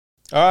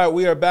All right,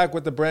 we are back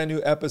with a brand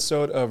new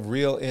episode of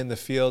Real in the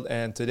Field,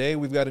 and today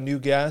we've got a new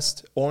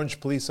guest, Orange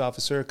Police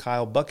Officer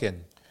Kyle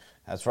Buchan.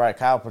 That's right.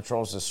 Kyle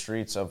patrols the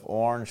streets of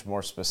Orange.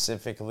 More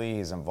specifically,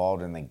 he's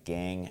involved in the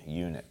gang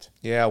unit.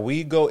 Yeah,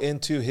 we go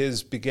into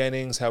his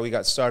beginnings, how he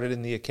got started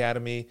in the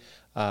academy.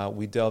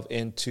 We delve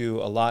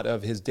into a lot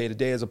of his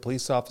day-to-day as a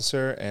police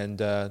officer and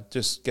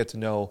just get to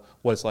know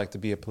what it's like to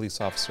be a police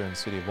officer in the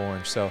city of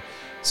Orange. So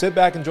sit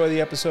back, enjoy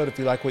the episode. If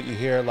you like what you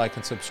hear, like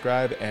and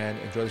subscribe, and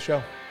enjoy the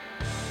show.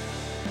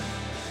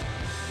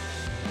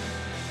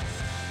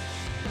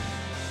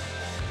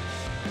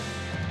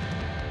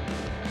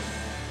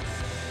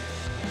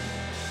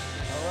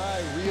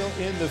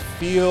 In the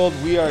field,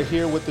 we are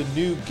here with the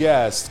new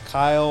guest,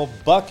 Kyle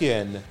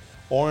Buchan,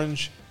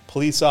 Orange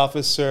police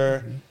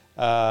officer.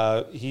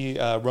 He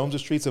roams the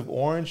streets of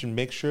Orange and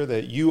makes sure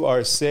that you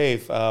are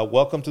safe.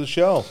 Welcome to the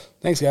show.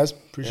 Thanks, guys.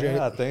 Appreciate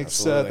it.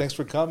 Thanks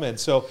for coming.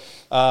 So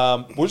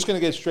we're just going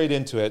to get straight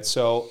into it.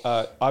 So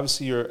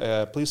obviously, you're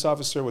a police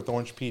officer with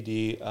Orange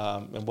PD,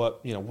 and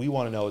what we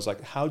want to know is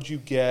how'd you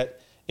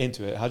get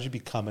into it? How'd you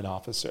become an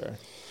officer?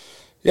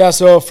 Yeah.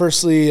 So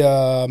firstly,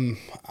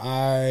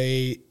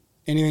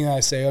 anything that I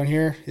say on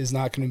here is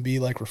not going to be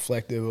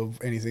reflective of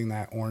anything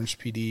that Orange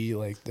PD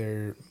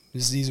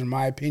these are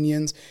my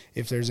opinions.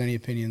 If there's any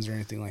opinions or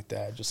anything like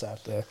that, I just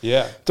have to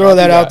throw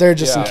that out there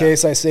just in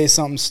case I say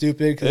something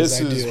stupid, because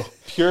I do. This is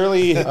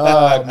purely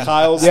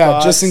Kyle's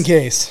thoughts, just in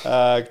case.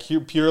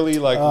 Purely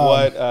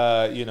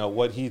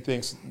what he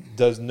thinks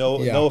does no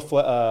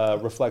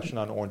reflection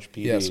on Orange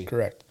PD. Yes,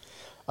 correct.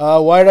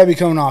 Why did I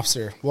become an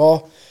officer?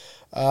 Well,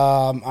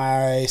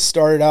 I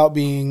started out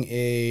being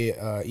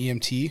a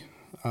EMT.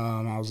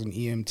 I was an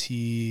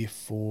EMT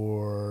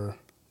for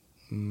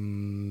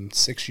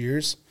 6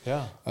 years.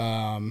 Yeah.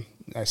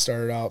 I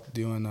started out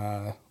doing.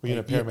 Were you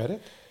a paramedic?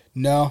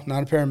 No,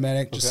 not a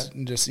paramedic.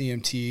 Okay. Just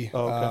EMT.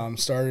 Oh, okay.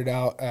 Started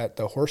out at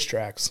the horse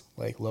tracks,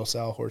 like Los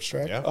Al horse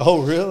track. Yeah.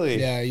 Oh,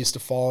 really? Yeah, I used to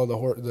follow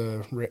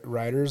the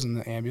riders in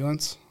the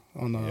ambulance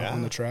on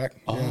the track.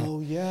 Oh,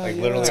 yeah.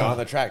 Literally on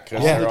the track.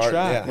 On the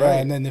track, right.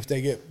 And then if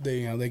they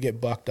get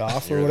bucked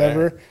off or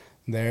whatever.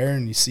 There,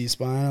 and you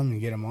C-spine them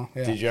and get them off.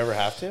 Yeah. Did you ever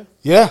have to?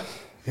 Yeah.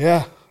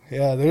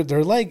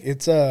 They're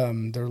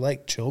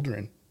like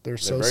children. They're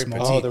so very small.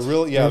 petite.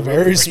 They're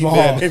very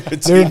small.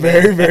 They're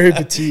very, very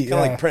petite.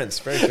 Kind of like Prince,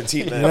 very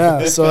petite man.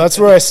 Yeah. So that's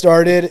where I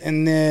started,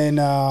 and then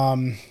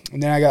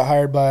I got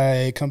hired by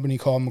a company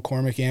called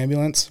McCormick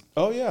Ambulance.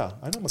 Oh yeah,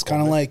 I know. It's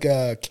kind of like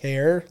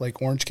CARE,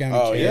 like Orange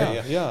County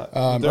CARE. Yeah.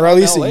 Or at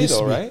least LA, it used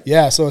to be. Right?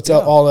 Yeah. So it's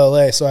all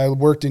LA. So I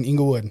worked in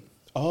Inglewood.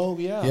 Oh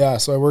yeah. Yeah.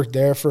 So I worked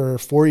there for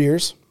 4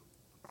 years.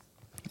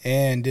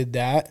 And did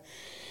that,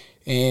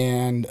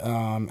 and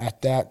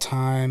at that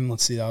time,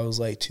 let's see, that was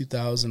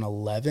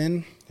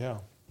 2011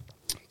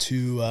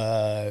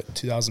 to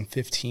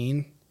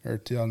 2015 or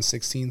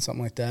 2016,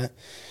 something like that.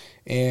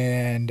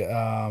 And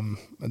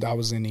I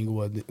was in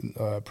Inglewood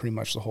pretty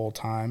much the whole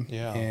time.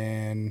 Yeah.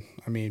 And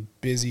I mean,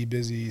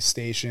 busy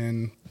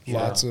station,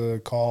 lots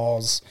of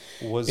calls.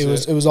 It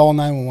was all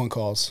 911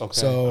 calls. Okay.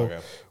 So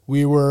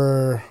we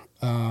were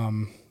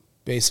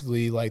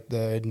basically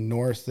the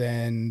north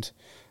end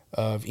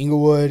of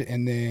Inglewood,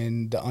 and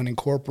then the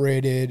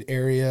unincorporated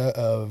area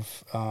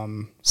of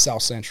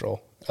South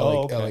Central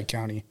LA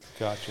County.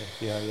 Gotcha.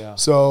 Yeah.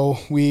 So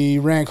we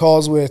ran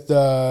calls with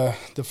the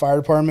fire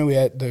department.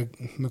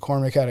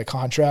 McCormick had a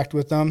contract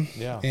with them.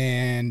 Yeah.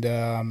 And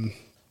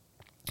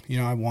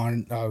I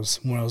was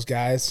one of those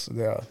guys.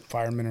 The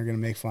firemen are going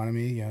to make fun of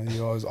me.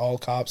 All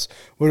cops.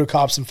 What do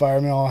cops and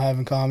firemen all have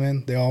in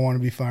common? They all want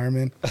to be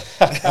firemen.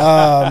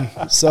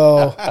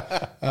 So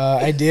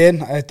I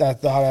did. I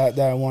thought that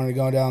I wanted to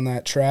go down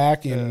that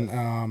track,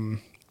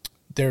 and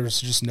there was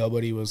just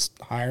nobody was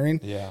hiring.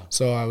 Yeah.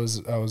 So I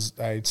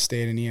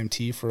stayed in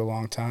EMT for a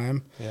long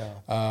time. Yeah.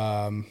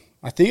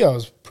 I think I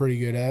was pretty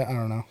good at it. I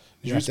don't know.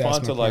 Did you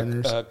respond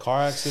to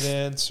car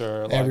accidents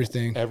or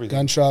everything?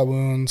 Gunshot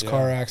wounds,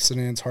 car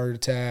accidents, heart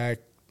attack.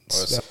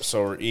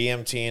 So we're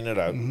EMTing it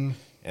up, and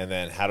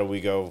then how do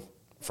we go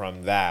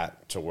from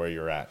that to where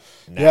you're at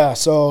now? Yeah.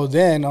 So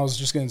then I was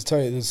just going to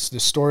tell you the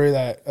story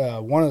that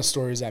one of the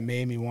stories that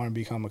made me want to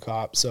become a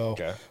cop. So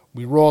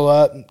we roll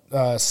up,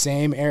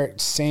 same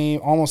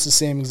almost the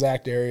same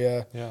exact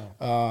area.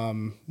 Yeah.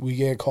 We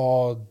get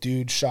called,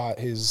 dude shot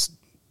his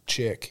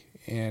chick.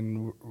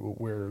 And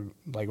we're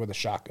with a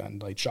shotgun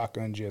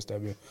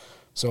GSW.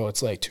 So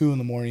it's 2 in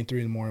the morning,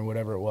 3 in the morning,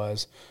 whatever it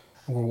was.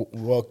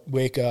 We'll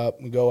wake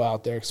up, we go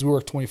out there, because we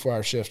work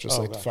 24-hour shifts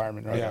just the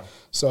firemen, right? Yeah.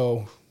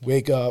 So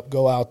wake up,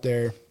 go out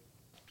there,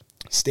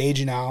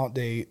 staging out.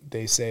 They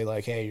say,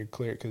 hey, you're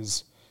clear,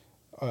 because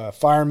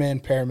firemen,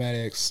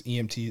 paramedics,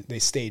 EMT, they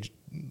stage.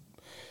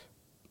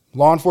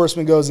 Law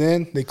enforcement goes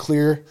in, they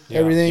clear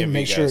everything,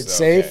 make sure it's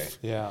safe.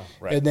 Yeah.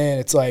 Right. And then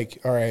it's all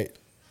right,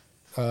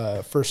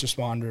 first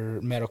responder,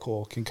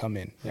 medical can come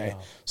in, right?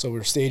 Yeah. So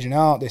we're staging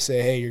out. They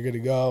say, hey, you're good to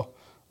go.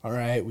 All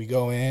right, we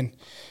go in.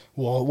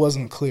 Well, it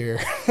wasn't clear.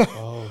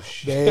 Oh,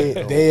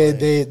 shit.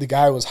 The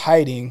guy was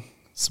hiding,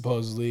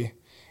 supposedly,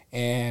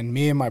 and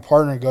me and my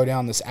partner go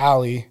down this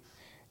alley,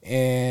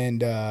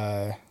 and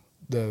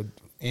the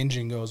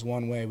engine goes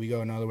one way, we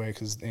go another way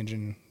because the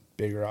engine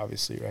bigger,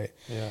 obviously, right?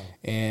 Yeah.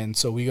 And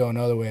so we go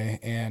another way,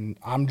 and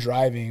I'm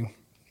driving,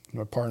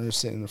 my partner's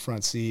sitting in the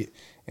front seat,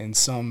 and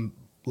some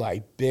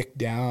like big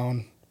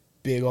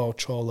old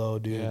cholo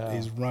dude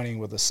is running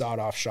with a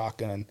sawed-off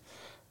shotgun,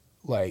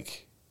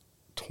 like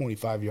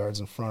 25 yards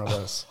in front of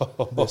us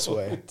this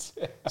way.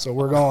 So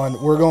we're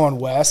going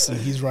west, and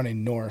he's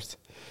running north,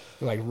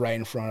 like right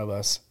in front of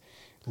us.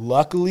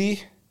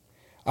 Luckily,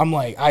 I'm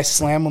like, I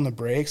slam on the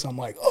brakes. I'm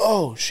like,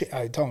 oh shit!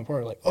 I tell my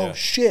partner, like, oh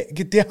shit,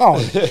 get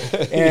down.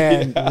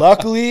 And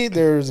luckily,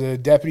 there's a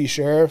deputy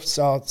sheriff,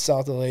 South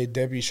LA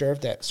deputy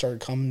sheriff, that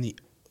started coming the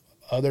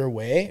other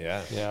way.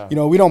 Yeah. You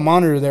know, we don't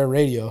monitor their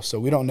radio, so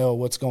we don't know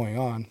what's going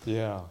on.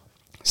 Yeah.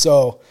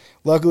 So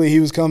luckily, he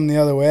was coming the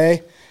other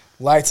way.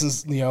 Lights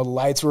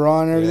were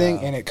on and everything,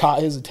 and it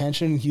caught his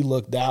attention. He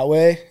looked that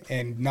way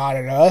and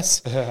nodded at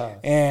us.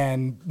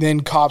 And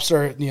then cops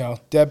started,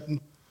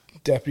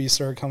 deputies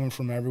started coming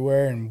from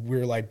everywhere, and we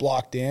were like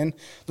blocked in.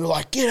 They're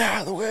like, get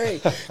out of the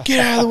way, get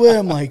out of the way.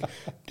 I'm like,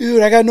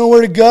 dude, I got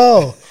nowhere to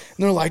go. And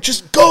they're like,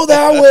 just go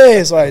that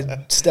way. So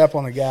I step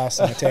on the gas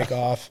and I take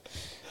off.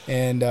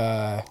 And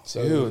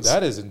dude,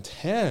 that is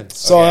intense.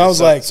 So I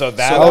was like,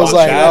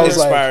 that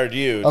inspired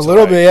you a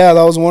little bit. Yeah,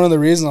 that was one of the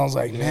reasons. I was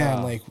like,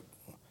 man, like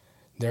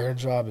their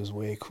job is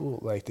way cool.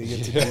 Like they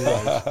get to do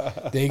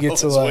like they get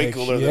to like way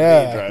cooler than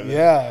me driving.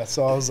 Yeah.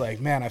 So I was like,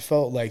 man, I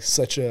felt like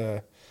such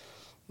a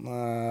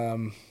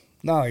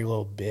not like a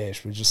little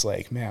bitch, but just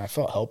like, man, I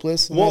felt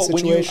helpless in that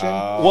situation.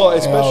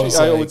 Especially,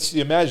 I would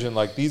imagine,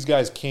 like, these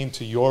guys came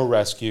to your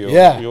rescue.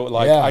 Yeah.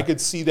 I could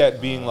see that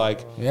being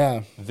like,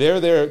 they're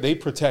there, they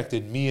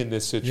protected me in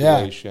this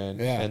situation.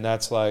 Yeah. And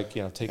that's like,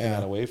 taking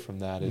that away from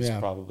that is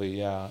probably,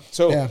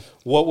 So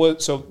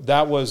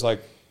that was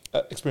like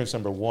experience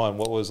number one.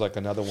 What was like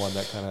another one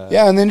that kind of...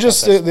 Yeah, and then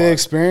just the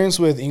experience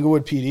with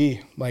Inglewood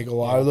PD. Like a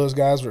lot of those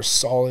guys were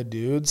solid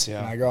dudes,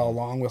 and I got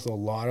along with a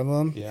lot of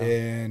them. Yeah.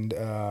 And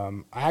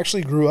I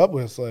actually grew up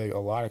with like a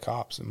lot of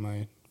cops,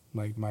 and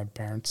my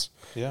parents'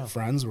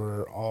 friends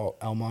were all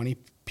El Monte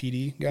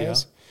PD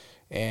guys.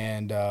 Yeah.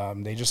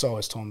 And they just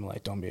always told me,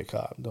 like, don't be a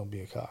cop, don't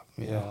be a cop.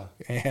 You know?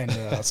 And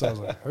so I was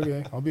like,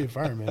 okay, I'll be a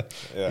fireman.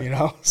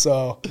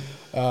 So...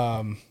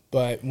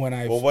 but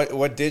when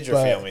what did your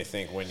family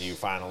think when you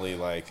finally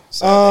like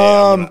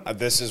said, "Hey,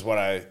 this is what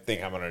I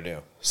think I'm gonna do"?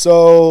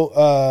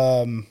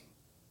 So,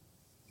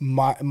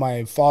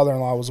 my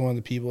father-in-law was one of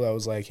the people that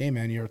was like, "Hey,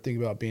 man, you ever think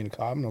about being a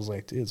cop?" And I was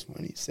like, "Dude, it's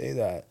funny you say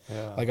that."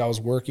 Yeah. Like I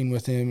was working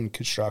with him in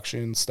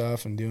construction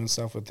stuff and doing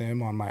stuff with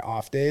him on my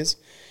off days,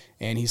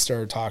 and he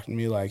started talking to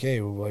me like,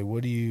 "Hey, like,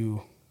 what do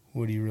you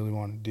really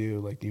want to do?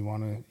 Like,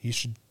 you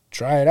should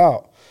try it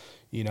out,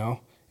 you know."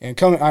 And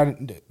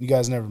you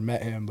guys never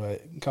met him,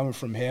 but coming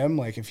from him,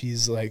 like if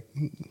he's like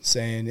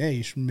saying, "Hey,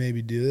 you should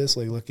maybe do this,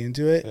 like look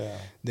into it,"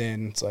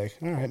 then it's like,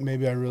 all right,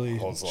 maybe I really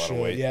holds should. A lot of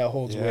weight. Yeah, it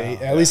holds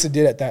weight. At least it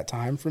did at that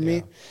time for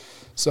me.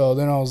 So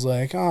then I was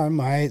like, oh, I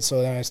might.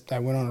 So then I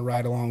went on a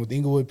ride along with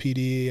Inglewood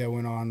PD. I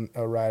went on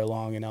a ride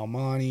along in El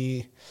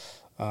Monte,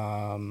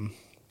 and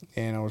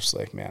I was just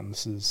like, man,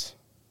 this is,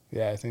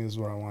 I think this is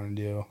what I want to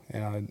do,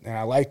 and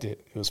I liked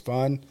it. It was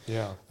fun.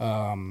 Yeah.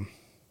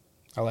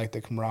 I like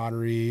the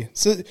camaraderie.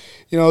 So,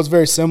 it's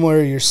very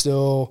similar. You're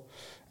still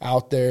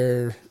out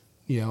there,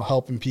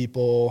 helping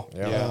people.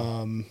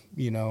 Yeah.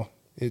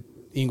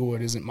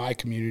 Inglewood isn't my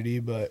community,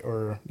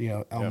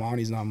 El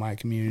Monte's not my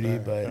community,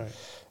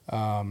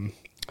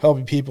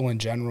 helping people in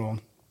general.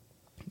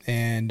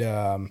 And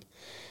I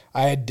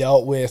had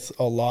dealt with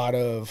a lot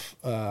of,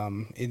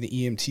 in the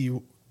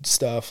EMT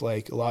stuff,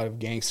 like a lot of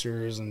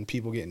gangsters and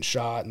people getting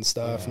shot and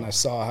stuff. And I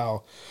saw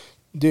how,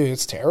 dude,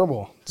 it's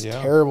terrible. It's a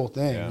terrible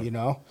thing,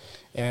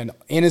 and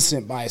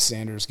innocent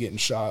bystanders getting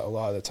shot a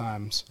lot of the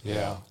times.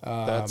 Yeah,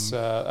 that's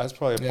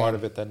probably a part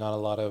of it that not a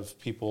lot of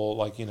people,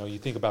 like, you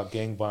think about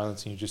gang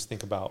violence and you just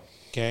think about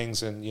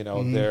gangs and,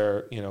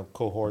 their,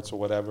 cohorts or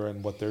whatever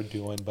and what they're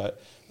doing.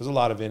 But there's a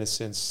lot of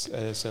innocent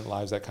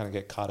lives that kind of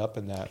get caught up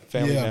in that.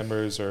 Family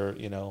members or,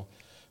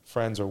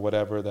 friends or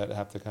whatever that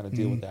have to kind of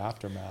deal with the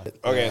aftermath.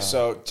 Okay,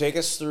 so take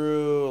us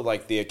through,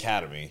 like, the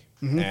academy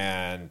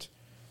and...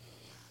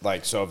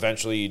 Like, so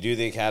eventually you do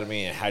the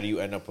academy, and how do you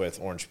end up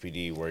with Orange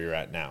PD where you're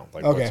at now?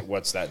 Like,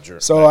 what's that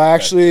journey? So I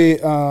actually,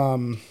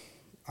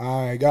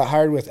 I got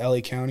hired with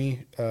LA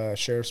County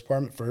Sheriff's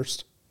Department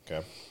first.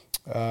 Okay.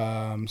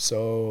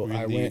 So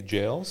were you in the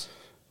jails?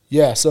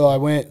 Yeah. So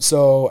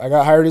I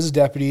got hired as a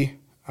deputy.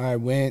 I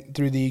went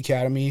through the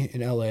academy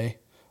in LA.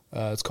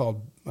 It's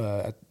called,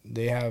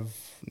 they have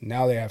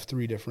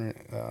 3 different.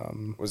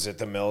 Was it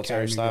the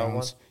military style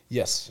one?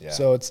 Yes. Yeah.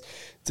 So it's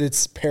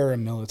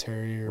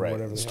paramilitary or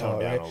whatever it's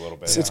called. Right. A little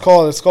bit. It's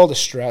called a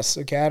stress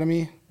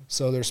academy.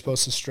 So they're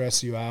supposed to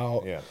stress you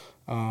out. Yeah.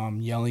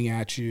 Yelling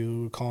at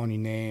you, calling you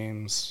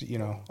names,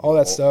 all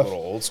that stuff. A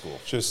little old school.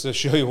 Just to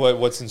show you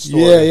what's in store.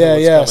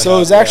 Yeah. So it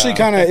was actually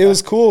it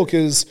was cool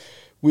because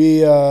we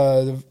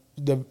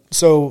the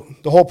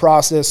whole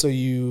process. So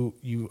you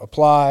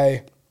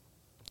apply,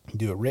 you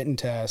do a written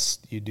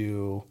test, you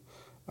do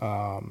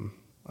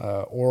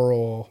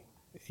oral.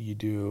 You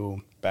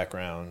do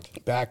backgrounds.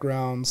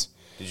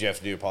 Did you have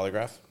to do a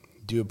polygraph?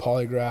 Do a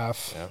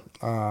polygraph.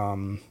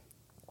 Yeah.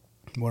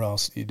 What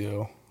else do you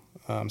do?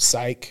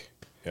 Psych.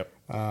 Yep.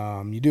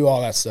 You do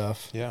all that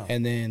stuff. Yeah.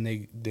 And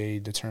then they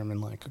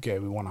determine, like, okay,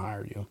 we want to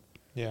hire you.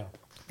 Yeah.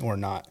 Or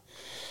not.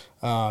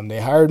 They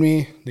hired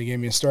me. They gave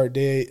me a start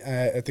date.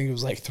 I think it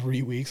was like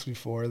 3 weeks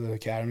before the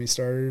academy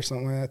started or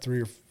something like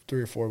that,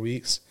 3 or 4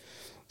 weeks.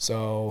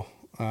 So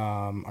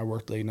I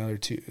worked like another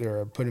 2,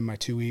 or put in my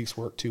 2 weeks,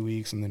 worked 2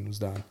 weeks, and then was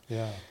done.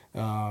 Yeah.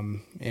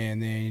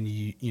 And then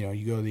you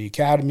go to the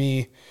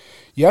academy.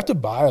 You have to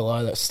buy a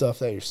lot of that stuff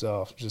that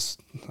yourself.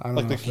 Just I don't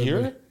like know the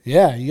gear.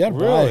 Yeah, you gotta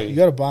buy. Really? You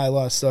gotta buy a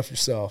lot of stuff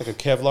yourself. Like a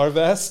Kevlar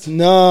vest.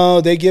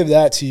 No, they give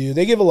that to you.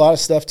 They give a lot of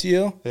stuff to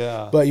you.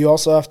 Yeah. But you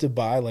also have to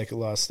buy like a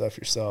lot of stuff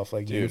yourself,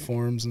 like Dude,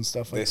 uniforms and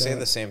stuff like that. They say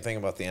the same thing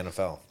about the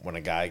NFL. When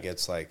a guy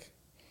gets like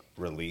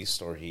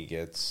released or he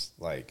gets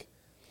like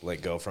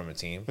let go from a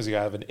team, Does he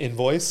have an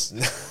invoice?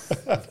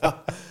 No.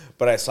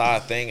 But I saw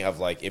a thing of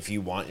like if you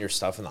want your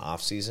stuff in the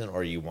off season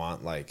or you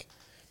want like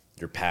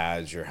your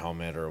pads, your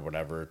helmet, or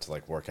whatever to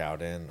like work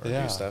out in or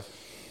do stuff.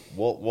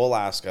 We'll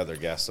ask other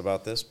guests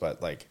about this,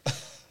 but like,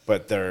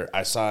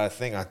 I saw a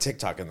thing on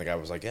TikTok and the guy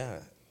was like, yeah,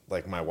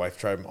 like my wife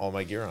tried all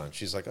my gear on.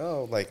 She's like,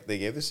 oh, like they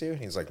gave this to you?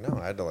 And he's like, no,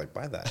 I had to like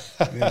buy that.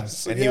 Yeah.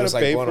 And he was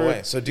like blown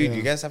away. So dude,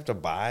 you guys have to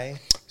buy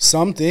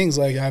some things.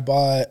 Like I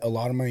bought a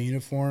lot of my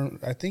uniform.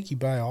 I think you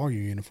buy all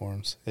your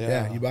uniforms.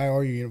 Yeah, you buy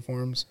all your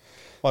uniforms.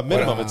 Well, at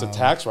minimum, it's a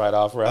tax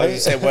write-off, right? I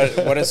was gonna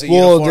say, what is a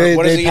uniform?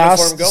 What does a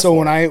uniform go so for?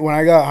 when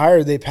I got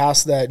hired, they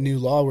passed that new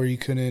law where you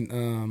couldn't.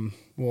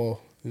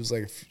 It was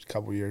like a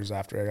couple years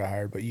after I got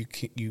hired, but you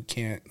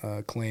can't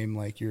claim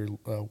like your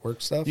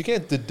work stuff. You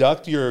can't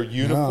deduct your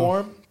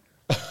uniform.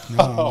 No,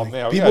 Oh like,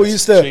 man, people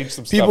used to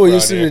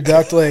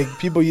deduct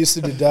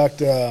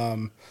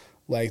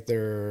like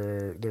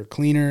their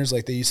cleaners,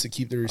 like they used to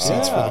keep the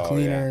receipts for the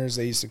cleaners.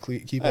 They used to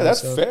keep. Hey, that's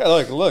stuff. fair.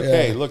 Like, look,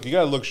 hey, look, you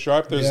gotta look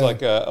sharp. There's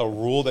like a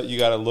rule that you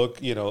gotta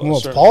look, a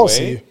it's certain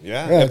policy. way.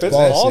 Yeah. If it's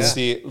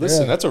policy,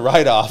 listen, that's a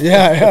write-off.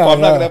 Yeah, if I'm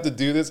not gonna have to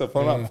do this, if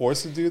I'm not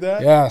forced to do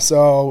that. Yeah,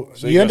 so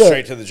you go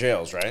straight to the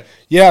jails, right?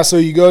 Yeah, so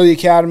you go to the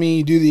academy,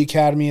 you do the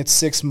academy. It's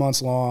 6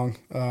 months long.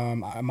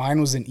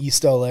 Mine was in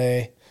East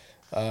LA,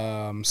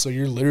 so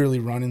you're literally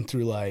running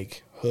through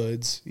like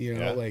hoods,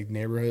 like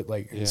neighborhood,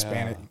 like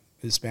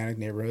Hispanic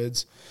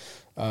neighborhoods,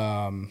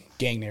 gang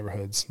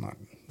neighborhoods, not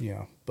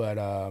but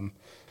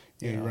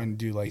you run to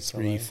do like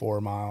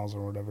 3-4 miles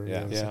or whatever it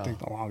is. I think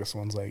the longest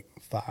one's like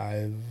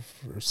 5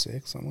 or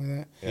 6, something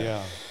like that.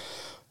 Yeah.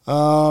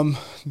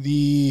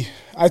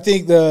 I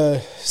think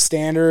the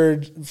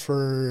standard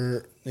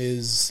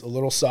is a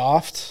little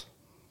soft.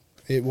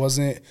 It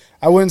wasn't.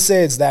 I wouldn't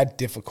say it's that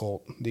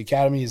difficult. The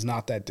academy is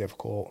not that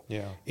difficult.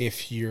 Yeah.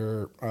 If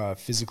you're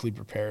physically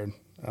prepared.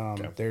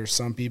 There's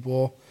some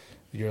people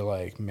you're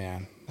like,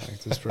 man,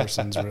 like this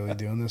person's really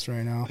doing this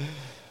right now.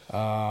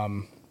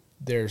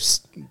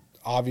 There's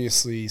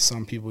obviously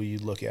some people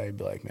you'd look at and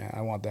be like, man,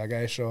 I want that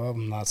guy to show up.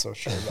 I'm not so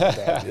sure about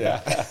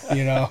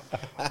that.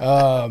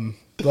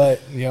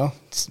 But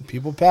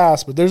people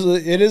pass. But there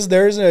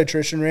is an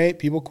attrition rate.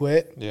 People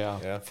quit.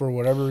 For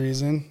whatever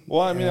reason.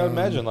 Well, I mean, I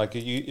imagine like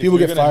people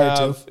get fired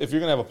too. If you're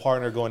gonna have a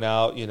partner going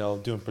out,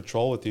 doing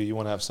patrol with you, you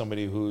want to have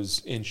somebody who's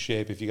in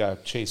shape. If you got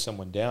to chase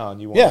someone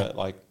down, you want to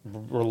like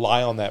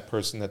rely on that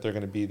person that they're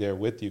going to be there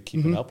with you,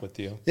 keeping up with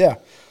you. Yeah,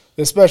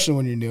 especially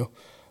when you're new.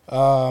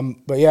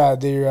 But yeah,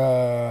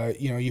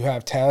 you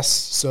have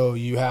tests, so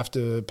you have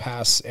to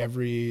pass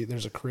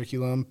there's a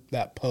curriculum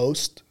that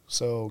post.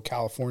 So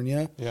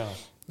California,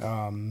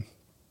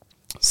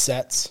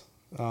 sets.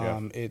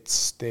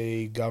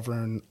 They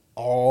govern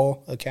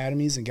all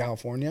academies in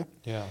California.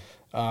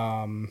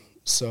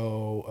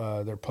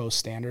 So they're post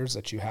standards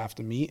that you have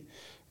to meet.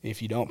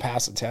 If you don't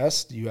pass a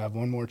test, you have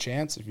one more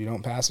chance. If you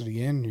don't pass it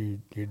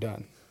again, you're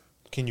done.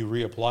 Can you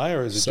reapply,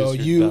 or is it so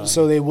just you're done?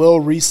 So they will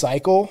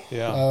recycle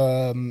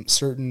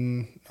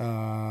certain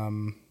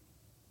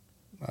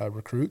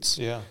recruits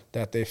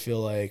that they feel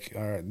like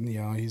are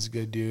he's a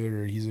good dude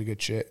or he's a good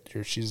chick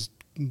or she's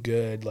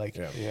good. Like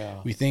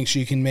we think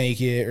she can make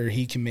it or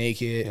he can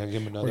make it.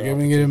 We're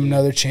giving him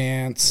another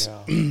chance,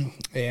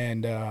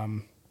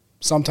 and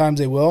sometimes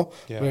they will.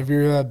 But if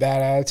you're a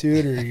bad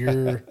attitude or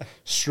you're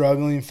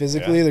struggling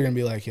physically, they're gonna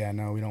be like,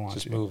 no, we don't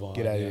want you. Move on.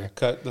 Get out of here.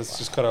 Let's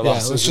just cut our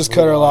losses. Let's just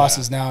cut our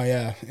losses now.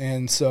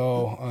 And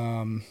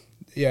so.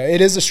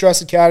 It is a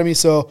stress academy.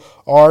 So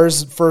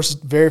ours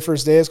very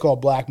first day is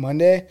called Black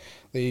Monday.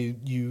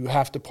 You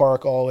have to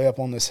park all the way up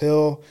on this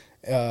hill.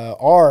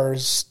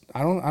 Ours,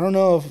 I don't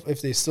know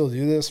if they still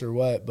do this or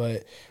what,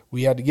 but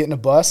we had to get in a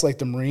bus like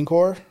the Marine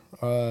Corps.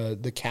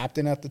 The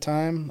captain at the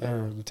time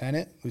or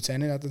lieutenant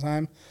at the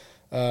time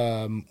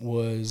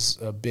was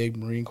a big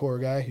Marine Corps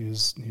guy. He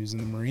was in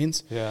the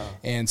Marines. Yeah.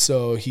 And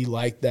so he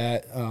liked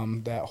that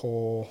that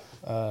whole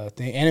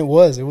thing. And it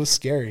was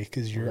scary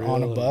because you're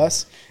on a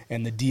bus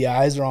and the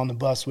DIs are on the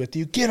bus with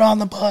you. Get on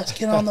the bus.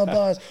 Get on the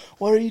bus.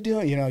 What are you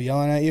doing? You know,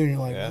 yelling at you. And you're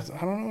like, I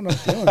don't know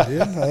what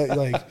I'm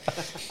doing, dude.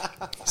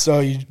 So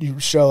you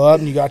show up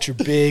and you got your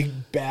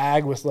big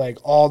bag with like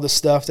all the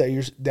stuff that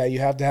you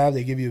have to have.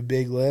 They give you a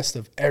big list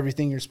of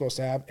everything you're supposed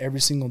to have every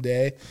single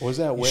day. What was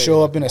that You weigh?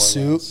 show up in a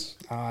suit.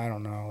 I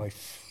don't know, like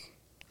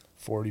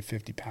 40,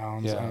 50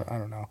 pounds. Yeah. I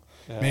don't know.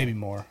 Yeah. Maybe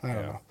more. I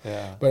don't know.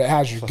 Yeah. But it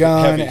has your Fucking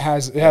gun. heavy.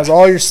 It has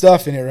all your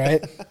stuff in it,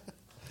 right?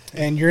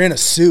 And you're in a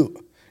suit.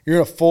 You're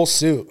in a full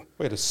suit.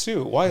 Wait, a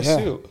suit? Why a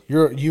suit?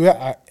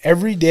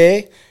 Every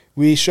day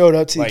we showed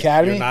up to the Like,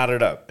 academy. you're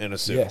knotted up in a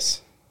suit.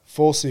 Yes,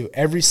 full suit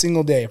every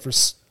single day for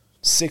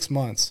 6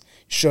 months.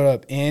 You showed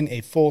up in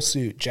a full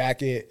suit,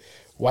 jacket,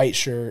 white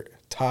shirt,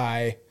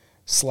 tie,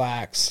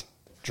 slacks,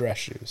 dress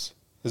shoes.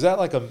 Is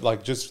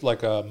that just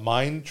like a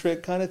mind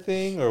trick kind of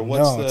thing, or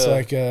what's No, it's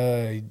like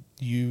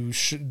you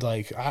should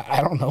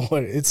I don't know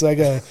what it's like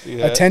a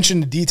Yeah.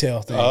 attention to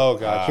detail thing. Oh,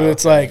 gotcha. So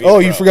it's okay. like, oh,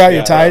 you forgot your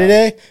Yeah, tie yeah.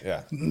 today?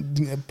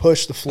 Yeah.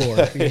 Push the floor,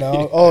 you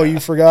know? Oh,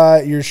 you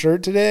forgot your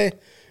shirt today?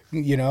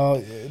 You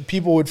know,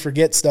 people would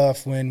forget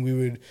stuff when we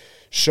would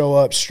show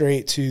up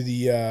straight to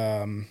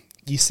the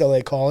East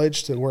LA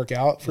College to work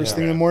out first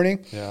thing in the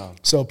morning. Yeah.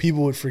 So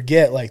people would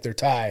forget like their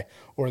tie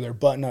or their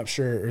button-up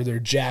shirt or their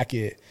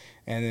jacket,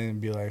 and then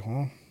be like,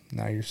 well,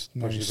 now you're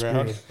the screwed.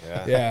 ground.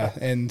 Yeah.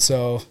 And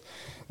so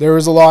there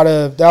was a lot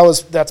of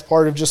that's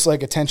part of just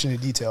like attention to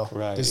detail.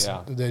 Right,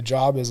 yeah. The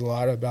job is a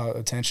lot about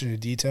attention to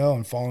detail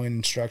and following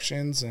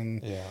instructions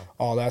and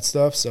all that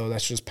stuff. So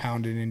that's just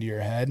pounded into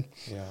your head.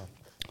 Yeah.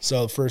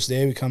 So the first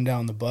day we come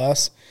down the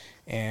bus,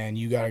 and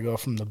you got to go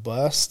from the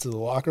bus to the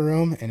locker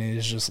room, and it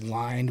is just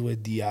lined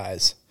with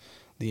DIs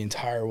the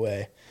entire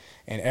way.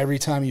 And every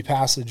time you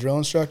pass the drill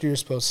instructor, you're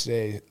supposed to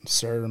say,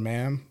 sir or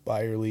ma'am,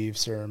 by your leave,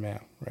 sir or ma'am,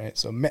 right?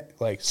 So,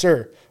 like,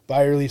 sir,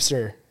 by your leave,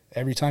 sir,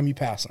 every time you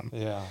pass them.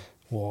 Yeah.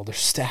 Well, they're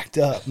stacked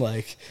up,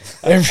 like,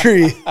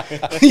 every,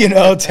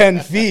 10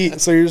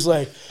 feet. So you're just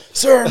like,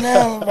 sir,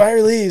 ma'am, by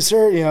your leave,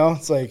 sir,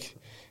 it's like,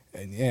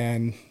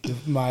 and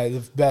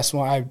the best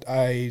one,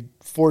 I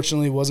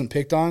fortunately wasn't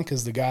picked on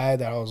because the guy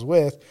that I was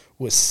with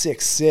was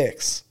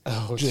 6'6",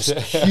 just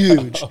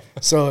huge.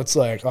 So it's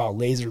like, oh,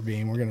 laser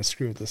beam, we're gonna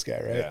screw with this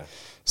guy, right? Yeah.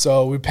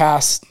 So we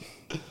passed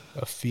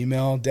a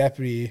female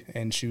deputy,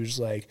 and she was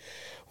like,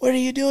 "What are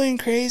you doing,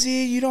 crazy?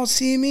 You don't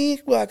see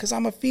me? What? Because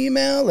I'm a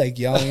female?" Like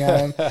yelling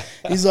at him.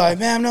 He's like,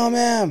 "Ma'am, no,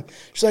 ma'am."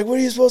 She's like, "What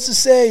are you supposed to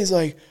say?" He's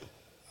like,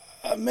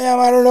 "Ma'am,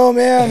 I don't know,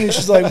 ma'am." And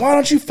she's like, "Why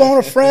don't you phone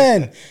a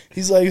friend?"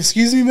 He's like,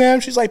 "Excuse me, ma'am."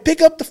 She's like,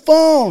 "Pick up the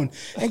phone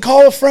and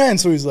call a friend."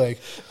 So he's like,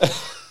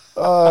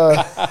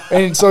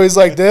 and so he's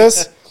like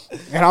this,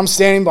 and I'm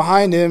standing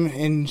behind him,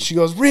 and she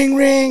goes, "Ring,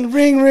 ring,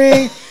 ring,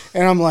 ring."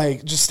 And I'm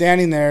like, just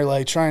standing there,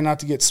 like trying not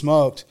to get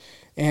smoked.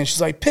 And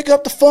she's like, "Pick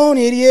up the phone,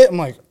 idiot." I'm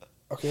like,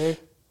 okay.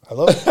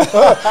 Hello?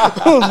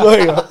 I was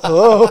like,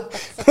 hello?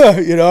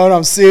 And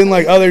I'm seeing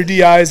like other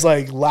DIs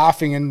like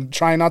laughing and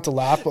trying not to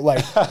laugh, but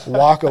like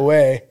walk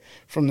away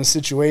from the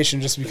situation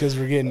just because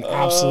we're getting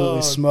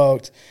absolutely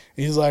smoked.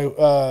 He's like,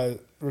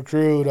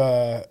 recruit,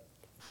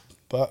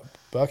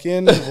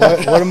 Buchan?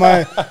 What am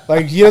I,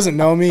 like, he doesn't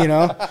know me,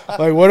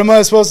 Like, what am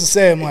I supposed to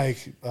say? I'm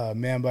like,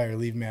 "Man, by your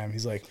leave, ma'am."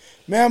 He's like,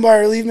 "Man, by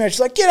your leave, ma'am." She's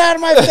like, "Get out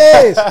of my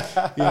face,"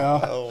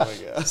 Oh,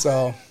 my God.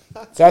 So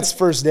that's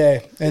first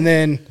day. And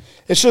then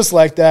it's just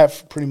like that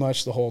for pretty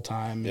much the whole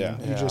time. Yeah.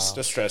 And Just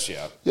stress you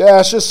out. yeah,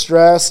 it's just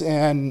stress,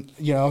 and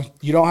you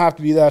don't have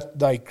to be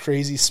that like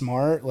crazy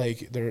smart.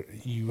 Like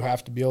you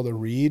have to be able to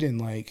read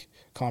and like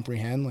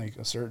comprehend like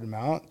a certain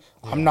amount.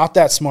 I'm not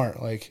that smart.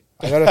 Like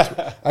I got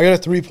a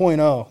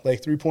 3.0,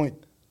 like 3.2,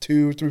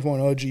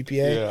 3.0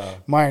 GPA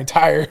my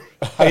entire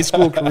high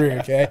school career.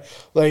 Okay,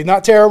 like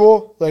not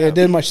terrible. Like I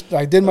did my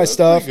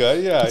stuff. Pretty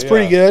good. Yeah, it's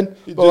pretty good.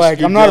 You But just like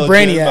be I'm not a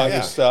diligent about your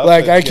brainiac. stuff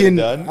Like and I get it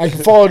done.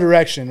 can follow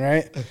direction,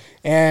 right?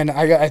 And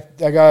I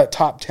got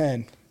top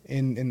 10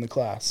 in the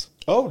class.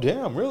 Oh,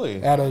 damn,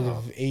 really? Out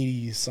of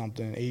 80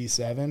 something,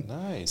 87.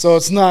 Nice. So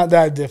it's not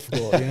that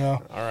difficult, All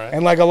right.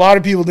 And like a lot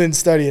of people didn't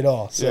study at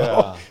all. So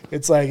Yeah.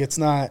 it's like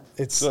So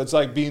it's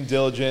like being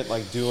diligent,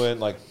 like doing,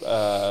 like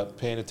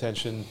paying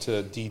attention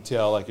to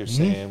detail, like you're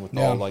saying, with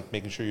all like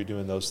making sure you're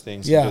doing those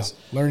things. Yeah, Just,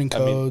 learning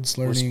codes,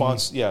 learning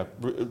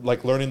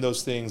like learning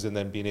those things, and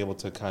then being able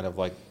to kind of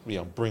like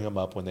bring them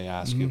up when they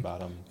ask you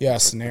about them. yeah,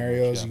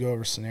 scenarios. You go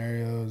over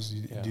scenarios.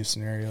 You do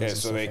scenarios. Okay, and so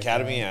stuff the like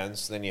academy that.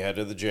 ends, then you head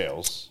to the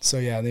jails. So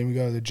yeah, then we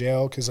go to the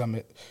jail because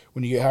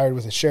when you get hired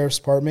with the sheriff's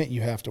department,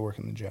 you have to work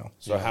in the jail.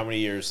 So how many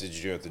years did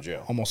you do at the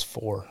jail? Almost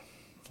 4.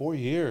 4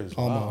 years.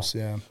 Wow. Almost,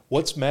 yeah.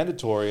 What's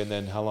mandatory, and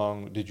then how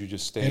long did you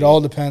just stay? It all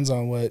depends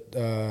on what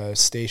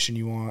station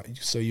you want.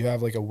 So you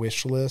have like a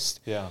wish list.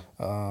 Yeah.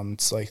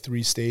 It's like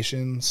 3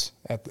 stations,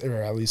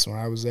 or at least when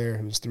I was there,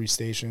 it was 3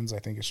 stations. I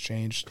think it's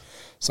changed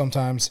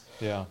sometimes.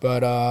 Yeah.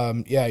 But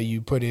yeah,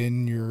 you put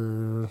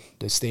in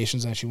the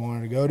stations that you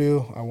wanted to go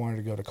to. I wanted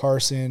to go to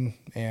Carson,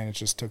 and it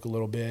just took a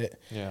little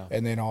bit. Yeah.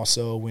 And then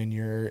also when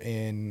you're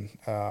in,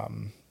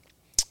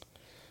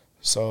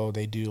 so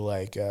they do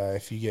like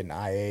if you get an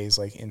IA's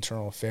like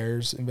internal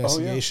affairs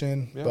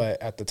investigation. Yeah. But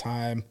at the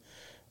time,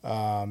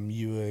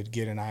 you would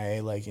get an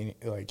IA like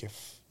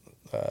if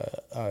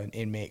an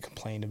inmate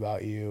complained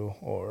about you,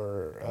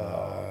 or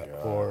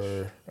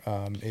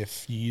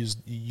if you used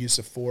use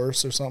of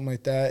force or something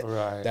like that.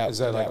 Right. Is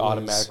that like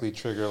automatically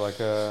trigger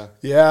like a?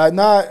 Yeah,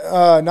 not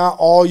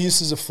all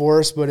uses of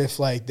force, but if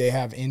like they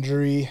have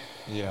injury.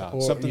 Yeah.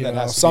 Or, something that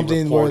has to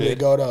something be where reported.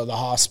 they go to the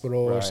hospital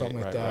or something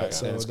like Right, that. right.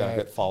 So and it's got to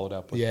get followed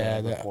up with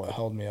yeah, the that report.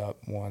 held me up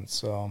once.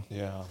 So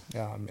Yeah.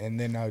 and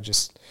then I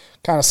just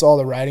kind of saw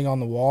the writing on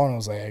the wall, and I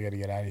was like, I got to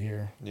get out of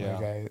here. Yeah.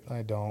 Like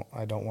I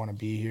don't want to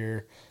be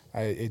here.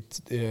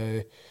 It's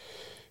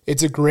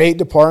a great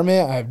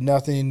department. I have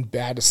nothing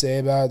bad to say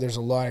about it. There's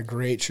a lot of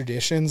great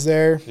traditions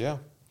there. Yeah.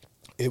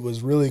 It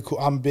was really cool.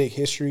 I'm a big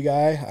history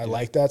guy. I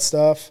like that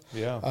stuff.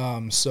 Yeah.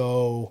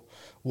 So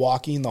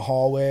walking the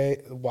hallways,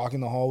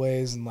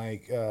 and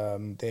like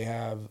they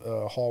have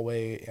a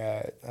hallway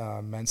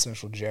at Men's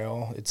Central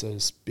Jail. It's a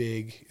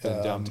big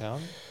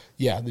Downtown.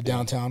 Yeah, the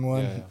downtown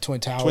one. Yeah.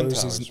 Twin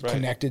Towers is right.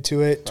 connected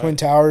to it. Right. Twin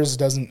Towers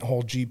doesn't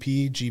hold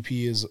GP.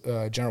 GP is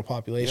general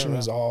population. Yeah, right.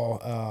 Is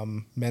all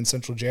Men's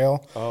Central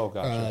Jail. Oh,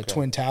 gotcha. Okay.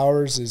 Twin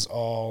Towers is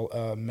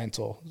all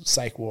mental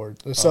psych ward.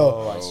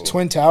 So I see.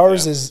 Twin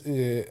Towers is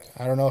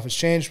I don't know if it's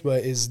changed,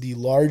 but is the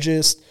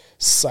largest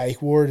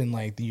psych ward in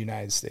like the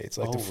United States,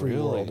 like the free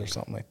really? world or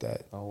something like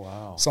that. Oh,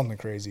 wow. Something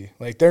crazy.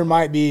 Like there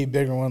might be a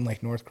bigger one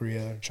like North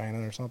Korea or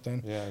China or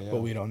something. Yeah.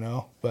 But we don't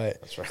know.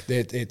 But That's right.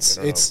 it's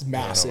We don't know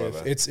massive.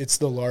 about that. It's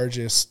the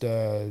largest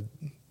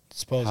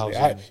supposedly.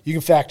 Housing. You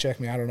can fact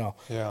check me. I don't know.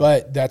 Yeah.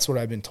 But that's what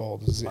I've been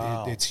told.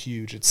 Wow. It's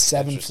huge. It's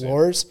 7 Interesting.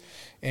 floors,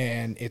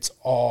 and it's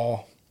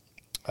all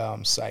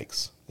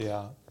psychs.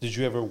 Yeah. Did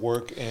you ever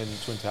work in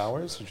Twin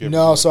Towers? Did you ever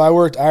No, so I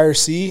worked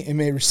IRC,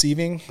 inmate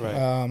receiving.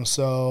 Right.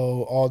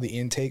 So all the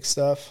intake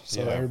stuff.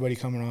 So Yeah. everybody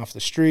coming off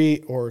the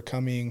street or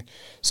coming.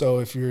 So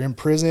if you're in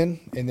prison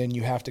and then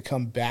you have to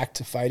come back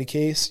to fight a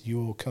case,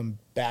 you will come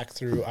back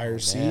through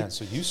IRC. Man,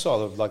 so you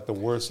saw the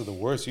worst of the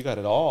worst. You got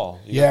it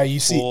all. Yeah, got you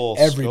see full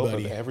scope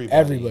of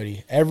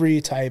everybody, every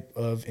type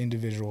of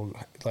individual.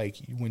 Like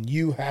when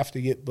you have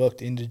to get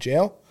booked into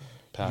jail,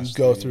 Pass you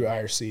go through- through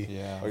IRC.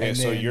 Yeah. Okay, And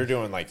so then- you're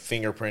doing like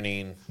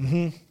fingerprinting,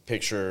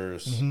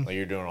 pictures, like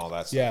you're doing all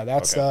that stuff. Yeah, that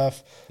Okay.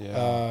 stuff.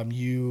 Yeah.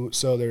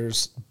 So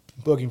there's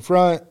booking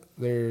front,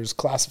 there's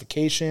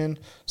classification,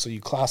 so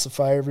you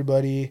classify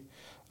everybody,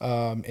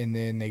 and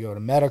then they go to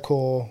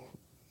medical.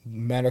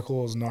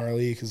 Medical is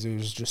gnarly because it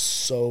was just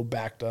so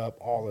backed up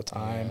all the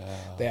time. Yeah.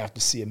 They have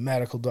to see a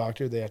medical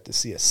doctor. They have to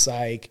see a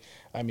psych.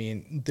 I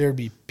mean, there'd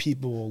be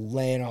people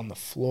laying on the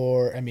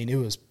floor. I mean, it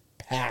was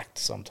packed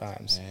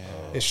sometimes.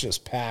 Yeah. It's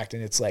just packed,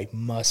 and it's like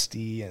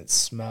musty and it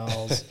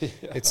smells.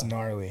 It's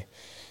gnarly.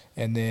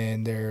 And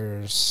then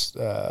there's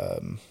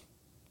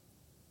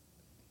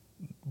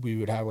we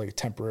would have like a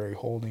temporary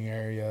holding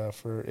area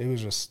for it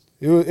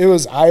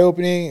was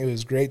eye-opening. It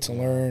was great to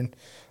learn.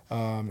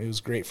 It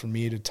was great for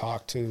me to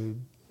talk to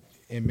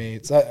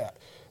inmates.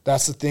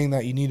 That's the thing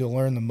that you need to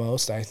learn the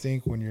most, I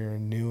think, when you're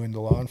new into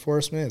law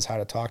enforcement, is how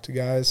to talk to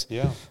guys.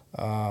 Yeah.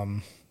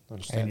 And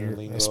Understand your you're,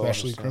 lingo,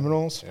 especially understand-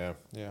 criminals, Yeah.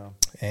 Yeah.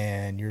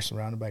 and you're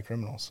surrounded by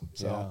criminals.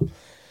 So Yeah.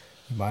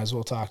 you might as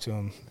well talk to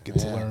them, get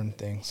to Man. learn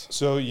things.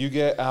 So you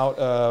get out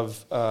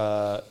of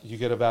out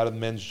of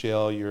men's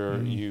jail.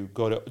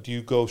 Mm-hmm. Do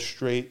you go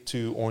straight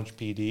to Orange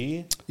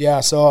PD? Yeah,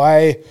 so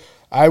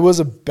I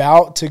was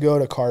about to go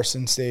to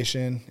Carson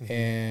Station,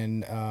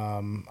 and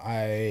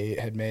I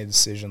had made a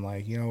decision,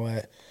 like, you know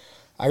what,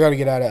 I got to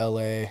get out of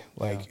LA.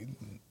 Like,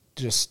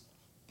 just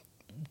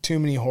too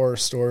many horror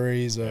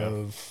stories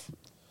of,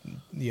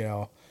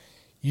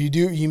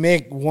 you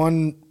make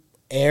one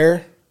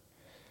error.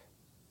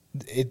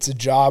 It's a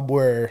job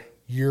where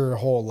your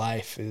whole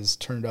life is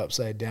turned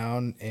upside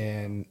down,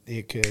 and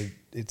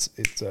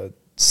it's a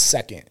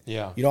second.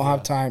 Yeah. You don't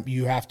have time.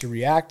 You have to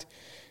react.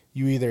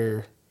 You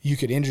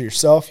could injure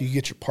yourself, you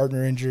get your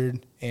partner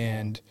injured,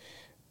 and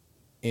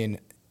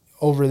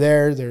over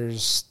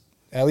there's,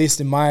 at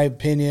least in my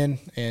opinion,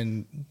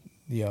 and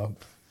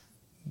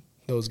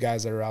those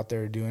guys that are out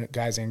there doing it,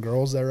 guys and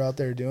girls that are out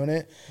there doing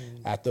it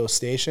at those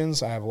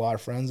stations, I have a lot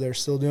of friends that are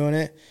still doing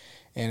it,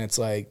 and it's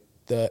like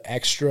the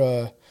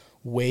extra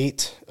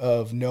weight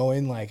of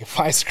knowing, like, if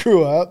I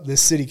screw up,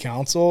 this city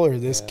council or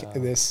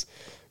this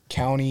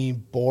county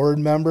board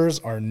members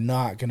are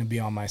not going to be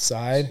on my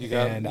side,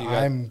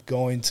 I'm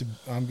going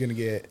to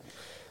get,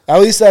 at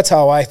least that's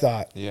how I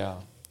thought. Yeah.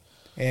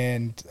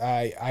 And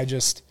I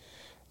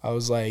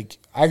was like,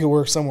 I could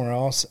work somewhere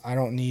else. I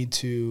don't need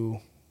to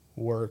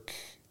work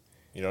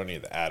You don't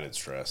need the added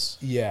stress.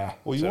 Yeah.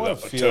 Well, you To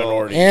want the- to to an feel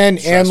already And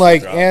stressful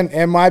like job.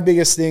 and my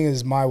biggest thing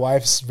is my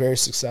wife's very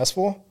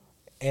successful,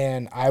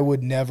 and I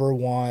would never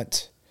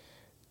want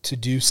to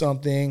do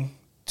something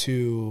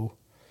to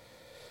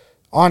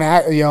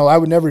I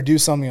would never do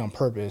something on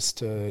purpose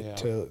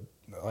to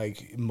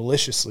like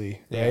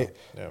maliciously, right?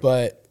 Yeah.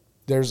 But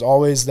there's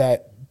always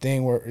that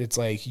thing where it's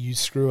like you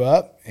screw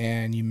up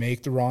and you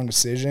make the wrong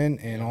decision,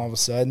 and all of a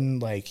sudden,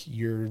 like,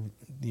 you're,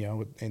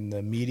 in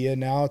the media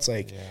now, it's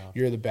like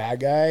you're the bad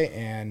guy,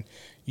 and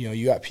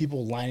you got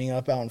people lining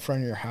up out in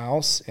front of your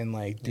house and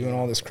like doing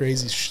all this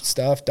crazy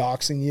stuff,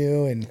 doxing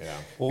you, and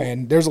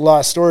and there's a lot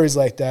of stories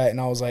like that. And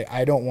I was like,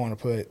 I don't want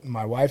to put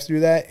my wife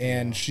through that,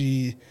 and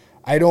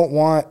I don't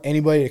want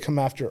anybody to come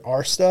after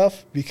our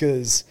stuff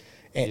because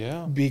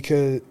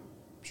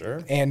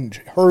Sure. and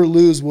her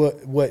lose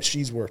what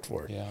she's worked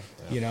for.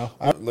 Yeah.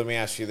 Let me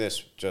ask you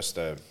this, just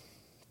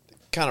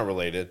kind of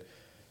related.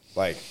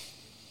 Like,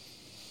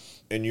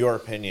 in your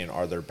opinion,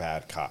 are there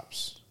bad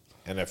cops?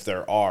 And if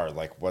there are,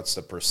 like, what's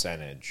the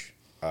percentage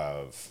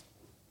of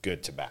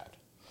good to bad?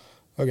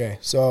 Okay,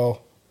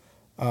 so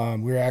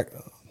we're at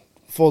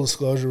full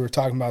disclosure. We were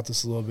talking about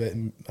this a little bit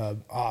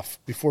off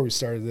before we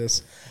started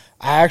this.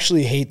 I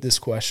actually hate this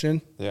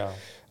question. Yeah.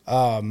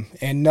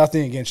 And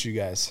nothing against you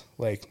guys,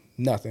 like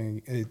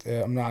nothing.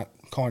 I'm not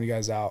calling you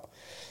guys out.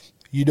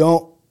 You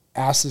don't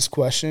ask this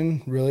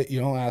question, really. You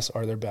don't ask,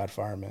 are there bad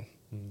firemen?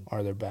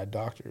 Are there bad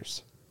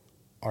doctors?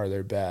 Are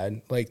there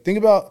bad? Like, think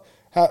about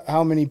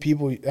how many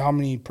people, how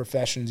many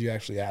professions you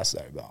actually ask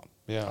that about.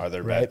 Yeah. Are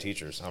there Right. bad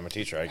teachers? I'm a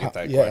teacher. I get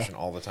that Yeah. question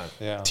all the time.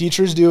 Yeah.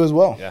 Teachers do as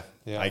well. Yeah.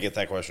 Yeah. I get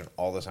that question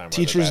all the time. Are there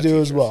Teachers bad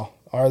do as teachers? well.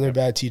 Are there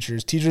bad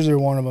teachers? Teachers are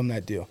one of them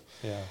that do.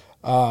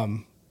 Yeah.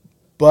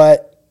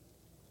 But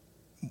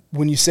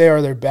when you say,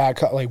 are there bad,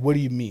 like, what do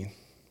you mean?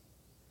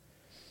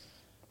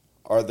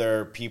 Are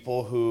there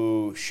people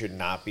who should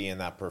not be in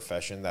that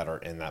profession that are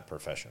in that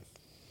profession?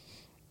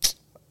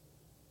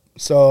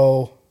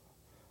 So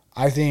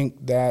I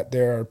think that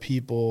there are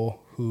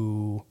people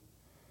who,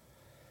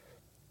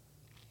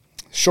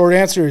 short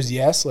answer is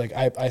yes. Like,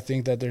 I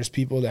think that there's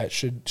people that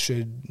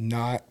should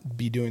not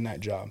be doing that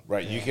job.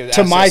 Right. You could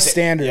To ask my the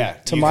standard. Yeah.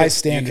 To you my could,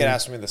 standard. You could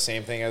ask me the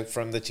same thing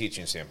from the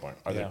teaching standpoint.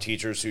 Are there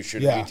teachers who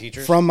shouldn't Yeah, be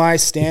teachers? from my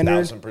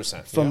standard.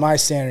 1,000%. From my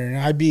standard, and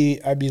I'd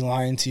be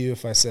lying to you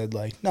if I said,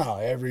 like, no,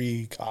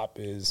 every cop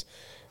is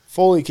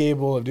fully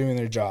capable of doing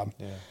their job.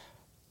 Yeah.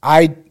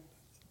 I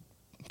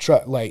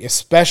try, like,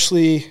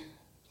 especially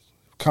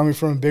coming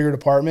from a bigger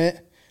department,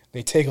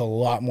 they take a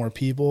lot more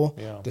people.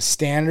 Yeah. The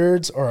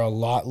standards are a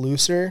lot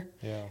looser.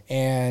 Yeah.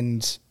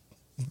 And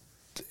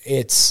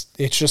it's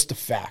just a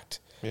fact.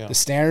 Yeah. The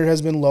standard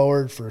has been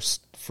lowered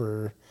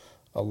for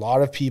a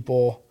lot of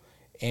people,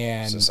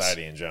 and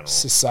Society in general.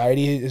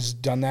 Society has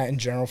done that in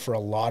general for a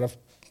lot of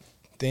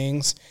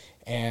things,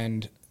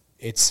 and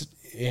it's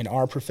in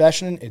our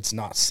profession, it's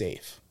not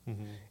safe.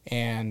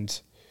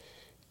 And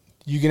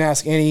you can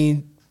ask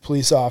any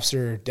police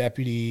officer,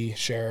 deputy,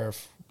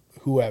 sheriff,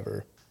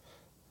 whomever.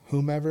 I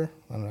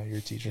don't know, you're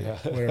a teacher,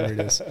 whatever it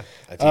is.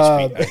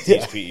 I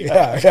teach PE.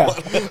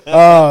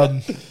 Yeah.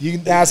 You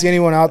can ask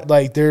anyone out.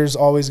 Like, there's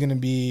always going to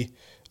be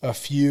a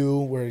few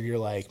where you're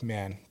like,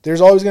 man,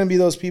 there's always going to be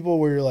those people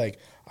where you're like,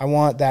 I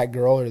want that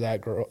girl or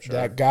that girl,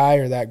 that guy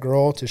or that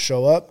girl to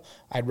show up.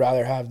 I'd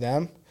rather have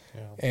them.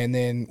 Yeah. And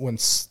then when,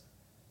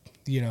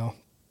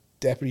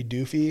 Deputy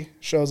Doofy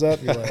shows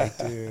up, you're like,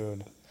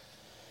 dude,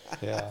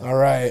 Yeah. all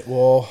right,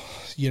 well,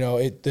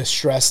 the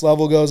stress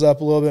level goes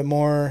up a little bit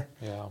more.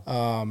 Yeah.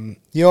 And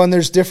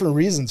there's different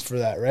reasons for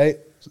that, right?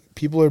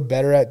 People are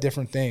better at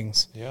different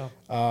things. Yeah.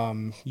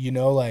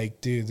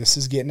 Like, dude, this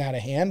is getting out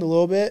of hand a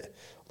little bit.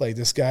 Like,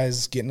 this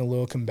guy's getting a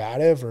little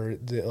combative, or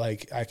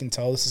like, I can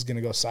tell this is going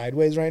to go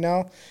sideways right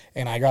now.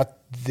 And I got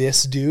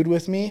this dude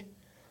with me.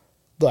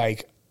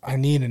 Like, I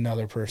need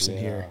another person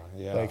here.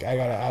 Yeah. Like, I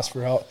got to ask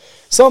for help.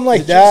 Something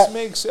like It that. just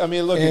makes. I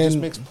mean, look, it just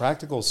makes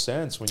practical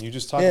sense when you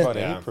just talk about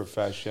any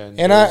profession.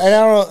 And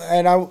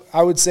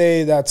I would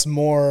say that's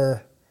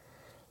more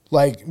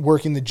like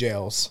working the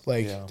jails.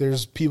 Like,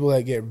 there's people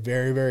that get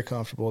very, very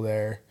comfortable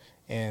there,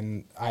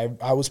 and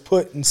I was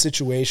put in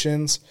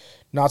situations,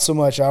 not so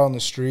much out on the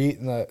street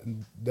that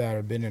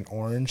have been in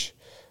Orange,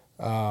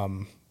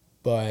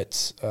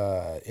 but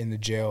in the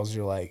jails,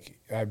 you're like,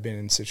 I've been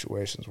in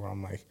situations where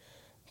I'm like,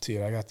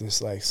 dude, I got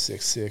this like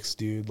 6'6"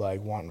 dude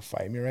like wanting to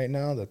fight me right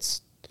now.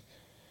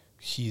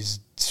 He's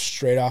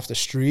straight off the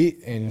street,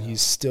 and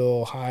he's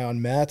still high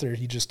on meth, or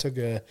he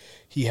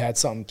had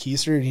something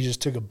keistered and he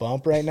just took a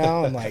bump right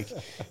now, and like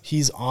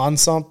he's on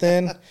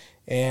something.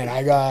 And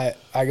I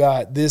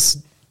got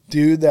this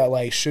dude that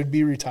like should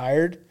be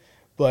retired,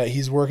 but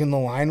he's working the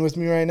line with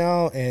me right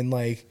now, and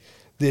like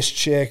this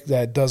chick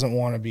that doesn't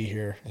want to be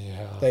here.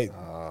 Yeah. Like,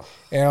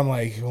 and I'm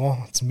like,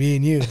 well, it's me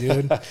and you,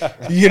 dude.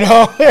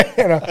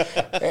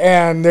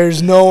 And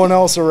there's no one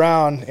else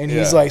around, and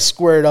he's like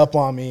squared up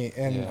on me,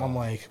 and I'm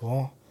like,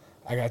 well,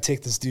 I gotta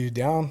take this dude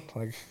down.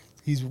 Like,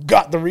 he's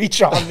got the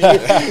reach on me,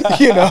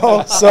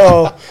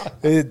 So,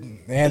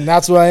 and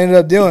that's what I ended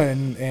up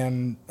doing.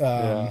 And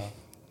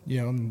you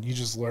know, you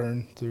just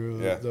learn through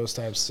those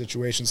types of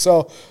situations.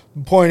 So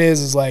the point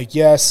is like,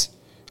 yes,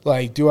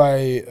 like, do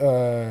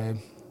I,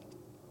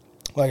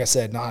 like I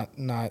said, not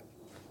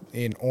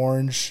in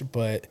Orange,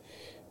 but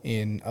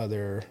in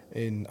other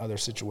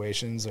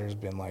situations, there's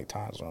been like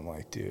times where I'm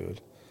like, dude,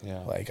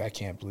 like, I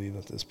can't believe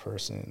that this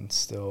person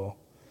still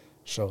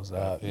shows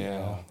up. You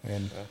know?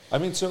 And I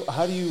mean, so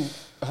how do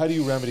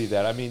you remedy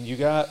that? I mean, you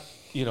got,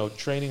 you know,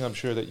 training. I'm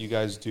sure that you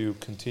guys do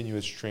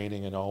continuous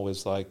training and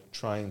always like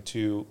trying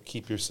to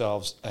keep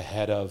yourselves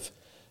ahead of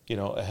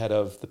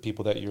the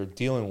people that you're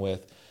dealing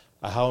with.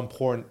 How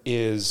important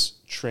is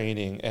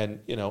training?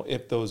 And, you know,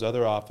 if those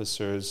other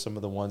officers, some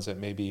of the ones that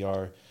maybe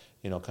are,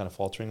 you know, kind of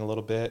faltering a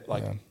little bit,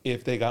 like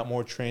if they got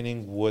more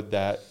training, would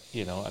that,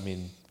 you know, I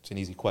mean, it's an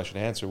easy question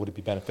to answer. Would it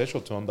be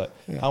beneficial to them? But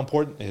how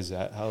important is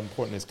that? How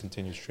important is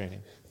continuous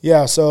training?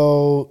 Yeah.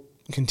 So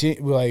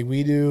like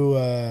we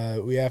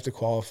do, we have to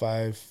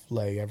qualify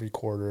like every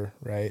quarter,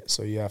 right?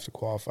 So you have to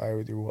qualify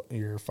with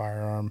your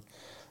firearm.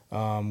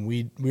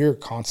 We're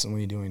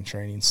constantly doing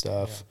training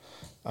stuff.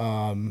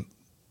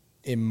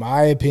 In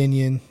my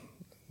opinion,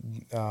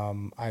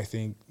 I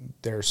think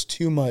there's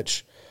too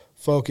much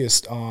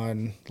focused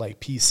on like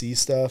PC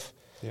stuff,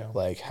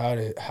 like how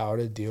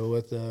to deal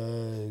with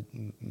a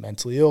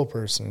mentally ill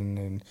person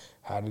and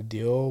how to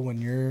deal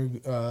when you're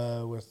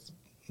with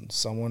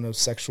someone of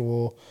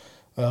sexual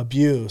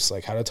abuse,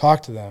 like how to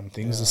talk to them,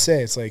 things to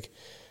say. It's like,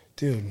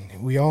 dude,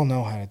 we all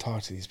know how to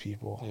talk to these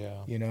people.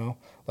 You know,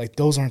 like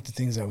those aren't the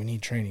things that we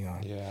need training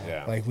on.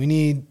 Like we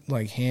need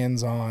like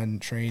hands-on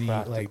training,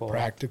 like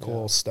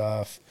practical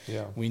stuff.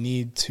 We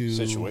need to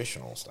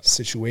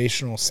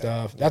situational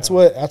stuff. That's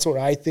what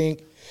I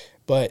think.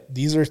 But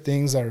these are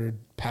things that are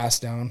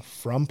passed down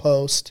from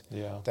post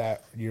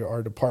that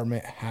our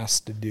department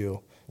has to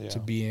do to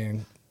be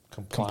in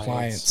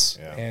compliance.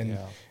 And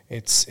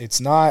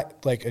it's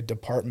not like a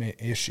department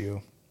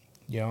issue.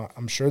 You know,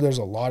 I'm sure there's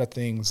a lot of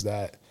things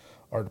that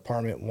our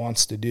department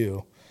wants to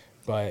do,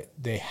 but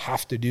they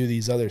have to do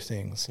these other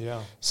things.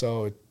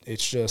 So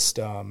it's just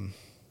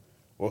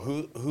well,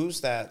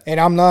 who's that? And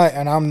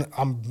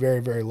I'm very,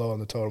 very low on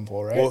the totem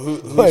pole, right? Well,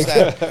 who's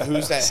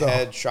that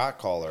head shot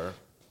caller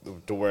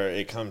to where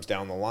it comes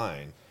down the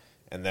line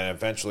and then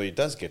eventually it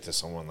does get to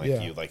someone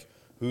like you? Like,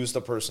 who's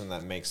the person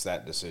that makes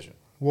that decision?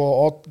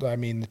 Well, I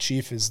mean, the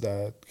chief is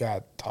the guy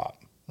at the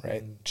top,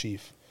 right?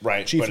 Chief.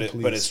 Right, chief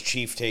but is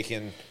chief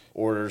taking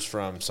orders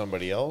from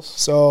somebody else?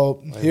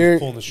 So like here,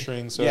 pulling the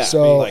strings.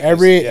 So like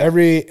every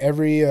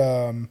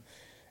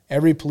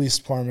police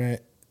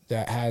department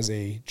that has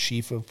a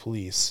chief of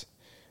police,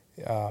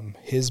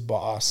 his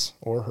boss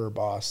or her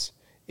boss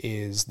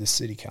is the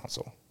city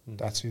council.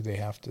 That's who they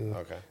have to.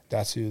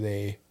 That's who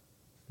they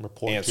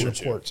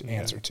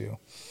answer to.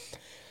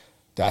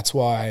 That's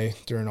why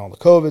during all the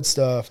COVID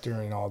stuff,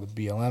 during all the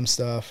BLM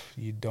stuff,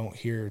 you don't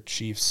hear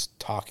chiefs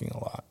talking a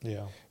lot.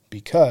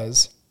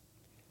 Because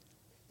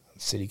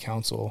city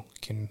council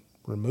can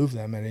remove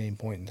them at any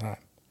point in time.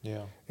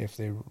 If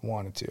they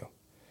wanted to.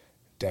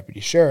 Deputy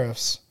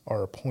sheriffs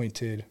are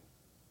appointed.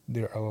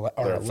 They're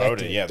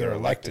elected. They're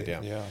elected.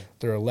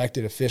 They're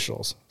elected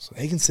officials, so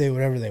they can say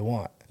whatever they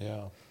want.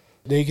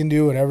 They can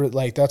do whatever.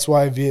 Like that's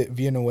why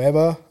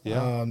Villanueva,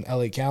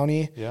 LA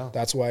County.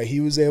 That's why he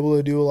was able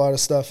to do a lot of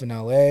stuff in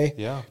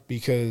LA.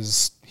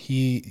 Because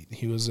he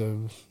was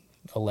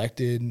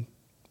elected.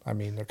 I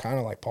mean, they're kind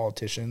of like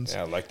politicians.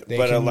 Elected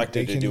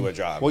to do a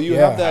job. Well, you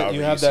have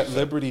that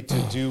liberty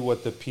to do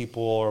what the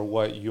people or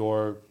what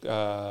your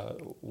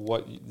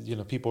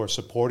people are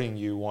supporting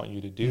you want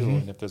you to do.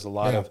 And if there's a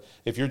lot of,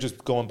 if you're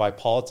just going by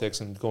politics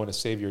and going to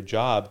save your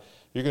job,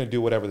 you're going to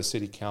do whatever the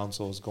city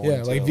council is going to.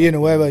 Yeah, like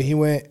Villanueva, he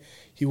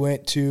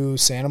went to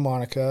Santa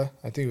Monica.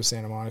 I think it was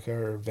Santa Monica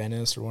or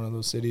Venice or one of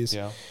those cities.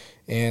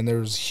 And there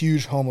was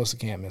huge homeless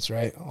encampments,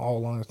 right, all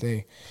along the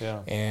thing.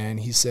 And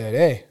he said,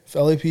 hey, if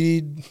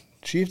LAPD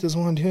chief doesn't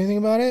want to do anything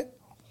about it,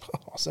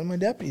 I'll send my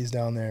deputies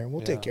down there.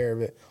 We'll take care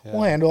of it.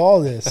 We'll handle all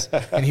this.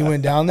 And he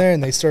went down there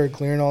and they started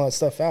clearing all that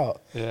stuff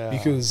out.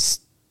 Because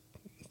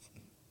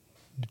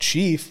the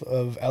chief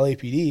of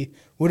LAPD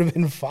would have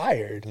been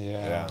fired.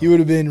 He would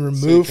have been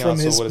removed from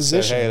his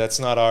position. Said, hey, that's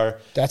not our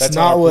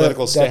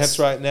political stance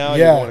right now.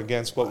 You're going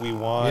against what we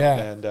want.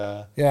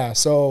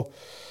 So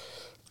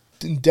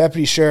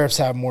deputy sheriffs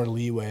have more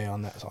leeway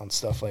on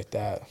stuff like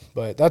that,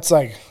 but that's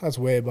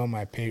way above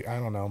my pay. I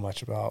don't know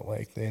much about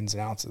like the ins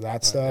and outs of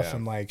that stuff,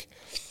 and like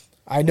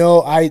I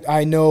know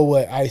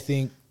what I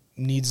think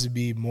needs to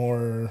be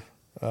more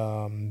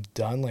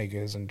done, like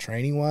as in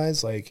training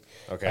wise. Like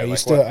I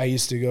used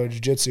to go to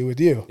jiu-jitsu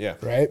with you,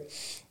 right?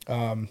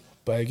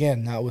 But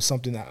again, that was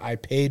something that I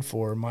paid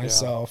for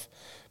myself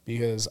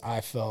because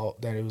I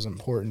felt that it was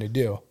important to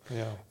do.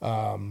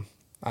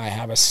 I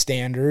have a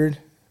standard.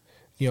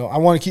 You know, I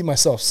want to keep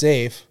myself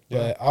safe,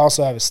 but I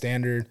also have a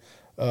standard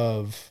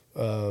of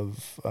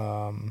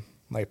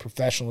like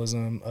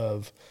professionalism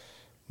of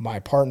my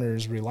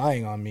partners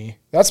relying on me.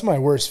 That's my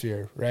worst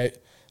fear, right?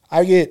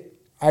 I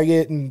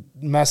get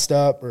messed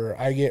up or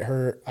I get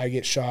hurt, I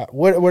get shot,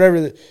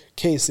 whatever the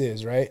case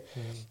is, right?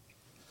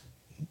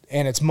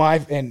 and it's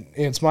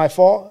my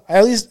fault.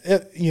 At least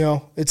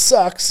it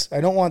sucks.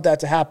 I don't want that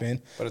to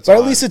happen. But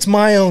at least it's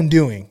my own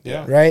doing.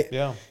 Yeah. Right.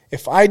 Yeah.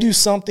 If I do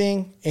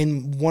something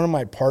and one of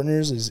my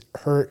partners is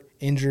hurt,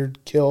 injured,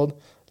 killed,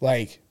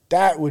 like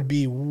that would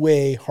be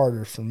way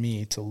harder for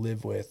me to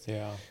live with.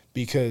 Yeah.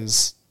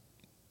 Because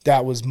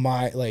that was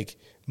my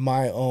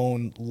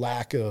own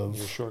lack of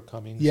your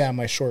shortcomings. Yeah,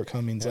 my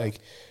shortcomings. Yeah. Like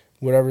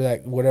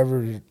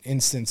whatever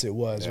instance it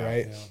was,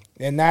 right?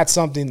 Yeah. And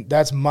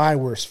that's my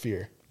worst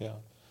fear. Yeah.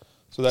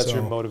 So that's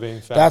your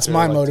motivating factor. That's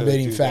my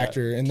motivating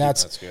factor. And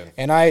that's good.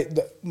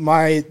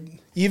 And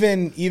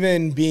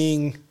even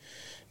being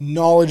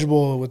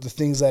knowledgeable with the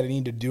things that I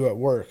need to do at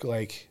work,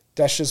 like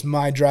that's just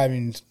my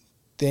driving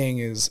thing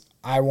is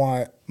I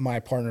want my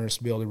partners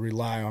to be able to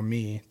rely on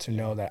me to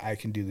know that I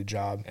can do the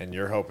job. And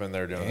you're hoping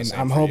they're doing the same.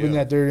 And I'm hoping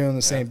that they're doing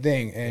the same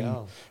thing.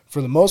 And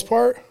for the most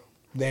part,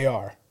 they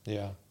are.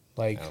 Yeah.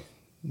 Like,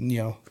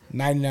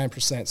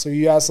 99%. So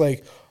you ask,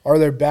 like, are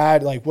there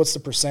bad, like, what's the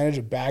percentage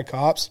of bad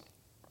cops?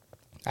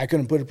 I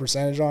couldn't put a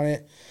percentage on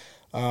it.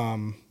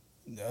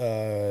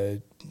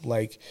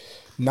 Like,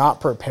 not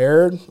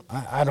prepared.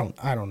 I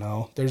don't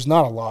know. There's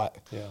not a lot.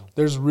 Yeah.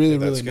 There's really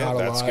not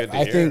a lot.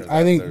 I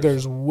think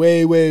there's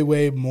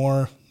way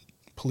more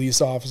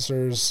police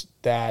officers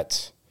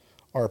that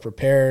are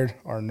prepared,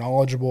 are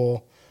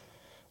knowledgeable,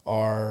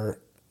 are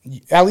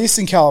at least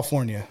in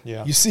California.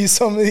 Yeah. You see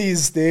some of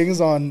these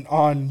things on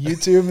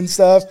YouTube and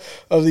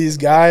stuff of these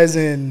guys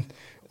in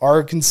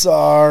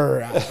Arkansas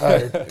or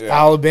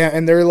Alabama,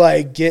 and they're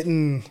like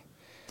getting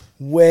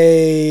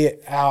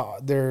way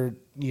out. They're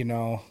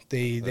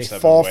they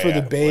fall for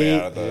the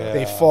bait.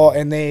 They fall,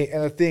 and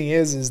the thing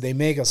is they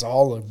make us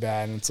all look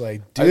bad. And it's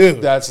like,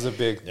 dude, that's the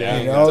big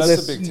thing.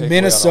 That's the big takeaway.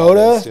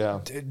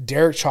 Minnesota,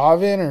 Derek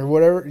Chauvin or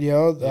whatever,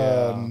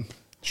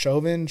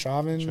 Chauvin.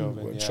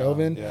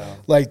 Yeah.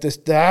 Like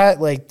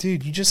like,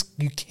 dude,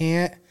 you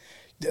can't.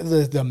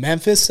 The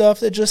Memphis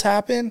stuff that just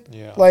happened,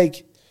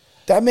 like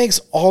that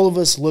makes all of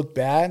us look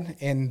bad,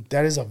 and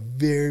that is a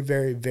very,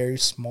 very, very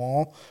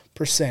small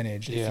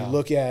percentage. If you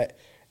look at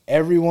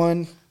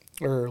everyone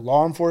or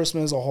law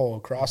enforcement as a whole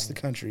across the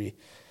country,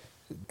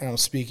 and I'm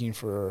speaking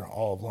for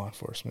all of law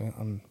enforcement.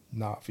 I'm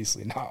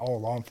obviously not all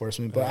law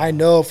enforcement, but I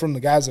know from the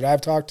guys that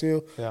I've talked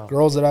to,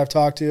 girls that I've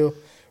talked to,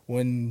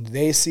 when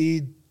they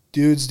see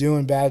dudes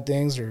doing bad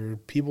things or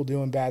people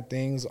doing bad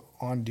things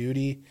on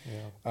duty,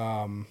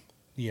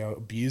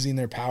 abusing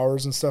their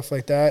powers and stuff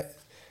like that,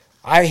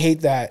 I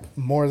hate that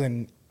more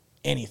than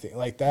anything.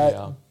 Like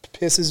that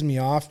pisses me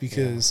off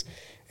because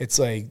it's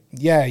like,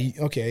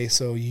 okay,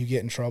 so you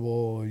get in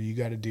trouble, you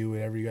got to do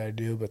whatever you got to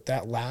do, but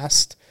that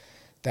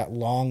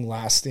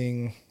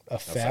long-lasting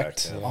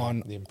effect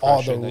on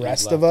all the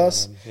rest of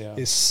us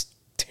is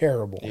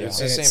terrible. Yeah. It's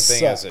the same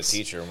thing as a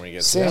teacher when you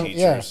get some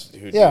teachers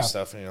who do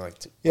stuff, and you're like,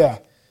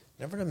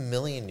 never in a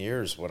million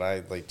years would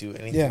I like do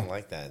anything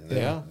like that. And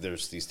then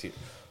there's these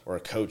or a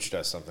coach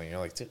does something, you're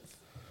like,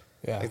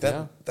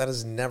 that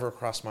has never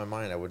crossed my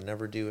mind. I would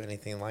never do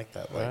anything like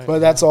that. Like, but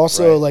that's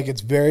also like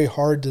it's very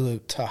hard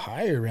to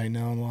hire right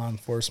now in law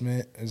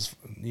enforcement. Is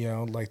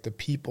like the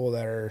people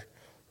that are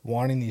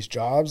wanting these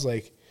jobs,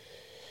 like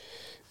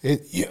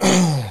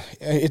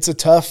it's a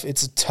tough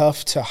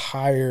to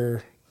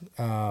hire.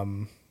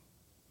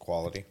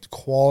 Quality,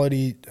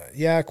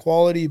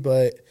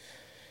 but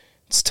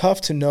it's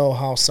tough to know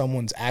how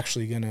someone's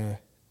actually gonna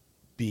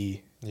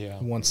be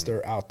once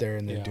they're out there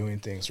and they're doing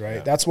things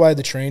right. That's why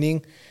the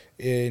training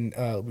in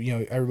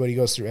everybody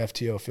goes through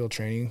FTO, field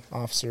training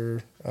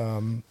officer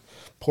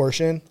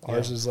portion.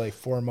 Ours is like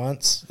 4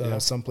 months.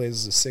 Some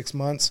places is 6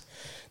 months.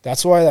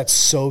 That's why that's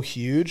so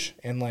huge,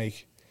 and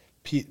like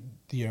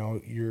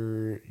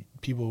your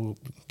people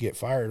get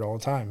fired all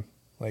the time.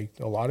 Like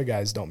a lot of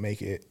guys don't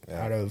make it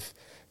out of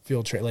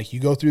field training. Like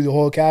you go through the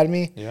whole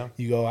academy,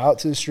 you go out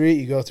to the street,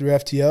 you go through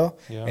FTO,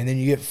 and then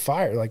you get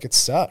fired. Like it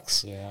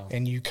sucks.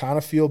 And you kind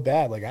of feel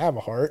bad. Like I have a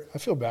heart. I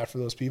feel bad for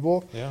those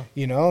people.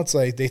 It's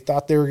like they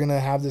thought they were going to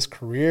have this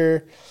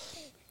career.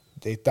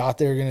 They thought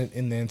they were going to,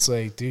 and then it's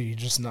like, dude, you're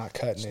just not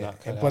cutting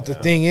it. But the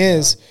thing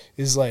is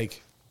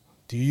like,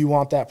 do you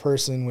want that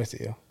person with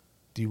you?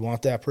 Do you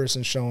want that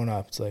person showing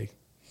up? It's like,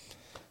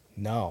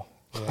 no,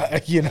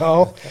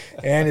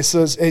 and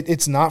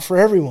it's not for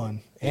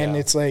everyone. And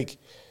it's like,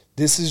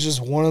 this is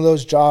just one of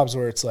those jobs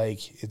where it's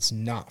like, it's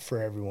not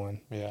for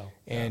everyone.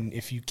 And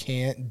if you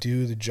can't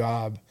do the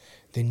job,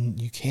 then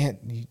you can't,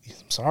 I'm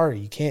sorry,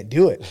 you can't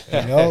do it.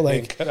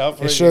 Like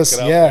it's just,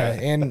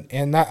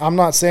 and that, I'm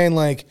not saying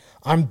like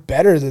I'm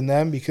better than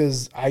them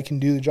because I can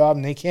do the job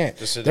and they can't.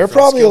 They're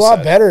probably a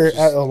lot better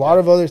at a lot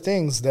of other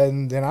things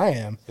than I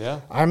am.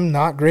 I'm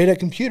not great at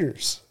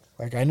computers.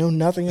 Like I know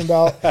nothing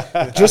about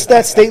just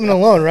that statement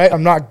alone, right?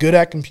 I'm not good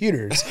at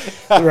computers,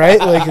 right?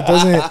 Like it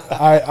doesn't.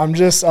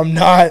 I'm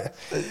not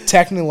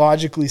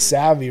technologically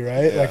savvy,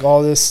 right? Like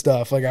all this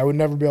stuff, like I would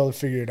never be able to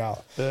figure it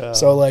out.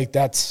 So like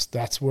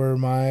that's where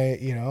my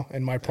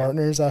and my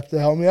partners have to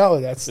help me out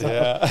with that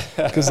stuff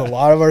because a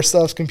lot of our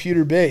stuff's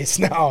computer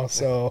based now.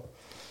 So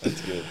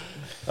That's good.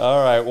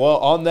 All right. Well,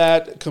 on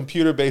that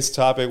computer-based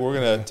topic, we're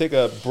going to take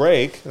a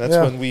break. That's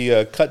when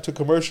we cut to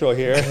commercial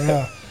here.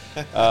 Yeah.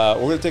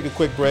 We're going to take a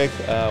quick break.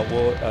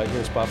 We'll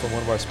hear a spot from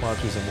one of our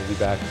sponsors, and we'll be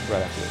back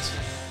right after this.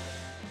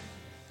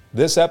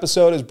 This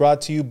episode is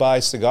brought to you by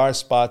Cigar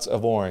Spots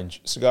of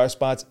Orange. Cigar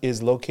Spots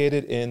is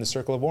located in the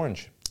Circle of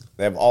Orange.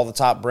 They have all the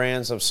top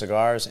brands of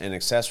cigars and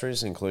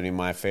accessories, including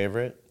my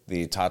favorite,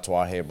 the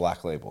Tatuaje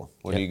Black Label.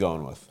 What are you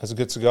going with? That's a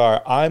good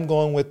cigar. I'm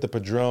going with the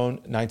Padron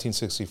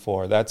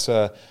 1964. That's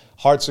a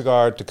hard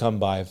cigar to come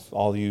by.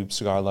 All you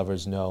cigar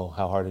lovers know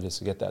how hard it is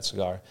to get that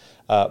cigar.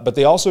 But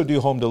they also do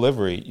home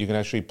delivery. You can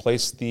actually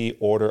place the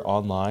order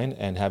online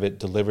and have it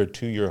delivered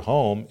to your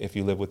home if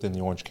you live within the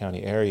Orange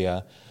County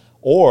area.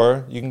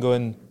 Or you can go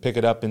and pick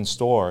it up in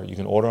store. You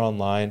can order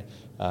online,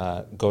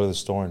 go to the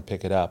store and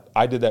pick it up.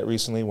 I did that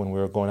recently when we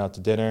were going out to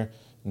dinner,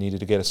 needed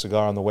to get a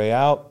cigar on the way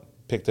out,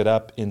 picked it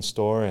up in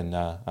store, and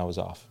I was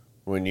off.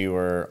 When you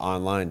were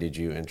online, did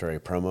you enter a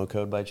promo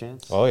code by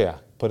chance? Oh, yeah.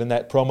 Put in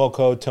that promo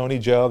code Tony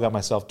Joe, got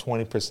myself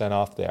 20%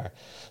 off there.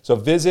 So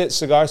visit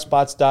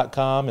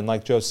cigarspots.com, and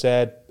like Joe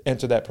said,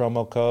 enter that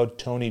promo code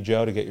Tony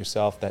Joe to get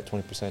yourself that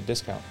 20%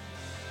 discount.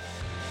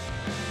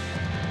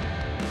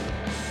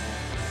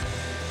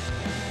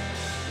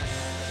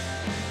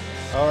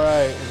 All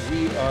right,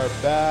 we are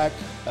back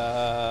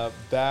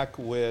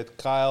with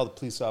Kyle, the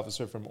police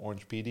officer from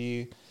Orange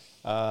PD.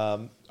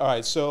 All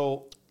right,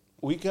 so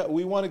we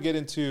want to get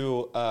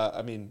into,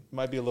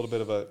 might be a little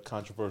bit of a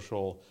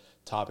controversial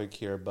topic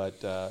here,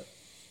 but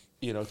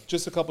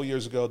just a couple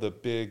years ago, the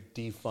big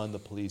defund the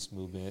police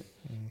movement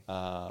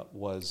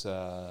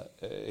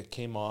it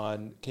came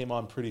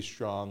on pretty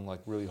strong, like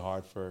really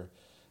hard for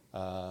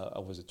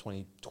was it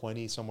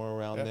 2020, somewhere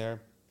around there.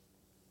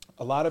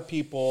 A lot of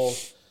people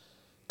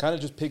kind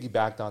of just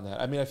piggybacked on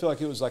that. I mean, I feel like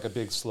it was like a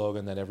big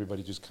slogan that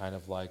everybody just kind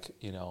of like,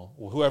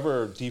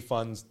 whoever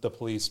defunds the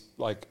police,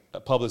 like a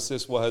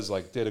publicist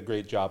did a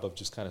great job of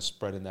just kind of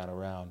spreading that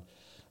around.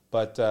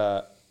 But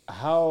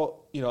how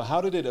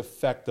did it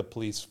affect the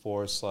police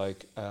force?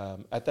 Like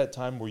at that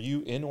time, were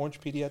you in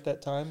Orange PD at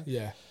that time?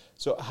 Yeah.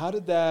 So how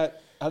did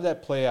that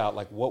play out?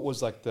 Like, what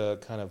was like the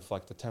kind of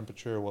like the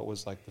temperature? What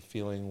was like the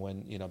feeling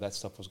when, that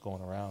stuff was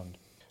going around?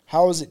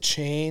 How has it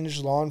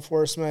changed law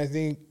enforcement? I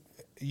think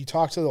you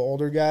talk to the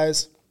older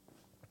guys,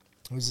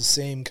 it was the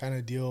same kind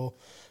of deal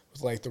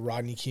with like the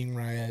Rodney King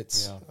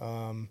riots.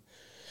 Yeah.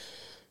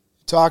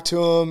 Talk to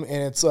them,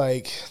 and it's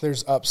like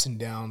there's ups and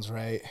downs,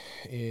 right,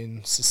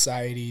 in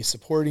society,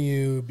 supporting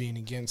you, being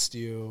against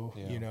you.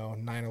 Yeah.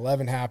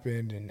 9/11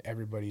 happened, and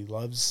everybody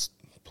loves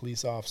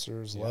police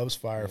officers, loves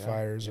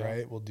firefighters,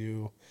 right? Will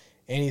do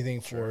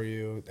anything for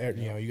you.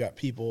 You got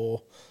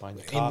people in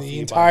the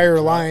entire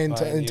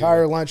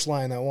lunch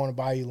line that want to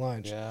buy you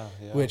lunch,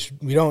 which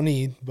we don't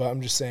need, but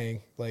I'm just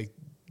saying, like,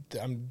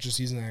 I'm just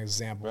using that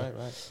example.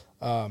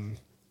 Right.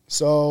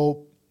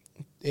 So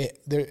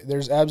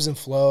there's ebbs and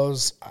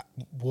flows.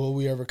 Will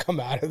we ever come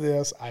out of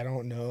this? I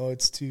don't know.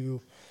 It's too,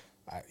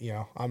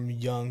 I'm a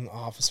young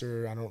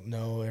officer. I don't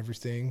know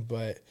everything,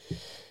 but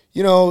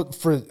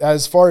for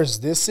as far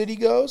as this city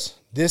goes,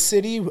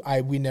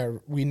 we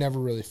never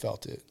really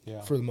felt it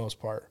for the most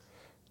part.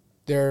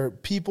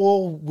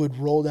 People would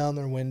roll down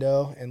their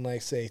window and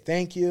like say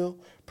thank you,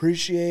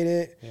 appreciate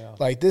it. Yeah.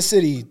 Like this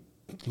city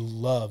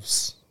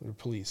loves the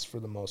police for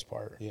the most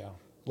part. Yeah.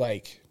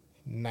 Like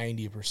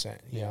 90%.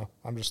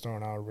 I'm just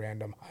throwing out a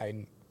random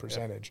high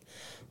percentage,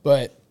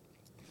 but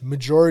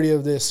majority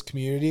of this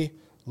community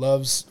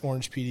loves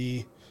Orange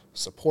PD,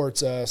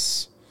 supports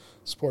us.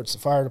 Supports the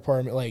fire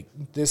department. Like,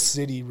 this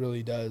city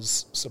really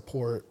does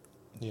support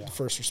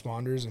first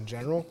responders in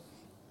general.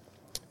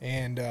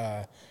 And,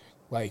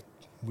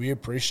 we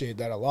appreciate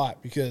that a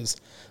lot because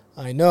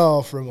I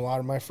know from a lot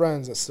of my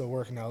friends that still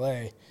work in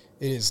L.A.,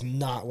 it is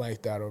not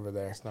like that over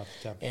there. It's not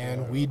the temperature.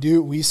 And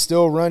we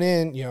still run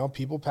in,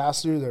 people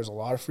pass through. There's a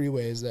lot of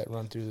freeways that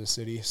run through the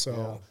city.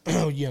 So,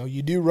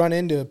 you do run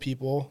into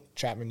people.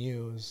 Chapman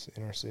U is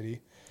in our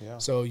city. Yeah.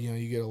 So,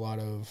 you get a lot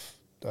of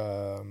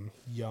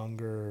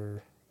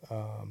younger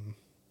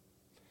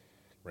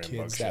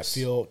kids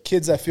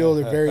that feel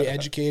they're very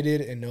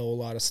educated and know a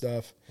lot of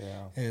stuff.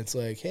 Yeah. And it's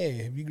like,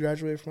 hey, have you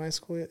graduated from high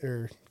school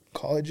or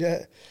college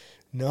yet?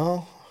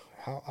 No.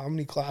 How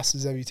many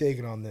classes have you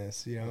taken on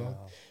this?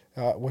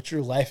 What's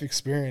your life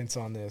experience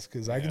on this?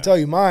 Because I can tell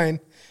you mine.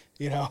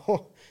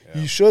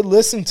 You should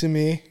listen to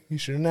me. You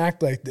shouldn't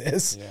act like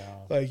this. Yeah.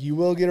 Like, you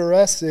will get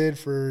arrested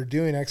for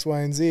doing X, Y,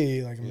 and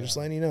Z. Like, I'm just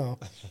letting you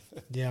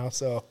know.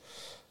 So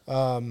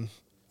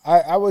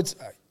I would.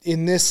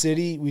 In this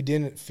city, we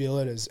didn't feel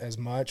it as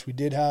much. We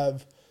did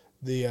have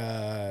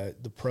the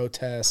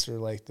protests or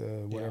like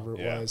the whatever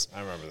it was. I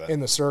remember that. In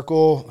the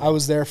circle. I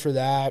was there for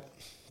that.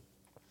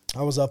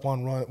 I was up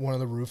on one of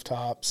the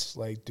rooftops,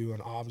 like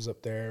doing obs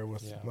up there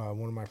with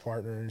one of my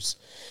partners.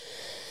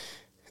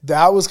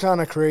 That was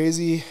kind of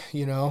crazy,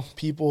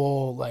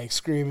 people like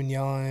screaming,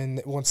 yelling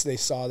once they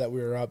saw that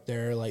we were up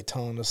there, like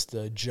telling us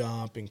to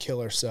jump and kill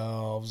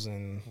ourselves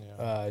and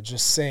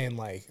just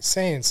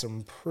saying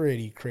some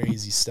pretty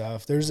crazy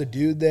stuff. There's a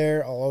dude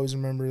there. I'll always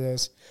remember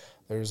this.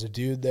 There was a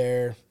dude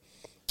there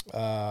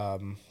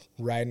riding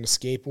a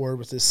skateboard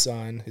with his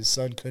son. His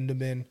son couldn't have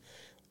been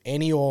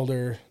any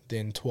older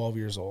than 12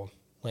 years old.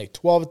 Like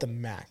 12 at the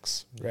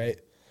max, right?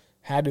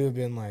 Had to have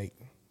been like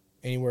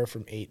anywhere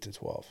from 8 to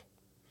 12.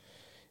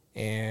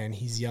 And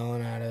he's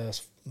yelling at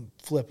us,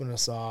 flipping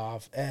us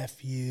off,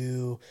 F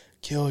you,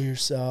 kill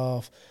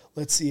yourself,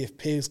 let's see if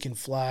pigs can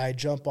fly,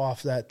 jump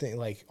off that thing,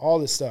 like all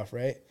this stuff,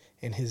 right?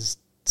 And his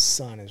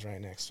son is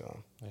right next to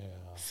him,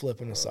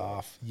 flipping us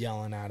off,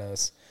 yelling at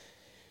us.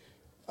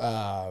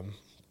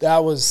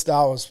 That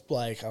was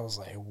like, I was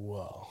like,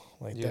 whoa,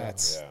 like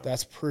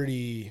that's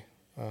pretty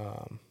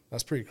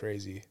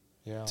crazy.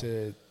 Yeah.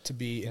 To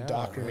be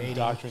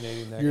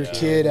indoctrinating that your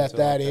kid at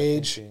that like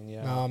age.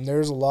 thinking,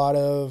 There's a lot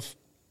of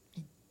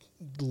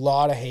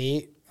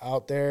hate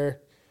out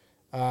there.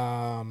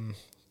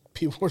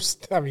 People were,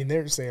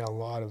 they're saying a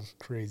lot of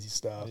crazy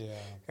stuff. Yeah.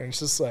 And it's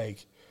just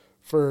like,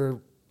 for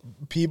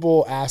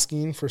people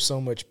asking for so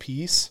much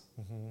peace,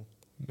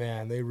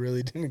 man, they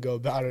really didn't go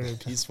about it in a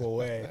peaceful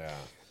way.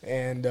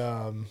 And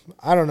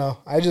I don't know.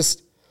 I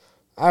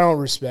don't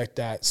respect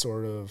that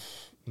sort of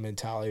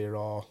mentality at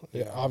all.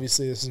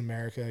 Obviously, this is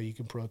America. You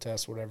can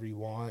protest whatever you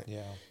want.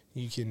 Yeah.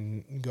 You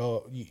can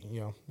go.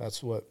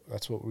 That's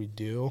what we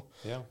do.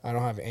 Yeah. I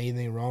don't have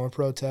anything wrong with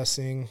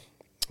protesting.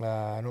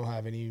 I don't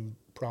have any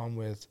problem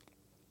with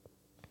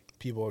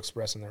people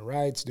expressing their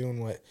rights,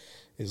 doing what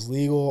is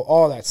legal,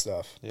 all that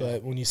stuff. Yeah.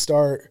 But when you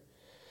start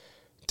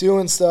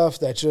doing stuff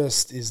that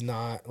just is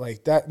not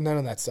like that, none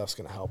of that stuff's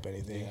going to help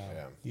anything.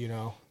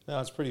 No,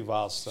 it's pretty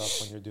wild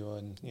stuff when you're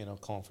doing,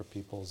 calling for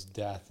people's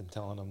death and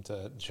telling them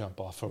to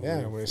jump off a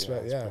roof.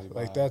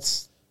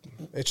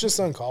 It's just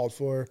uncalled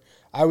for.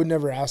 I would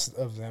never ask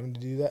of them to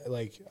do that.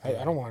 Like, I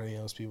don't want any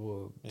of those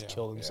people to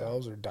kill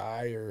themselves or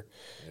die or,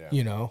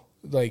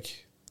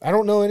 like, I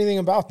don't know anything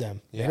about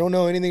them. They don't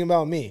know anything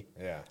about me.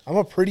 Yeah. I'm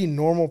a pretty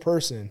normal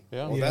person.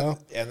 Yeah.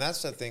 And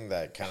that's the thing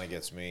that kind of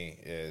gets me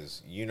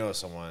is,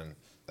 someone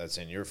that's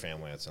in your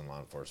family that's in law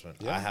enforcement.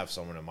 Yeah. I have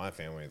someone in my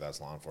family that's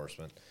law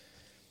enforcement.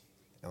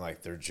 And,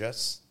 like, they're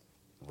just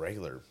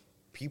regular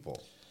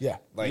people. Yeah.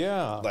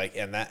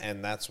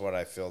 And that's what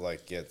I feel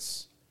like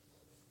gets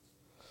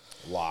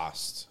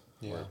lost,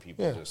 where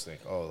people just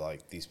think, oh,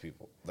 like, these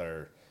people,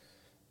 they're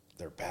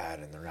bad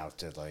and they're out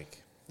to,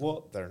 like,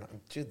 well, they're not,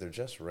 dude, they're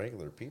just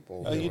regular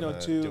people.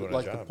 Doing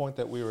like the point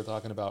that we were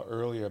talking about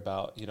earlier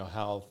about,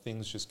 how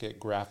things just get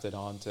grafted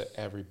onto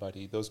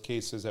everybody. Those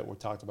cases that were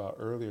talked about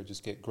earlier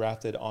just get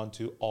grafted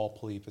onto all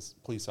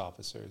police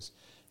officers.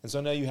 And so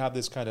now you have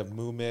this kind of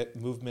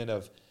movement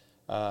of,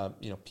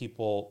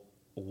 people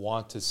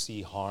want to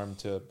see harm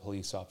to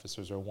police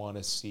officers or want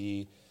to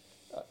see,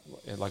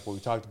 like what we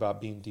talked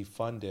about, being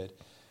defunded.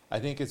 I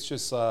think it's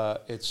just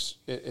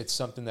it's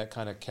something that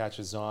kind of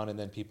catches on, and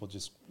then people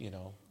just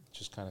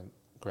kind of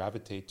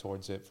gravitate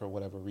towards it for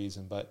whatever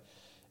reason. But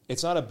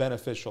it's not a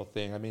beneficial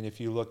thing. I mean, if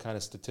you look kind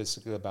of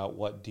statistically about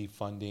what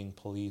defunding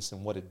police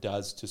and what it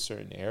does to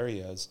certain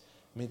areas,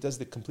 I mean, it does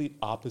the complete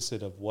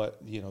opposite of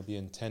what, the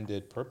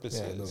intended purpose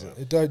is.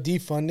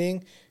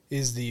 Defunding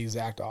is the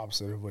exact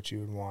opposite of what you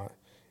would want.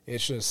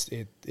 It's just,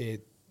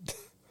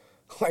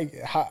 like,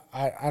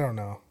 I don't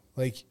know.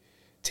 Like,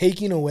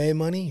 taking away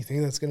money, you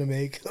think that's going to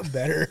make it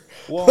better?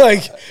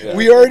 Well,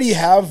 we already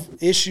have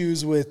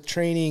issues with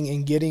training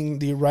and getting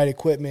the right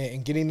equipment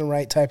and getting the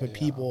right type of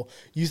people.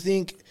 You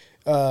think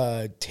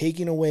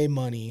taking away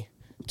money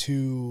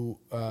to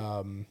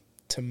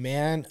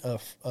man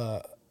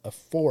a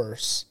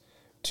force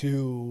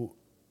to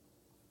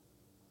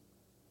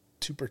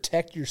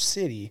protect your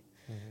city,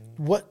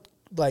 what,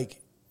 like,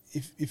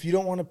 if you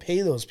don't want to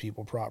pay those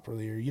people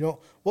properly, or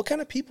what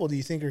kind of people do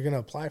you think are going to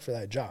apply for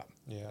that job?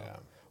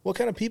 What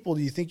kind of people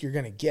do you think you're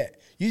going to get?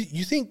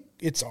 You think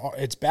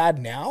it's bad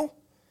now?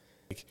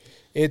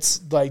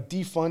 It's like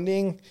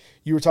defunding.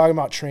 You were talking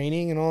about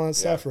training and all that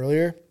stuff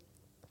earlier.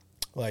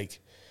 Like,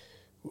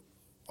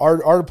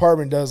 our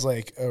department does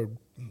like a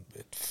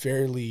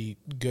fairly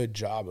good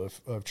job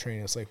of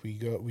training. It's like we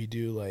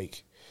do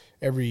like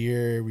every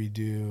year we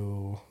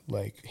do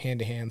like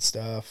hand-to-hand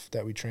stuff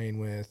that we train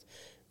with.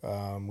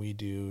 We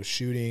do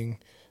shooting.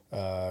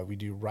 We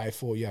do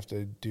rifle. You have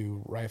to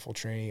do rifle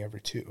training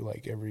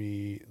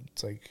every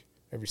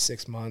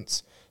 6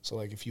 months. So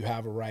like if you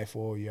have a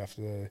rifle, you have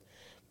to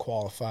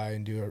qualify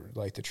and do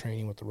like the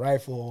training with the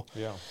rifle.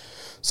 Yeah.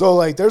 So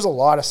like there's a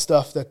lot of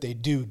stuff that they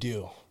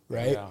do,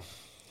 right? Yeah.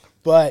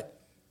 But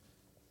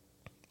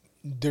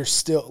there's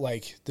still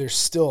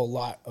a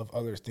lot of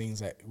other things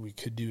that we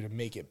could do to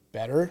make it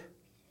better,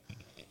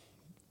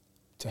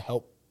 to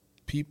help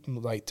people,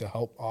 like to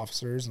help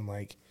officers, and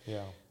like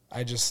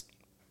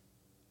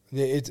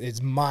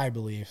it's my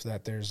belief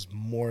that there's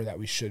more that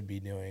we should be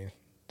doing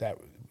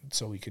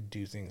so we could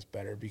do things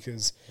better,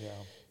 because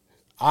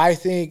I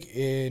think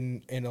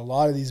in a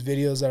lot of these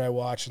videos that I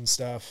watch and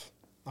stuff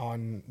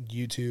on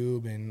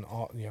YouTube and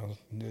all,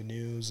 the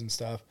news and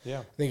stuff,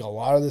 I think a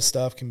lot of this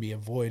stuff can be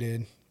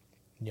avoided,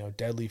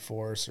 deadly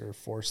force or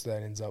force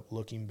that ends up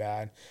looking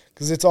bad,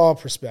 because it's all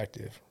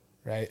perspective,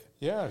 right?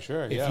 Yeah,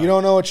 sure. If you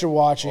don't know what you're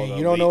watching,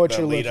 you don't know what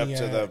you're lead looking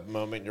up at. to the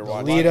moment you're the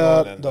watching. lead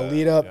up, and the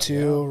lead up yeah.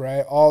 to,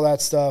 right? All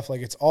that stuff.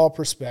 Like, it's all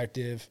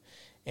perspective,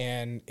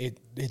 and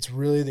it's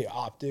really the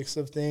optics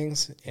of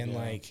things. And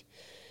like,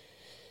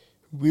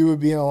 we would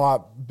be in a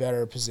lot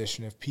better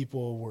position if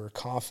people were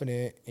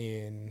confident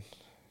in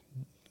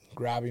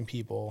grabbing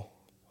people,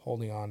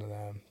 holding on to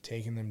them,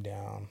 taking them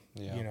down,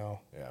 you know,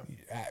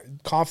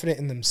 confident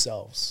in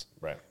themselves.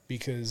 Right.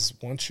 Because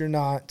once you're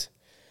not,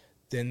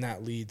 then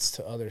that leads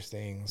to other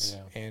things.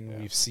 And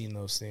we've seen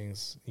those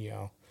things, you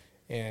know,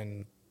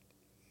 and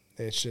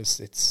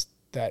it's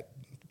that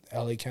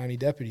LA County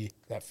deputy,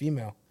 that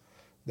female,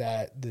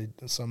 that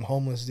some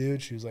homeless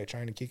dude, she was like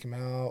trying to kick him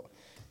out,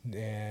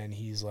 and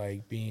he's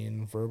like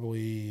being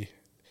verbally,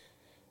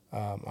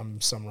 I'm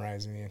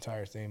summarizing the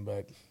entire thing,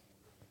 but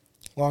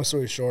long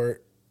story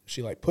short,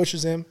 she like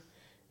pushes him,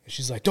 and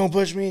she's like, "Don't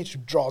push me." She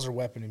draws her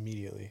weapon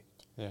immediately.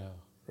 Yeah.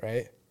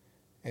 Right?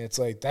 And it's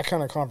like that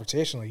kind of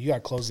confrontation, like, you got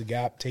to close the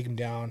gap, take him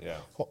down. Yeah.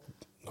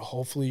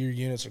 Hopefully your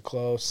units are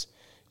close,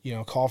 you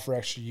know, call for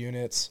extra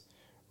units,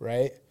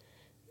 right?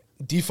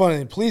 Defunding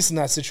the police in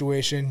that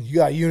situation, you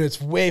got units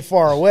way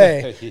far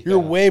away. You're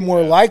way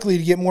more likely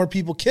to get more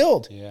people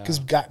killed because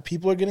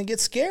people are going to get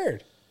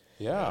scared.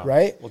 Yeah.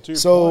 Right? Well, to your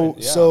so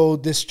point, yeah. so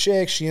this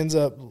chick, she ends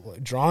up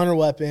drawing her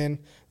weapon.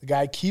 The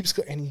guy keeps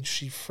and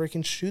she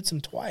freaking shoots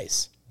him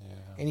twice. Yeah.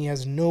 And he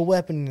has no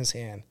weapon in his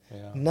hand.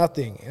 Yeah.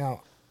 Nothing.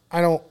 Now,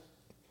 I don't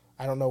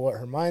know what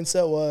her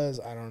mindset was.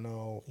 I don't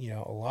know, you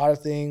know, a lot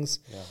of things.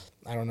 Yeah.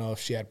 I don't know if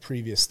she had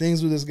previous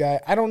things with this guy.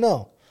 I don't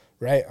know.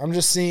 Right? I'm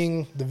just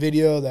seeing the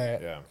video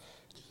that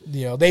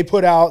you know, they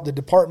put out, the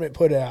department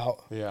put it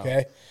out. Yeah.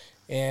 Okay.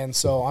 And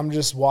so I'm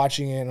just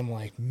watching it and I'm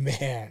like,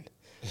 man,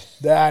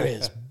 that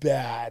is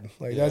bad.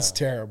 Like, that's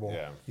terrible.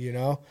 Yeah. You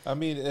know? I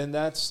mean, and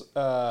that's,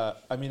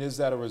 is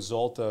that a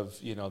result of,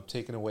 you know,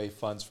 taking away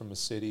funds from a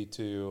city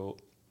to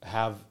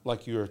have,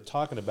 like you were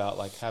talking about,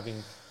 like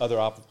having other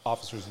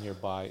officers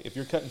nearby? If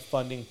you're cutting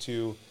funding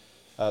to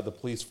the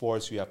police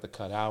force, you have to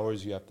cut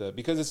hours,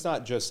 because it's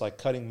not just like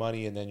cutting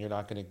money and then you're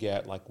not going to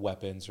get like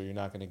weapons or you're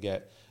not going to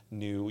get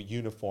new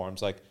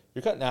uniforms. Like,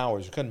 you're cutting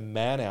hours, you're cutting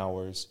man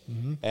hours,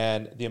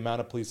 and the amount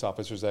of police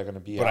officers that are going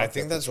to be But out I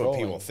think there that's patrolling.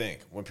 what people think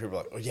when people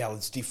are like, "Oh yeah,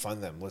 let's defund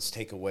them. Let's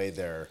take away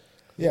their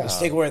let's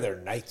take away their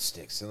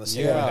nightsticks and let's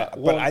take away that."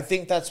 Well, but I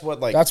think that's what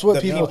that's what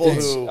the people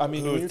think. who I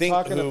mean, who when you're think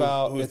talking who,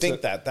 about- who it's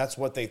think that's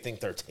what they think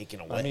they're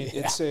taking away. I mean,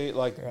 it's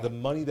the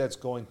money that's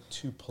going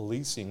to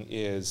policing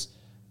is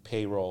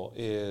payroll,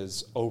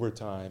 is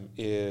overtime,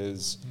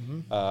 is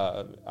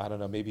I don't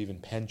know, maybe even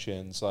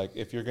pensions. Like,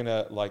 if you're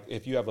gonna, like,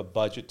 if you have a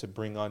budget to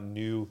bring on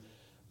new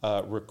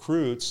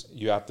recruits,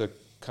 you have to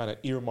kind of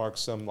earmark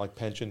some like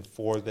pension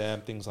for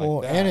them, things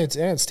like that. And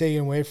it's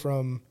taken away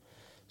from.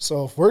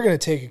 So if we're gonna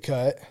take a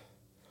cut,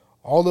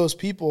 all those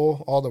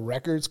people, all the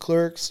records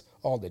clerks,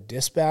 all the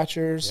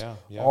dispatchers,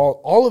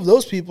 all of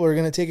those people are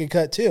gonna take a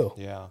cut too.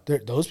 Yeah,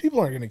 those people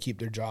aren't gonna keep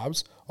their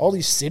jobs. All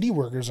these city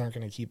workers aren't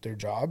gonna keep their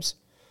jobs.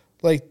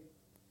 Like,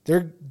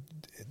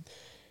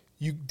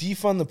 you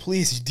defund the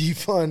police, you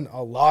defund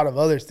a lot of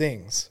other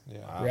things,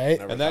 right?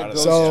 And that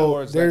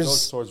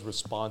goes towards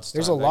response time.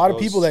 There's a lot of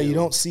people that you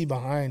don't see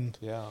behind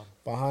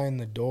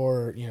the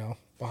door, you know,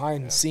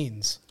 behind the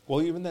scenes.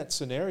 Well, even that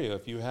scenario,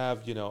 if you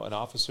have, you know, an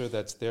officer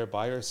that's there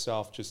by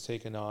herself, just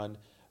taking on,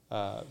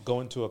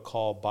 going to a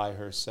call by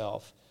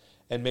herself,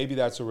 and maybe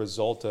that's a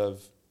result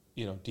of,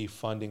 you know,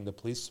 defunding the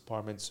police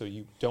department, so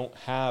you don't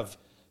have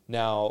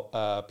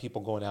now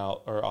people going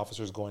out or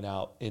officers going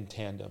out in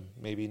tandem.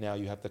 Maybe now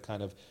you have to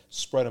kind of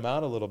spread them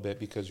out a little bit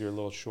because you're a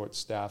little short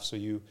staffed. So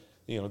you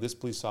know, this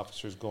police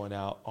officer is going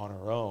out on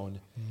her own.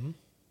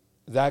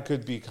 That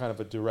could be kind of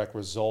a direct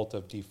result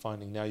of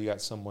defunding. Now you got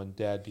someone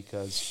dead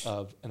because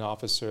of an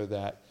officer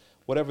that,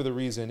 whatever the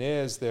reason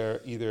is,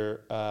 they're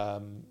either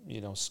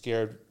you know,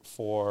 scared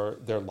for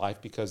their life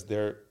because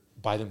they're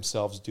by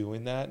themselves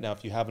doing that. Now,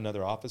 if you have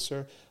another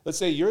officer, let's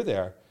say you're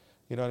there.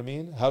 You know what I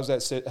mean? How's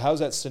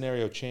that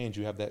scenario change?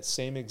 You have that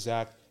same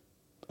exact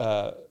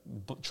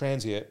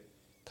transient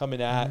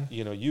coming at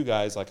you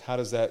guys. Like, how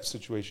does that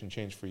situation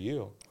change for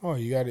you? Oh,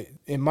 you got to,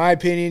 in my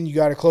opinion, you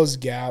got to close the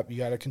gap. You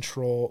got to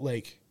control.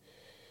 Like,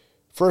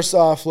 first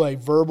off, like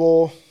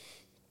verbal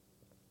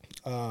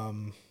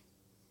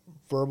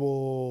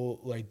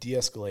like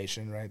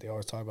de-escalation, right? They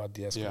always talk about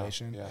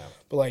de-escalation. Yeah.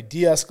 But like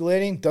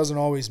de-escalating doesn't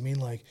always mean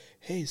like,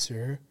 "Hey,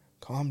 sir,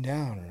 calm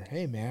down," or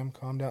 "Hey, ma'am,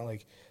 calm down."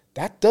 Like,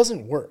 that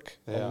doesn't work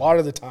a lot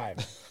of the time.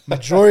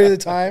 Majority of the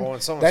time,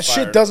 that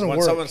shit doesn't work.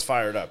 When someone's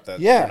fired up,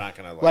 you're not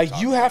going to like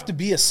you have to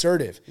be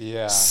assertive.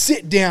 Yeah.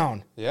 Sit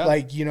down. Yeah.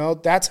 Like, you know,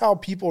 that's how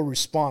people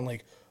respond.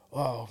 Like,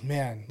 oh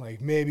man,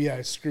 like maybe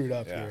I screwed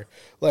up here.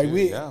 Like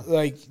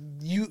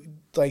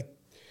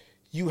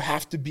you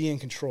have to be in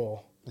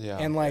control. Yeah.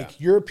 And like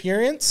your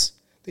appearance,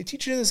 they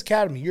teach you in this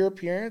academy, your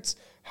appearance,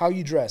 how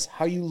you dress,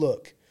 how you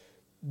look,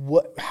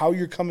 how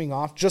you're coming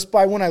off just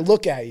by when I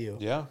look at you.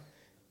 Yeah.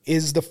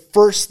 Is the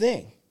first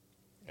thing.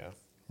 Yeah.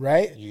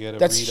 Right?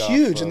 That's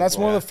huge. And that's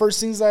one of the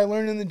first things I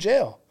learned in the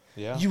jail.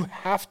 Yeah. You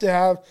have to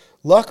have,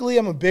 luckily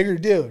I'm a bigger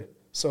dude.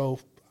 So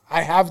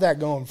I have that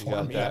going for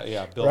got me.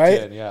 that, built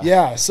right? in, yeah.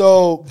 Yeah.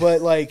 So,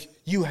 but like,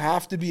 you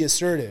have to be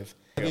assertive.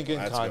 I think in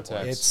That's a good point.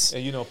 context,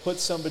 and put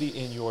somebody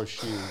in your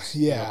shoes.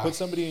 Yeah. Put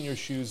somebody in your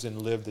shoes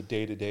and live the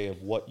day to day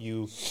of what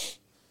you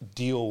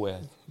deal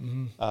with,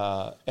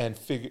 and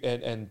figure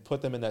and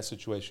put them in that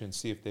situation and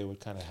see if they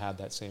would kind of have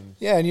that same.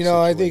 Yeah, and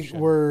I think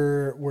situation.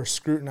 we're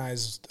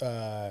scrutinized,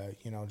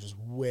 just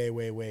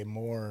way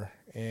more,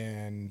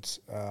 and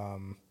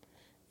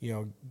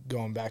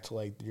going back to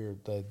like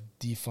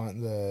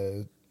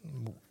the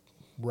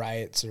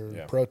riots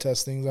or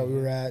protest things that we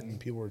were at, and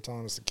people were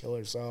telling us to kill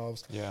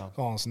ourselves,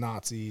 calling us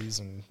Nazis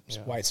and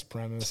white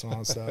supremacists and all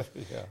that stuff.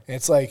 Yeah. And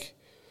it's like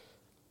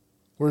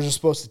we're just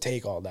supposed to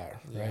take all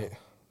that, right?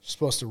 We're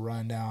supposed to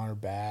run down our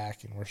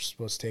back, and we're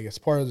supposed to take it's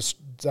part of this.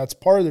 That's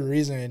part of the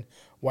reason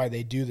why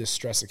they do this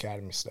Stress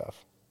Academy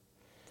stuff.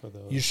 For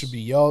those. You should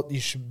be yelled.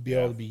 You should be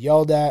able to be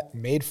yelled at,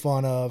 made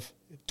fun of,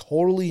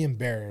 totally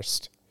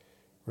embarrassed,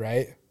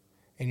 right?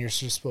 And you're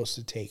just supposed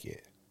to take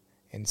it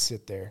and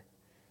sit there.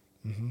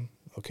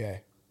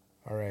 Okay.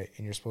 All right.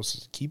 And you're supposed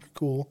to keep your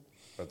cool.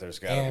 But there's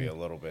got to be a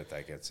little bit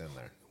that gets in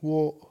there.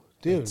 Well,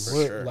 dude,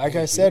 sure. like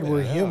I said,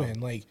 we're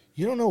human. Like,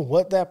 you don't know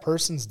what that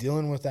person's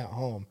dealing with at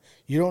home.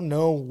 You don't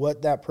know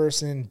what that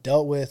person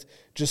dealt with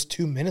just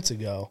 2 minutes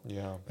ago.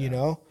 Yeah. You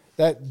know?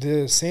 That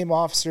the same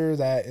officer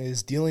that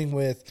is dealing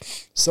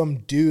with some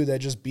dude that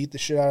just beat the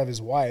shit out of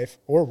his wife,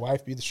 or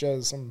wife beat the shit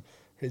out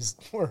of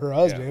or her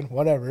husband,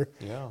 whatever.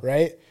 Yeah.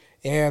 Right?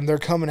 And they're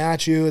coming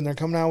at you, and they're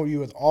coming out with you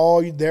with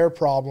all their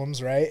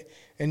problems, right?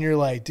 And you're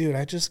like, dude,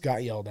 I just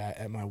got yelled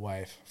at my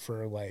wife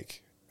for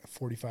like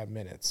 45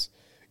 minutes,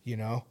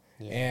 Yeah.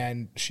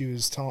 And she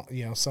was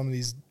telling, some of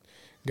these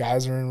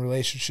guys are in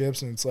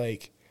relationships, and it's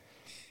like,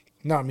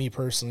 not me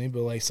personally,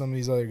 but like some of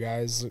these other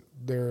guys,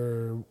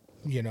 they're,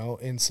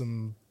 in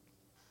some,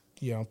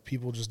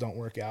 people just don't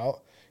work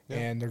out,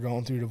 and they're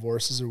going through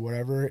divorces or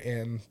whatever.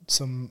 And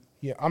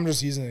I'm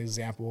just using an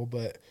example,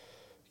 but,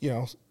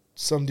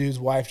 some dude's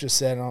wife just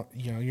said,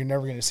 you're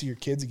never going to see your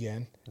kids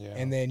again. Yeah.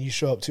 And then you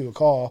show up to a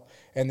call,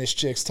 and this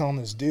chick's telling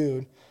this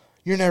dude,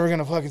 you're never going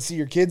to fucking see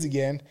your kids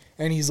again.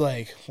 And he's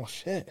like, well,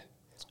 shit.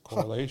 It's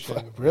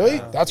correlation. Really?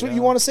 Yeah, That's what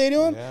you want to say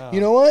to him? Yeah.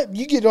 You know what?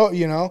 You get,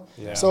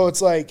 Yeah. So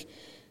it's like,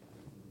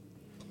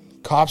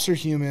 cops are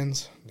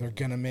humans. They're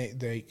going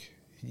to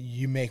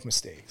you make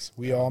mistakes.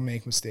 We all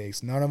make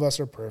mistakes. None of us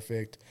are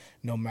perfect,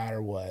 no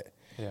matter what.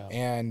 Yeah.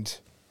 And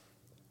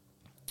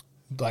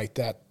like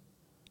that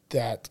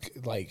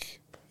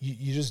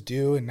you just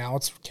do, and now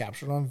it's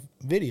captured on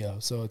video.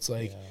 So it's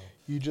like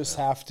you just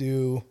have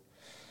to,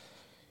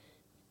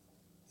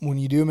 when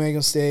you do make a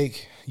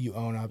mistake, you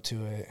own up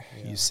to it.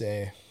 You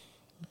say,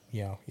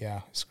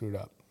 I screwed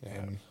up.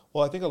 And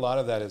well, I think a lot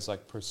of that is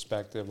like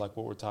perspective, like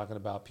what we're talking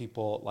about,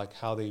 people, like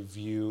how they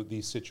view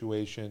these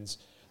situations.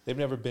 They've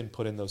never been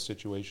put in those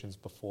situations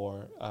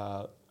before.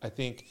 I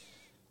think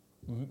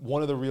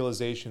one of the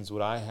realizations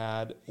what I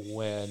had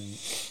when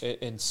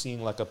in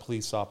seeing like a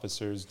police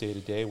officer's day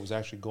to day was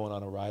actually going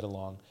on a ride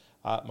along.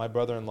 My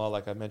brother-in-law,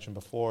 like I mentioned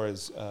before,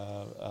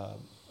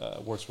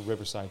 works for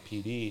Riverside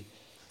PD,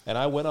 and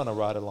I went on a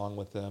ride along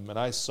with them, and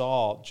I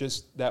saw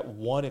just that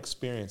one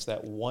experience,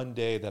 that one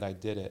day that I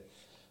did it,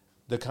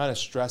 the kind of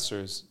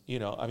stressors.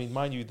 I mean,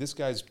 mind you, this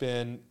guy's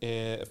been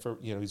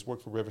he's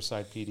worked for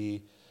Riverside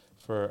PD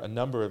for a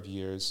number of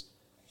years.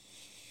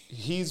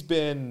 He's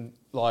been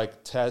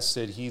like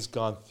tested. He's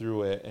gone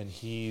through it, and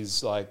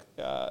he's like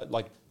I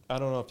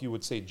don't know if you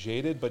would say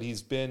jaded, but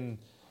he's been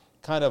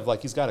kind of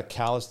like he's got a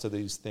callus to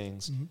these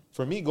things. Mm-hmm.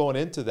 For me, going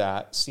into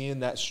that, seeing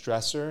that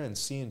stressor and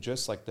seeing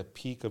just like the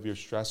peak of your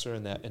stressor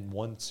in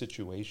one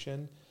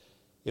situation,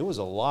 it was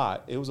a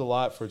lot. It was a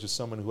lot for just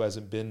someone who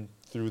hasn't been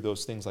through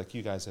those things like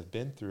you guys have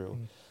been through.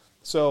 Mm-hmm.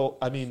 So,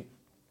 I mean,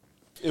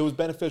 it was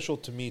beneficial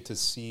to me to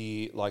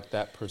see like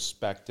that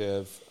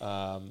perspective,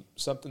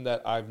 something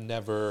that I've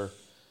never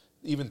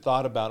even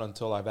thought about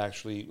until I've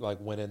actually like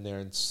went in there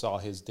and saw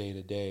his day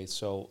to day.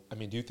 So, I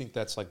mean, do you think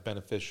that's like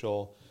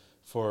beneficial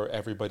for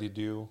everybody to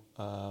do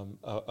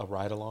a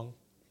ride along?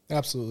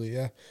 Absolutely,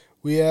 yeah.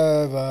 We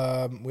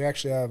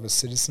actually have a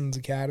Citizens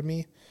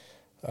Academy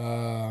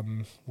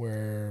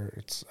where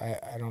it's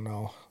I don't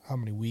know how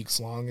many weeks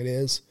long it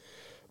is,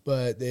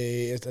 but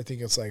I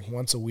think it's like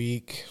once a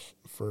week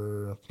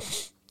for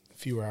a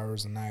few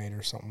hours a night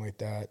or something like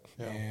that.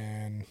 Yeah.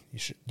 And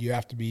you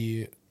have to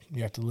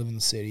live in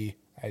the city,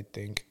 I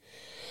think.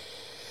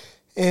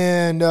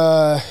 And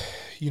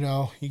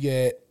you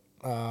get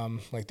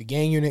like the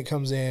gang unit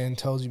comes in,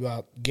 tells you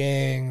about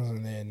gangs,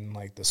 and then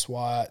like the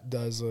SWAT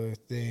does a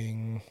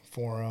thing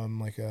for them,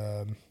 like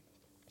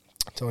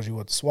tells you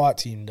what the SWAT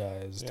team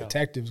does. Yeah.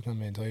 Detectives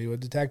come in, tell you what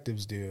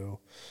detectives do.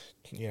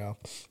 You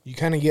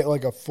kind of get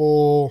like a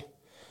full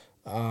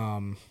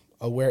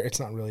it's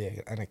not really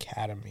an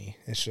academy.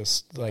 It's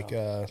just like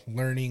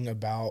learning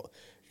about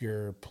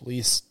your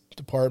police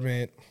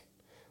department,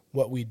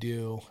 what we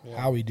do,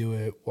 how we do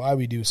it, why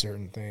we do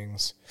certain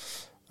things,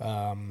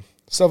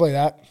 stuff like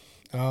that.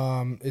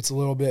 It's a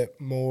little bit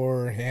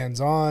more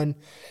hands-on,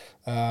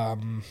 a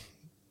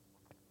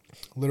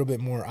little bit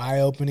more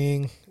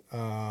eye-opening.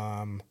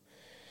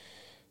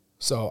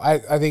 So I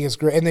think it's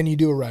great. And then you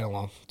do a ride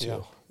along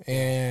too. Yeah.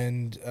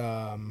 And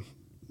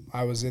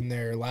I was in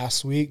there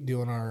last week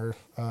doing our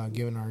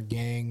giving our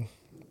gang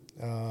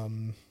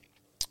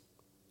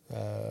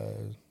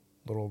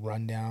little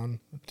rundown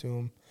to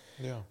them.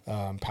 Yeah.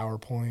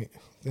 PowerPoint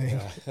thing.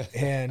 Yeah.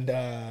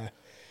 And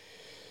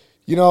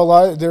you know, a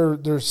lot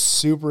of they're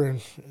super. A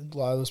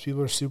lot of those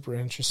people are super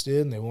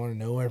interested, and they want to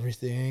know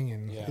everything,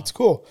 and Yeah. it's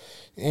cool.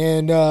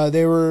 And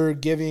they were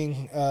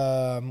giving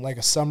like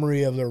a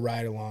summary of their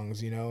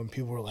ride-alongs, you know, and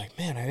people were like,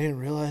 "Man, I didn't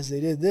realize they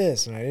did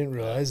this, and I didn't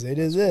realize they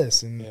did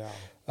this." And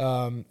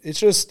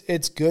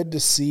it's good to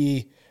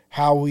see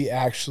how we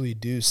actually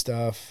do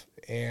stuff,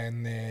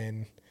 and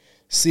then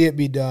see it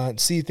be done,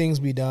 see things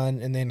be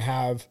done, and then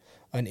have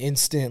an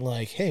instant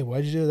like, "Hey,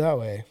 why'd you do it that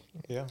way?"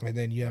 Yeah. And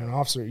then you have an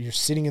officer, you're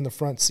sitting in the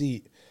front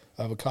seat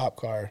of a cop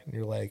car, and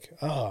you're like,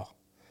 oh,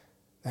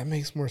 that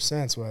makes more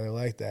sense why they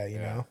like that, you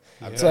know?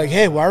 It's like,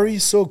 hey, why were you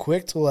so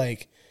quick to,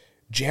 like,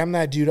 jam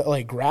that dude,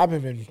 like, grab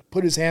him and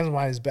put his hands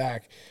behind his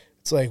back?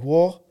 It's like,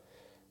 well,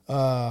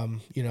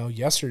 you know,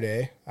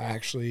 yesterday I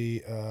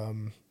actually,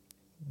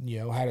 you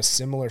know, had a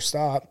similar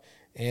stop,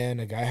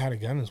 and a guy had a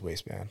gun in his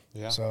waistband.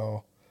 Yeah.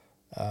 So,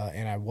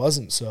 and I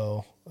wasn't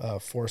so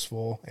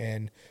forceful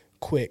and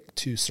quick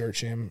to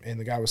search him, and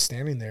the guy was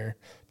standing there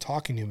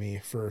talking to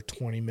me for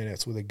 20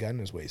 minutes with a gun in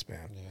his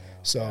waistband.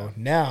 So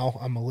now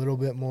I'm a little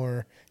bit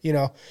more, you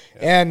know,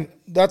 and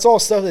that's all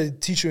stuff that they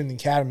teach you in the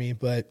academy,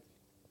 but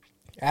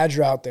as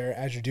you're out there,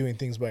 as you're doing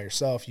things by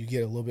yourself, you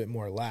get a little bit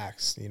more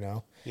lax, you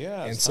know.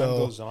 Yeah, and as so time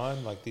goes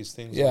on, like these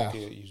things, like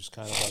you just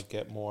kind of like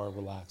get more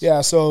relaxed.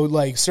 Yeah, so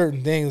like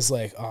certain things,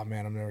 like, oh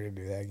man, I'm never gonna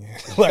do that again.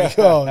 Like,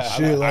 oh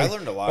shoot, like, I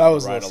learned a lot that on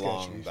was the ride sketchy.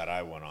 along that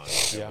I went on.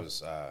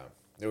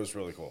 It was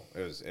really cool.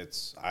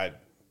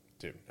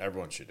 Dude,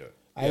 everyone should do it.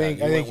 I think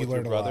you with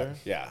learned your a lot. brother.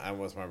 Yeah, I'm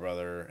with my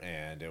brother,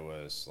 and it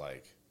was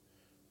like,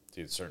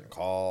 dude, certain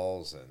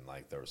calls, and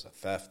like there was a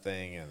theft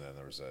thing, and then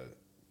there was a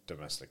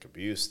domestic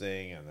abuse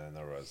thing, and then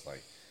there was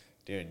like,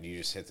 dude, and you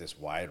just hit this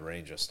wide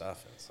range of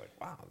stuff, and it's like,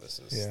 wow, this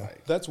is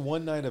like. That's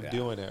one night of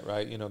doing it,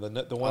 right? You know,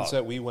 the ones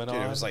that we went on.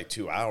 It was like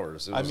 2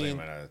 hours. It wasn't even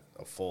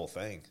a full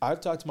thing.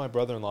 I've talked to my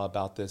brother-in-law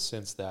about this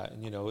since that,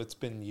 and you know, it's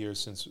been years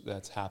since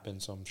that's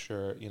happened, so I'm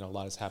sure, you know, a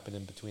lot has happened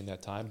in between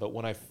that time. But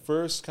when I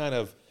first kind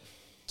of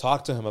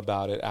talked to him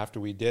about it after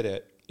we did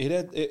it,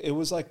 it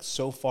was like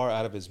so far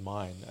out of his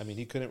mind. I mean,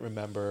 he couldn't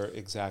remember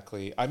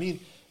exactly. I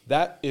mean,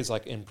 that is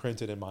like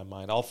imprinted in my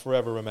mind. I'll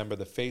forever remember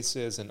the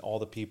faces and all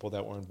the people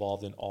that were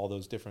involved in all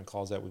those different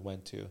calls that we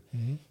went to.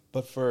 Mm-hmm.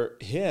 But for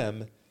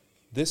him,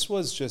 this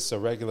was just a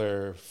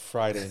regular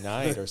Friday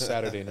night or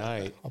Saturday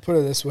night. I'll put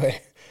it this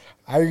way.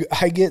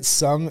 I get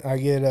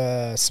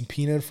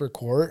subpoenaed for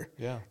court.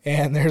 Yeah.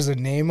 And there's a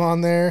name on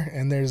there,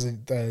 and there's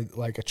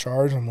a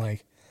charge. I'm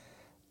like,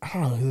 I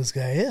don't know who this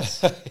guy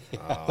is.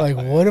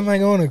 What am I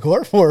going to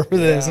court for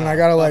this? And I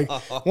got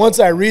to once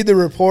I read the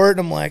report,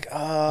 I'm like,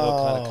 oh.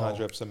 It'll kind of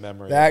conjure up some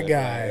memory. That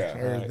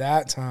guy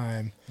that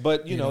time.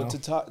 But, you know, to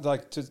talk,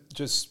 to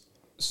just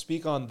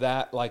speak on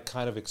that,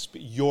 kind of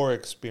your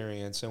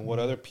experience and what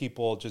other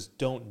people just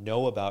don't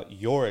know about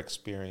your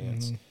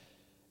experience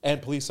and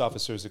police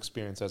officers'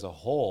 experience as a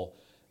whole.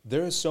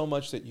 There is so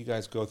much that you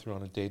guys go through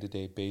on a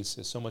day-to-day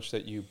basis, so much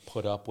that you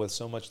put up with,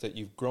 so much that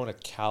you've grown a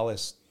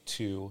callous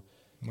to.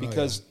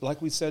 Because,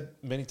 like we said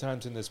many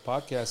times in this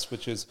podcast,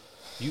 which is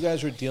you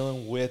guys are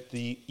dealing with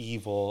the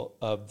evil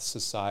of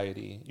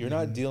society. You're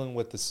not dealing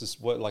with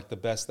the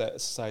best that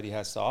society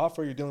has to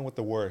offer. You're dealing with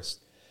the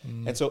worst.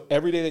 And so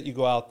every day that you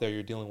go out there,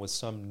 you're dealing with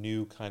some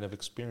new kind of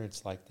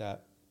experience like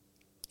that.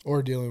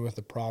 Or dealing with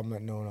a problem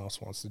that no one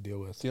else wants to deal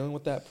with. Dealing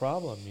with that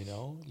problem, you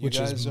know. Which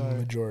is the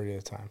majority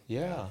of the time.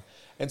 Yeah.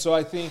 And so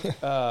I think,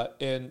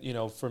 and, you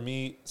know, for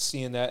me,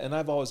 seeing that, and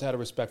I've always had a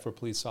respect for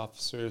police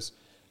officers,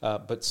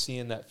 but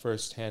seeing that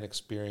firsthand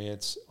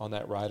experience on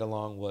that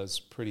ride-along was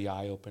pretty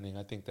eye-opening.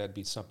 I think that'd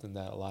be something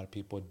that a lot of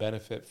people would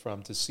benefit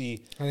from, to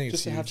see,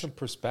 just to have some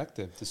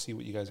perspective, to see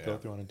what you guys go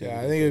through on a day-to-day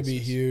basis. I think it would be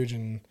huge,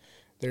 and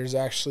there's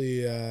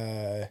actually,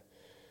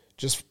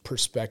 just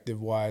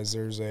perspective-wise,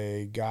 there's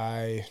a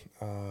guy,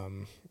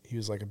 he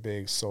was like a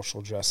big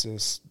social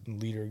justice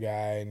leader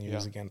guy, and he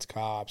was against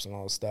cops and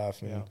all this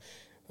stuff, and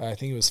I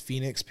think it was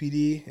Phoenix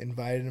PD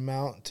invited him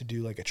out to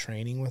do like a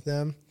training with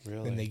them.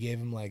 Really? And they gave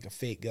him like a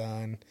fake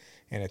gun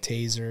and a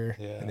taser,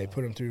 and they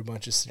put him through a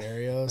bunch of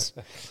scenarios.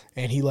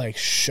 And he like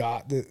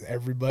shot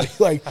everybody,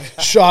 like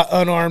shot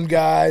unarmed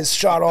guys,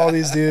 shot all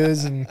these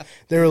dudes. And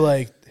they were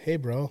like, hey,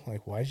 bro,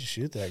 like, why'd you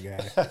shoot that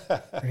guy?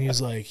 And he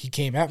was like, he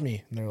came at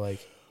me. And they're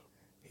like,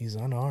 he's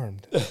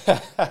unarmed.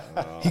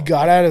 He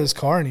got out of his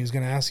car and he was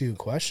going to ask you a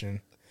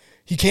question.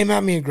 He came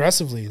at me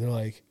aggressively. They're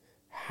like,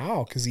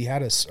 how? Because he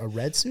had a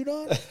red suit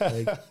on,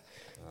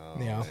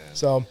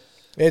 So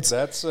it's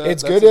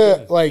good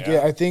to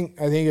I think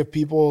if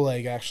people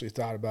actually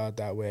thought about it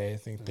that way, I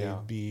think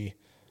they'd be,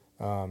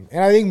 and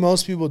I think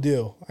most people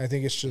do. I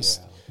think it's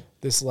just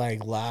this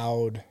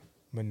loud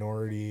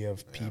minority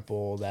of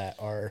people that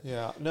are.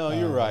 Yeah, no,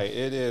 you're right.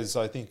 It is.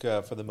 I think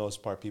for the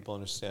most part, people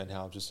understand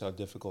how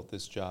difficult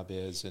this job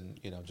is, and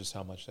just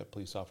how much that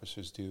police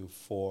officers do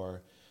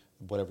for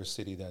whatever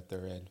city that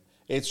they're in.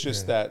 It's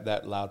just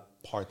that loud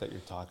part that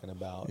you're talking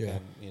about. Yeah.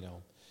 And, you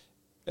know,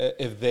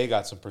 if they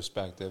got some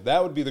perspective,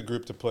 that would be the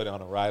group to put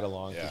on a ride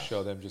along to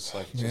show them just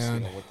like, you know,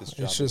 what this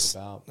job is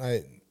about.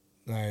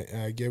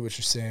 I get what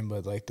you're saying,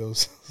 but like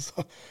those,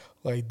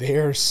 like they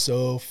are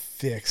so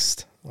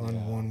fixed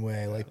on one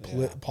way.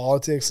 Like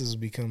politics has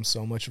become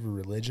so much of a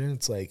religion.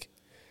 It's like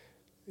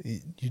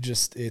you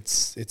just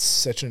it's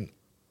such an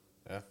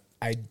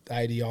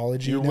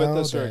ideology. You're now with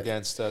us or that,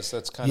 against us.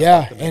 That's kind of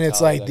like the and it's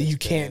like mentality you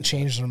that's can't been,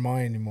 change their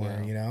mind anymore.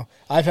 Yeah. You know,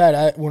 I've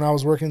had when I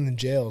was working in the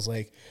jails,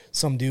 like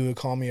some dude would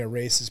call me a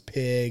racist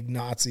pig,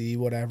 Nazi,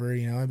 whatever.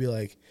 You know, I'd be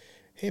like,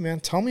 hey man,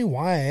 tell me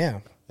why I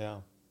am. Yeah.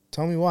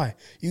 Tell me why.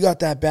 You got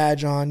that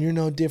badge on. You're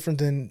no different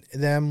than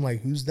them.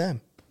 Like, who's them?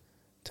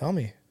 Tell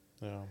me.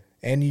 Yeah.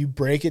 And you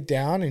break it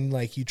down and,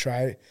 like, you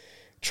try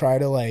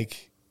to,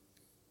 like,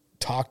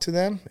 talk to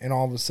them. And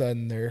all of a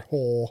sudden, their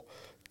whole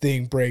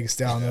thing breaks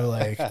down. They're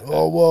like,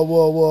 oh,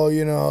 whoa,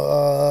 you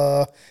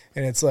know.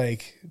 And it's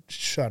like,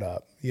 shut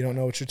up. You don't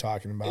know what you're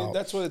talking about. And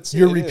that's what it's.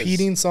 You're it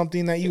repeating is.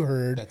 something that you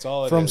heard that's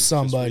all from is,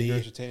 somebody.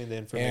 Just regurgitating the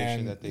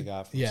information that they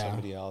got from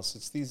somebody else.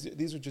 It's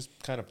these are just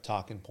kind of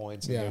talking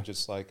points, and they're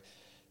just like,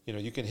 you know,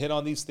 you can hit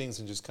on these things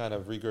and just kind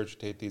of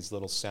regurgitate these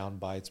little sound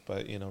bites,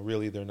 but you know,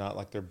 really, they're not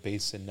like they're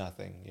based in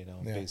nothing. You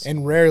know,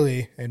 and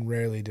rarely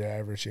did I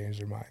ever change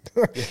their mind.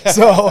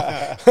 So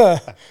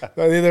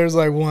there's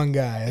like one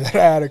guy that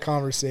I had a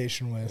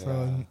conversation with,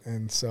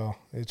 and so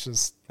it's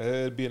just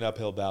it'd be an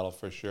uphill battle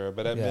for sure.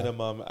 But at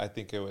minimum, I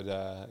think it would,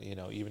 you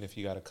know, even if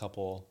you got a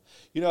couple,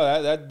 you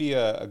know, that'd be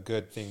a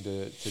good thing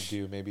to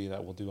do. Maybe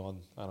that we'll do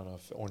on, I don't know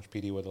if Orange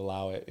PD would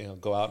allow it. You know,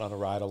 go out on a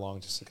ride along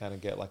just to kind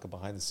of get like a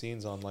behind the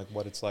scenes on like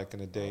what it's like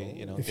in a day.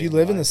 You know, if you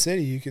live in the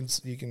city, you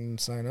can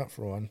sign up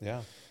for one.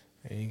 Yeah,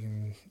 and you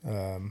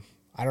can.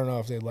 I don't know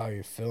if they allow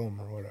you to film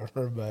or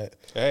whatever, but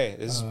hey,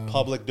 this is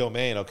public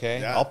domain. Okay,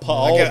 Yeah.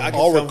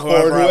 I'll record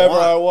whoever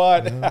I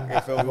want.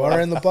 You are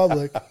in the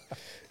public.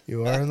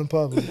 You are in the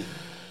public.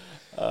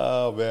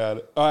 Oh,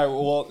 man. All right.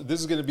 Well, this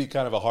is going to be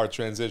kind of a hard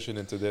transition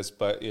into this,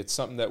 but it's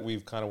something that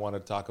we've kind of wanted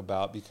to talk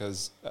about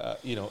because,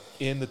 you know,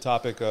 in the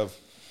topic of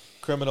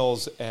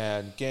criminals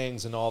and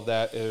gangs and all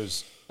that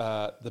is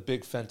the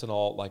big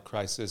fentanyl like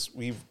crisis.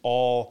 We've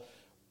all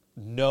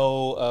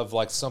know of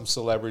like some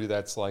celebrity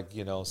that's like,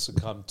 you know,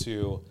 succumbed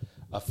to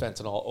a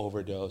fentanyl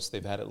overdose.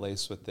 They've had it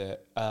laced with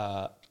it.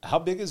 How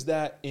big is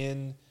that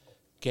in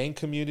gang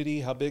community?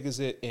 How big is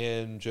it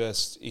in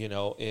just, you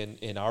know,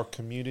 in our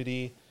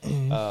community?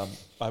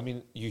 I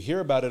mean, you hear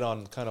about it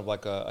on kind of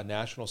like a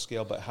national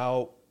scale, but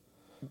how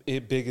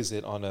big is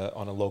it on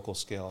a local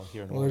scale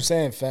here in Well, they're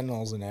saying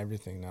fentanyl's in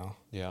everything now.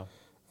 Yeah.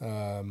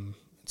 It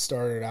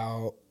started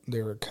out,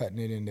 they were cutting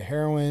it into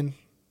heroin,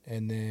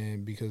 and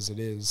then because it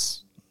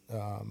is,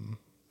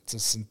 it's a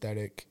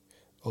synthetic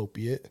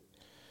opiate.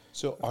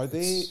 So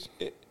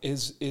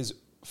is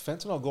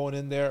fentanyl going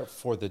in there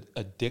for the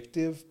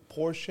addictive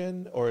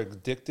portion or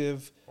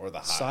addictive or the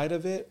high side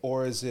of it,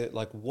 or is it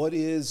like cut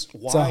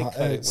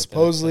it with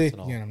supposedly?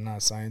 fentanyl? Again, I'm not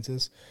a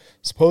scientist.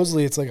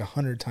 Supposedly, it's like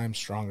 100 times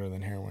stronger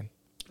than heroin.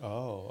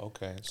 Oh,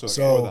 okay. So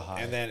So- for the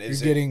high. And then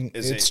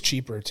It's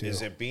cheaper too.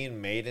 Is it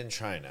being made in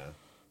China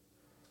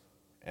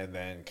and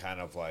then kind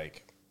of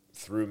like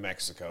through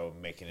Mexico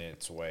making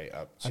its way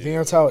up to I think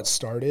that's how it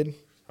started.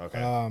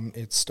 Okay.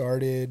 It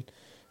started.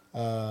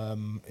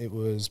 It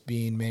was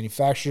being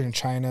manufactured in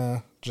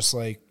China, just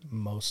like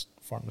most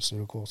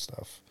pharmaceutical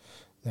stuff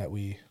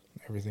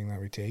everything that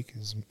we take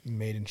is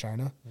made in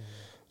China.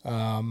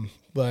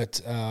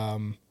 But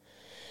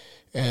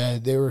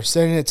they were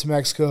sending it to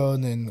Mexico,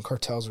 and then the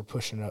cartels were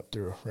pushing it up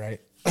through, right?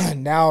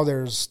 Now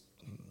there's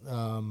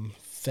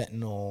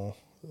fentanyl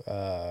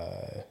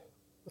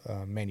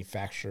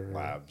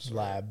manufacturer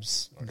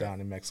labs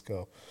down in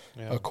Mexico.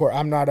 Yeah. Of course,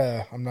 I'm not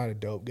a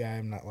dope guy.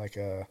 I'm not like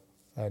a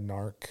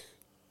narc.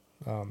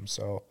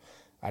 So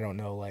I don't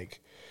know like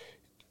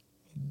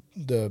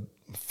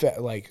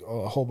like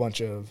a whole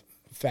bunch of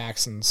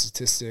facts and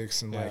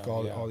statistics and like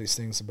all these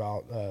things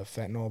about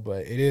fentanyl,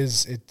 but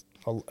it's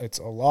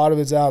a lot of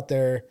it's out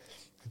there.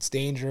 It's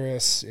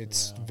dangerous.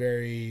 It's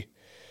very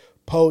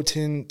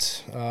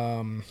potent.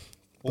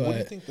 Well, what do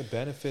you think the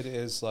benefit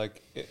is?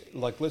 Like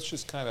let's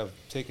just kind of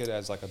take it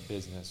as like a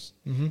business.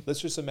 Mm-hmm.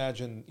 Let's just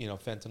imagine, you know,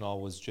 fentanyl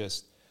was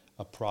just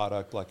a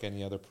product like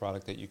any other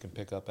product that you can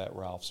pick up at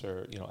Ralph's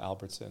or, you know,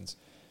 Albertsons.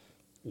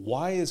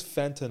 Why is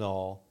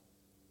fentanyl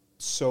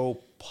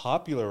so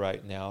popular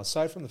right now?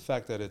 Aside from the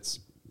fact that it's,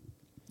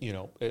 you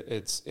know,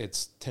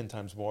 it's 10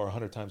 times more,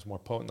 100 times more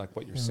potent, like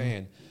what you're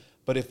saying.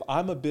 But if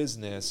I'm a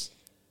business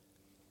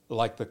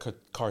like the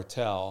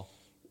cartel,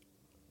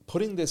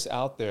 putting this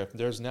out there,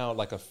 there's now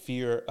like a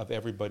fear of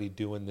everybody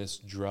doing this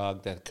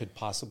drug that could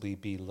possibly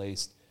be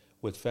laced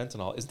with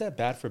fentanyl. Is that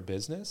bad for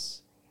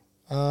business?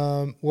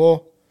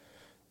 Well,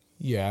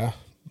 yeah.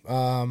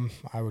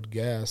 I would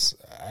guess.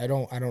 I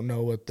don't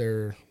know what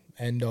their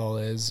end all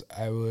is.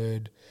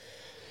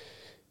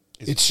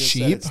 It's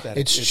cheap.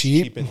 It's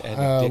cheap.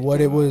 And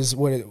what it was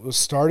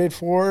started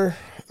for,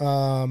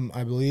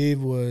 I believe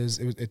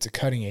it's a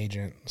cutting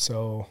agent.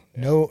 So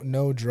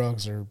no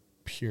drugs are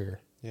pure.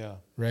 Yeah.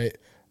 Right.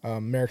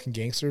 American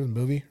Gangster, the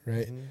movie,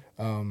 right?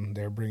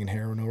 They were bringing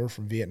heroin over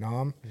from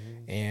Vietnam,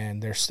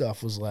 and their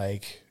stuff was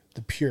like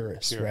the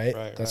purest, Pure, right?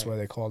 right, That's right. why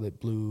they called it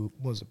blue.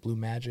 What was it, Blue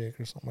Magic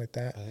or something like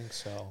that? I think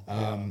so.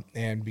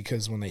 And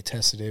because when they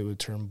tested it, it would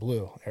turn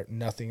blue.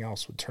 Nothing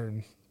else would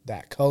turn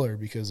that color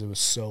because it was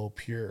so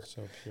pure.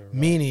 So pure. Right.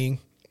 Meaning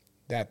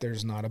that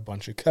there's not a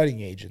bunch of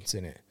cutting agents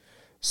in it.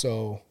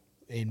 So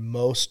in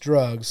most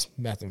drugs,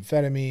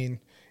 methamphetamine,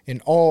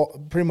 in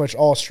pretty much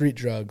all street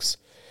drugs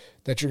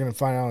that you're going to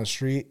find out on the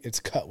street, it's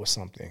cut with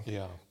something.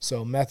 Yeah.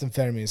 So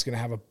methamphetamine is going to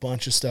have a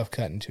bunch of stuff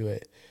cut into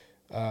it.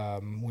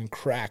 When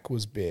crack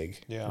was big,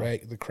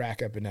 right? The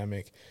crack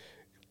epidemic,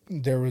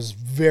 there was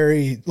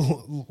very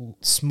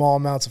small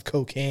amounts of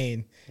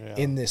cocaine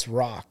in this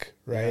rock,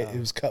 right? Yeah. It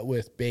was cut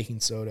with baking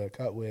soda,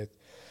 cut with,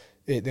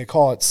 they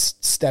call it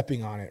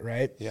stepping on it,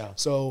 right? Yeah.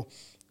 So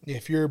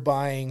if you're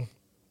buying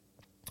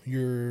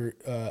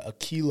a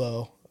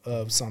kilo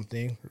of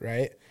something,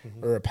 right,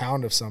 or a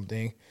pound of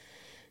something,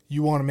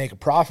 you want to make a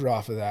profit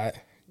off of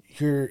that.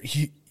 You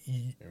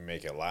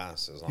make it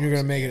last as long. You're as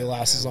gonna make can. it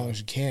last as long as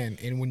you can.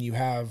 And when you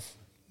have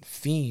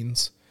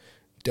fiends,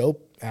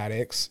 dope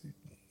addicts,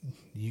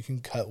 you can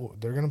cut.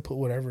 They're gonna put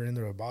whatever in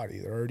their body.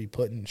 They're already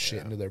putting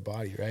shit into their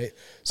body, right?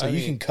 So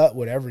you can cut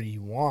whatever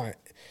you want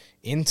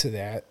into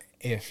that.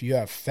 If you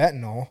have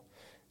fentanyl,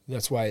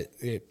 that's why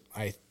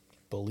I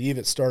believe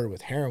it started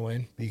with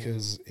heroin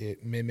because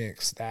it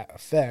mimics that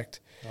effect.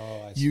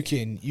 Oh, I You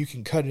see.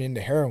 can cut it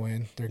into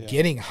heroin. They're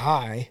getting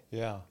high.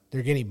 Yeah.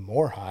 They're getting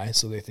more high,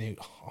 so they think,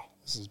 oh,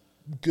 this is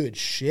good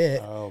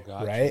shit. Oh,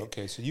 gotcha. Right?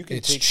 Okay, so you can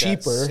It's take that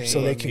cheaper, same-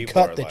 so they can people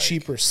cut are the like-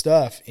 cheaper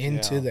stuff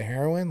into Yeah. the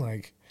heroin.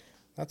 Like,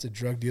 that's a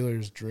drug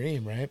dealer's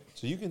dream, right?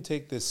 So you can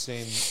take this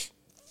same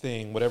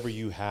thing, whatever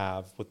you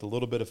have, with a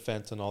little bit of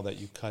fentanyl that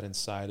you cut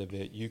inside of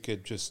it. You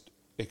could just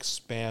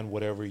expand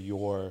whatever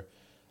your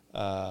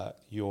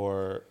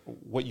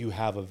what you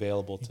have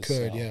available to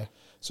could, sell. yeah.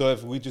 So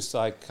if we just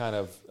just kind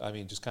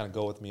of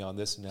go with me on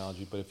this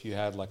analogy, but if you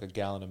had like a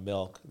gallon of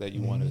milk that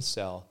you wanted to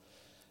sell,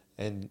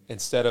 and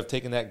instead of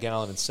taking that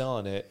gallon and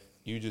selling it,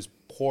 you just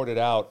poured it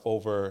out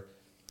over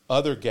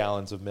other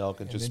gallons of milk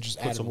and then just just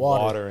put added some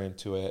water. water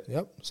into it.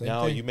 Yep, same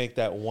now thing. you make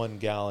that 1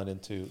 gallon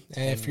into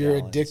 10 And if you're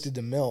gallons. addicted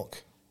to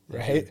milk, If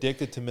you're right?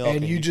 addicted to milk,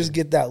 and you just can-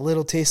 get that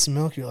little taste of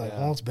milk, you're like, Yeah.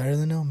 well, it's better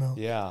than no milk.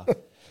 yeah.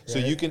 So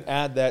you can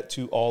add that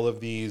to all of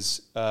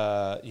these,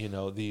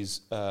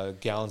 these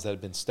gallons that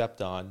have been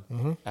stepped on.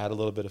 Mm-hmm. Add a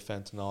little bit of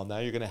fentanyl. Now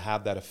you're going to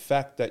have that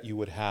effect that you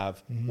would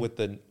have with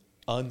the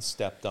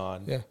unstepped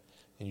on. Yeah.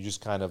 And you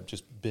just kind of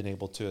just been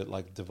able to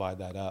like divide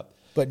that up.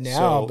 But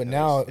now, So-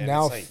 now And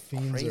it's like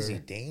fiends crazy are.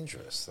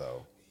 dangerous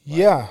though.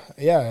 Yeah.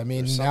 I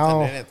mean, There's now.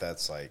 something in it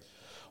that's like,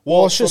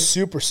 Well, it's just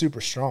super,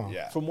 super strong.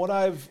 yeah. From what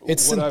I've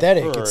It's what I've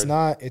synthetic. heard- It's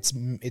not. It's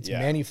Yeah.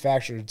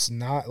 manufactured. It's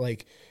not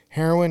like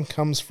heroin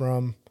comes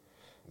from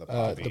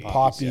the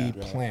poppy seed,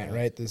 right, plant,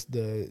 right? This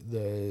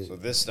the So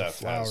this stuff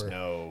has flower.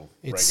 no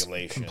It's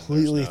regulation.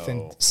 completely There's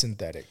no-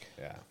 synthetic.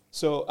 Yeah.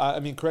 So, I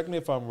mean, correct me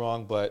if I'm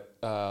wrong, but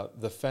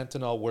the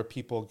fentanyl where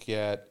people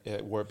get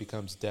it, where it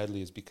becomes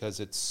deadly is because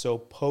it's so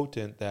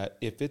potent that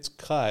if it's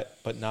cut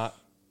but not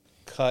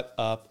cut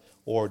up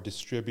or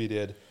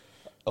distributed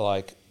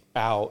like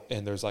out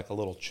and there's like a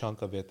little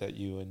chunk of it that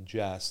you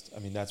ingest, I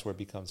mean, that's where it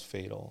becomes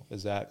fatal.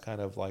 Is that kind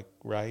of like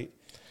right?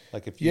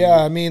 Like if you,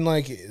 Yeah, I mean,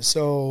 like,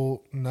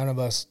 so none of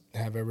us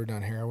have ever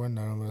done heroin.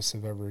 None of us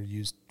have ever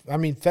used. I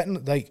mean,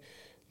 fentanyl, like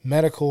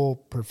medical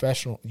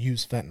professional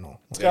use fentanyl.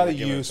 it's Yeah, got a we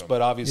give it use, to 'em.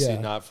 but obviously Yeah.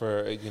 not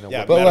for Yeah,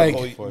 what but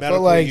medical like, for- medical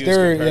but like use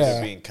they're compared to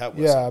yeah, being cut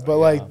with yeah, something. but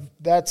like Yeah.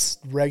 that's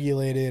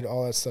regulated.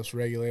 All that stuff's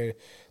regulated.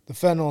 The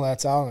fentanyl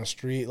that's out on the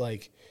street,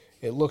 like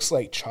it looks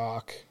like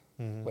chalk.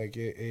 Like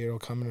it'll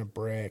come in a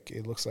brick.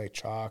 It looks like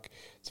chalk.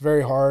 It's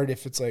very hard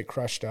if it's like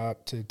crushed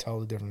up to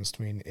tell the difference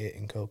between it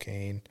and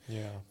cocaine.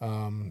 yeah.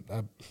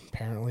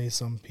 Apparently,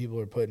 some people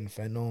are putting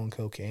fentanyl and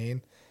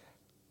cocaine.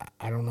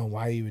 I don't know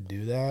why you would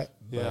do that.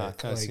 Yeah, but, it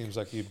kind of seems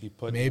like you'd be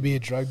putting maybe a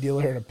drug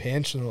dealer in a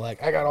pinch and they're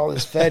like, I got all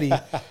this fetty,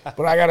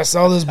 but I got to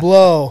sell this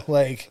blow.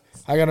 Like,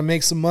 I got to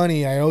make some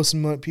money. I owe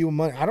some people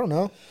money. I don't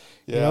know.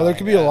 Yeah, there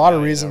could be yeah, a lot of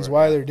no, you reasons never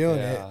why know. they're doing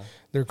Yeah. it.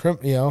 They're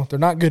they're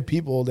not good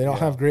people. They don't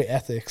have great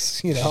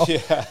ethics,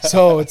 Yeah.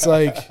 So it's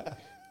like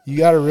you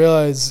got to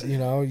realize,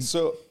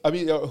 So I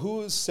mean,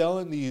 who's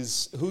selling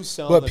these? Who's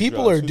selling? but the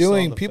people drugs? are Who's selling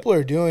doing the people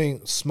are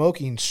doing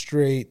smoking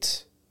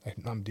straight.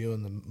 I'm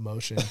doing the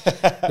motion.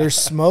 They're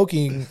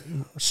smoking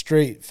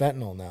straight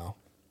fentanyl now.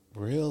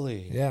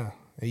 really? Yeah,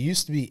 it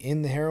used to be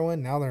in the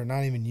heroin. Now they're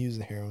not even using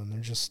the heroin. They're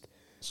just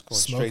Just going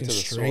smoking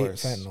straight to the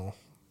source. fentanyl.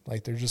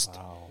 Like they're just,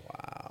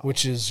 Wow.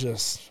 which is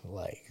just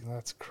like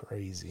that's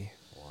crazy.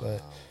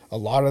 But a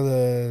lot of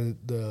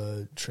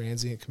the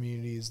transient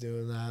community is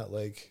doing that.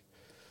 Like,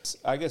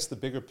 I guess the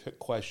bigger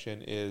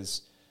question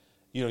is,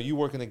 you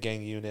work in a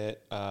gang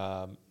unit,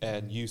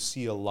 and you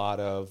see a lot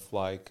of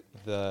like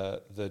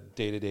the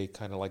day-to-day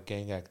kind of like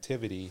gang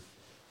activity.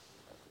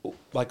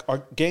 Like,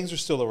 our gangs are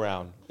still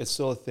around. It's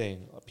still a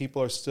thing.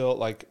 People are still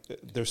like,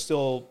 they're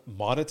still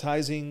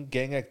monetizing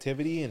gang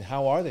activity, and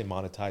how are they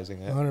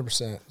monetizing it?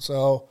 100%.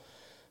 So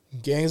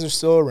Gangs are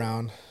still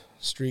around.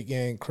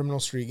 Criminal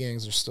street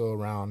gangs are still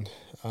around.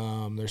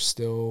 They're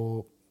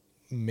still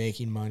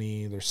making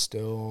money. They're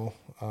still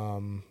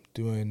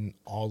doing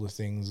all the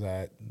things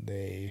that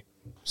they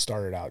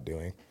started out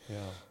doing.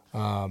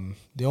 Yeah.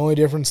 The only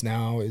difference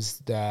now is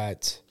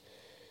that,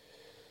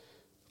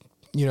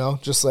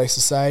 just like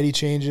society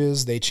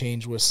changes, they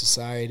change with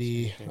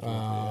society.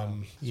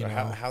 So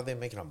how are they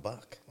making a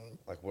buck?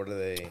 Like, what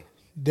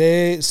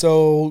are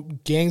So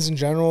gangs in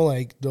general,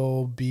 like,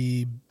 they'll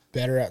be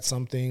better at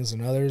some things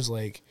than others.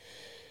 Like,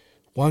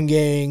 one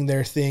gang,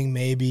 their thing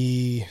may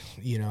be,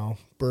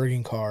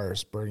 burging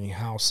cars, burging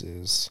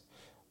houses,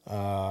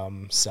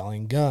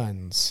 selling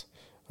guns.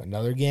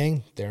 Another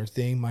gang, their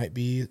thing might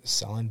be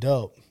selling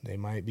dope. They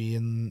might be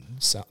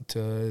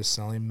to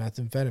selling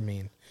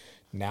methamphetamine.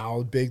 Now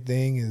the big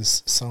thing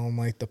is selling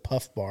like the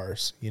puff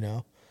bars,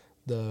 the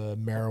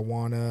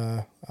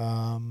marijuana.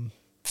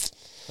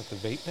 Like the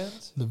vape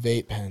pens? The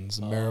vape pens,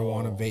 the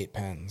marijuana vape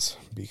pens,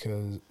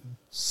 because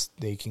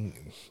they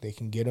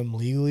can get them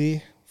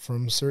legally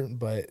from certain,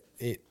 but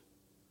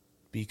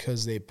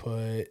because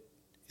they're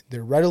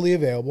readily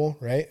available,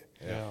 right?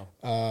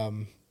 Yeah.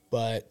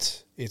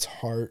 But it's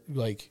hard,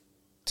 like,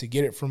 to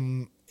get it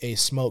from a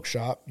smoke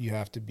shop, you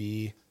have to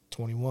be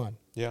 21.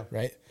 Yeah.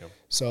 Right? Yep.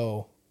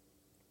 So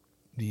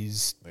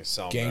these they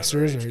sell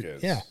gangsters underage are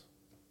kids.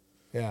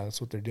 Yeah, that's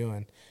what they're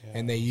doing. Yeah.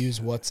 And they use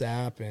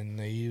WhatsApp, and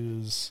they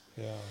use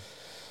Yeah.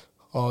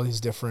 all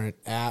these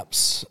different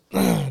apps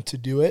to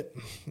do it.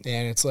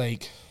 And it's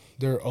like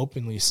they're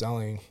openly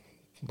selling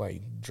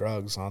like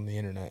drugs on the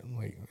internet,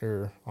 like,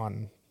 or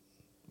on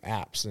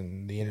apps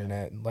and the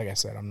internet. Like I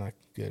said, I'm not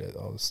good at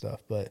all this stuff,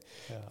 but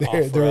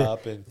Offer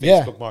up and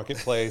yeah. Facebook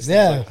Marketplace,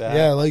 yeah, things like that.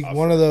 yeah. Like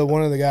one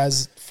of the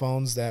guys'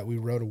 phones that we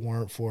wrote a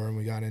warrant for, and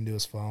we got into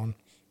his phone.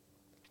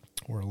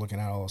 We're looking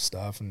at all this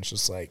stuff, and it's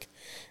just like,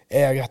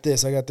 hey, I got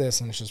this,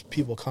 and it's just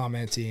people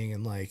commenting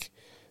and like,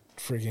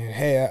 freaking,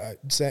 hey,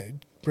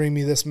 bring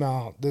me this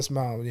mount,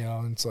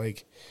 and it's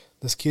like,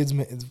 this kid's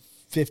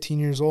 15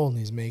 years old and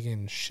he's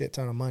making a shit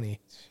ton of money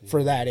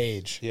for that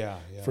age. Yeah.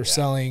 For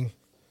selling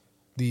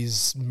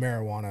these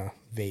marijuana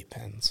vape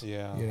pens.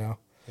 Yeah.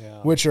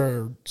 Yeah. Which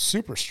are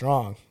super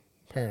strong,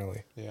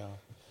 apparently. Yeah.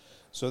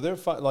 So they're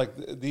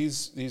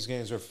these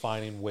gangs are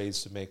finding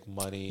ways to make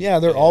money. Yeah,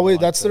 they're always,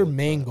 that's their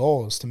main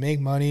goal, is to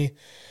make money.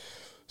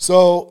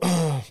 So,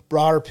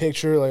 broader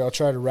picture, like, I'll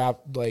try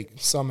to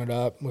sum it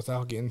up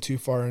without getting too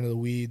far into the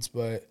weeds,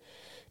 but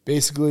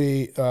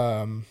basically,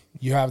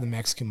 you have the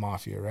Mexican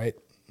mafia, right?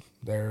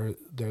 They're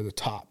the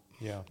top.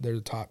 Yeah. They're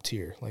the top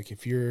tier. Like,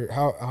 if you're,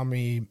 how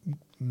many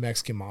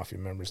Mexican mafia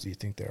members do you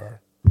think there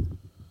are?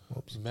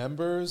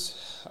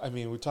 Members? I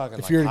mean, we're talking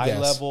If like you're to high guess.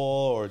 level,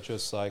 or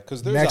just like,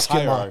 because there's a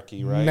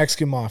hierarchy, right?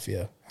 Mexican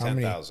mafia. How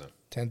 10,000. many?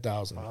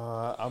 10,000.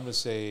 I'm going to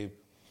say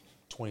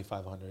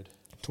 2,500.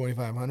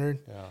 2,500?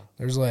 Yeah.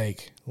 There's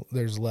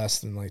less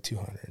than like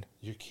 200.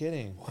 You're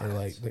kidding. Or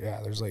like,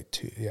 there's like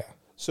two, yeah.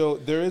 So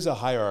there is a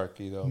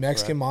hierarchy, though.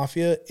 Mexican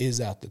mafia is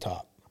at the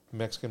top.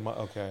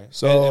 Okay.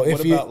 So and if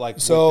what you about like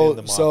so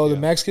within the so the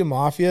mafia? Mexican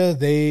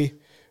mafia,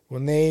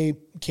 when they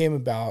came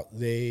about,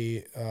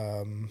 they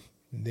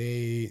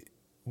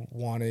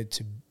wanted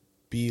to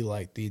be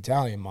like the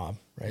Italian mob,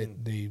 right?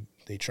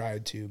 They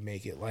tried to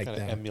make it like Kinda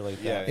them, emulate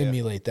Yeah, that.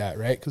 emulate that,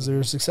 right? Because they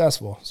were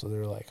successful, so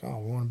they're like, oh,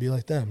 we want to be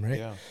like them, right?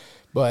 Yeah.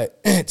 But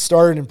it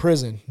started in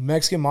prison.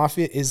 Mexican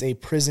mafia is a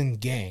prison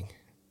gang,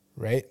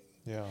 right?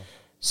 Yeah.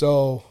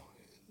 So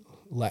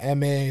La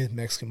M.A.,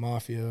 Mexican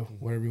mafia,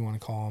 whatever you want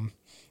to call them,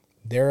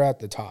 they're at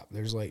the top.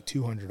 There's like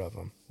 200 of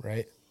them,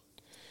 right?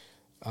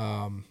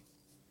 And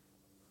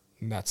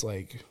that's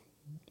like,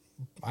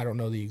 I don't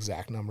know the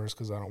exact numbers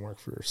because I don't work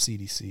for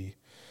CDC.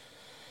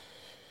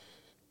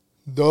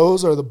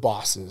 Those are the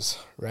bosses,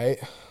 right?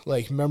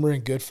 Like, remember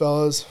in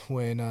Goodfellas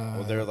when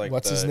they're like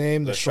what's his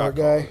name, the short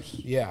shot guy? callers.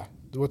 Yeah.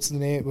 What's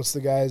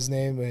the guy's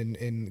name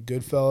in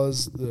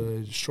Goodfellas?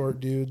 The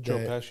short dude, Joe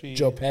Pesci.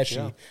 Joe Pesci.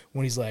 Yeah.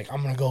 When he's like,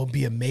 I'm gonna go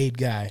be a maid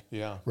guy,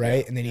 Yeah. right?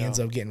 Yeah. And then he Yeah. ends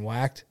up getting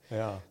whacked.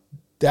 Yeah.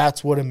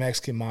 That's what a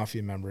Mexican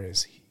mafia member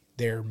is.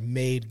 They're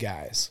made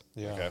guys.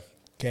 Yeah. Okay.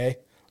 Okay,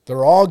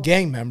 they're all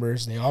gang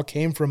members. They all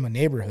came from a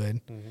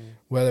neighborhood,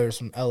 whether it's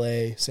from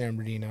L.A., San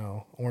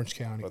Bernardino, Orange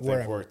County, But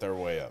wherever. they've worked their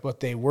way up.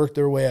 But they worked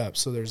their way up.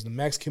 So there's the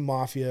Mexican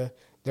mafia.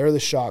 They're the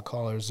shot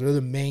callers. They're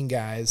the main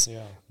guys.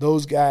 Yeah.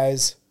 Those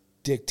guys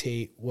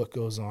dictate what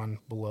goes on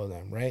below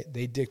them, right?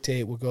 They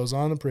dictate what goes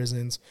on in the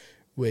prisons,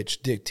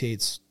 which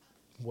dictates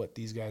what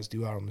these guys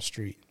do out on the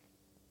street.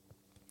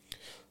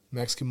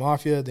 Mexican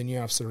mafia, then you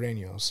have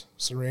Serranos.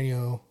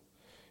 Serrano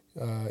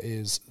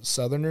is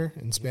southerner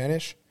in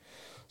Spanish.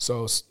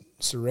 So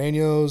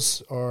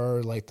Serranos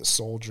are like the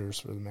soldiers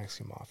for the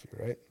Mexican mafia,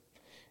 right?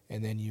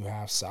 And then you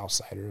have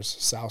Southsiders.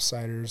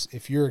 Southsiders,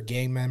 if you're a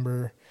gang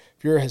member,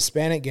 if you're a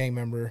Hispanic gang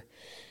member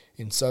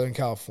in Southern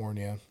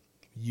California,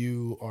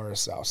 you are a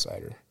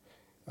Southsider.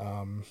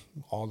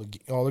 All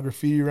the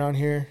graffiti around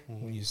here,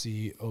 when you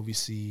see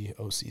OVC,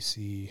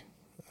 OCC,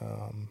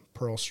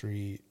 Pearl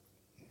Street,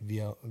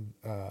 VML,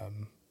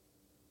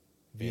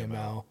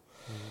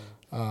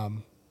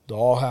 they'll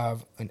all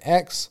have an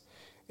X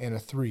and a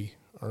 3,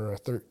 or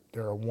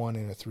a 1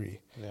 and a 3.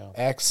 Yeah.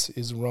 X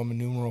is a Roman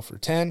numeral for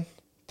 10,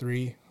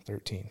 3,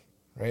 13,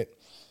 right?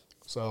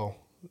 So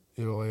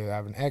it'll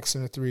have an X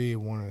and a 3, a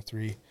 1 and a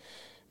 3,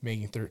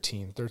 making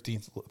 13.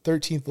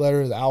 13th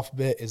letter of the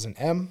alphabet is an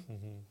M,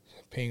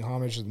 paying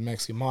homage to the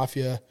Mexican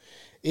Mafia.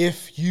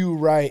 If you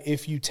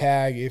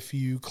tag, if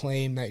you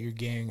claim that your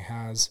gang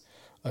has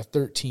a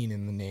 13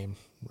 in the name,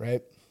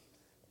 right?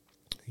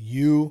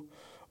 You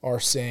are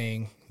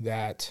saying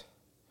that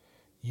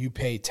you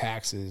pay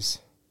taxes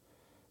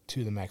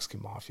to the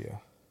Mexican Mafia.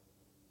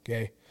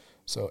 Okay?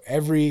 So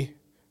every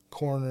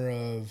corner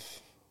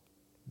of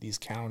these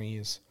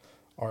counties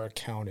are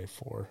accounted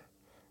for,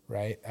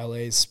 right?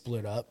 LA is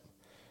split up.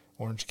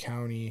 Orange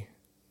County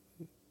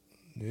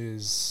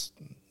is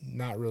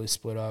not really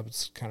split up.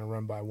 It's kind of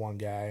run by one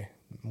guy,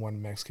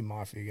 one Mexican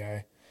Mafia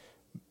guy.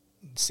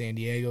 San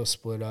Diego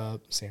split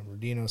up. San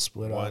Bernardino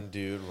split up. One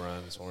dude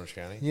runs Orange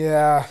County.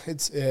 Yeah,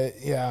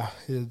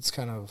 it's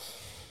kind of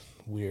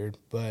weird,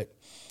 but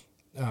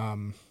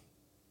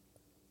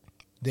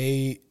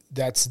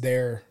that's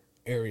their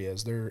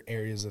areas. They're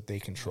areas that they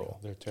control.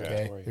 Their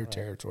territory. Their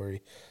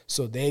territory.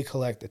 So they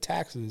collect the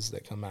taxes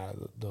that come out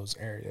of those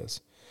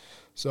areas.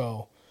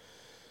 So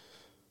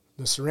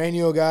the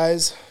Serrano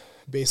guys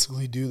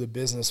basically do the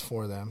business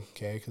for them,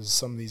 okay? Because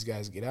some of these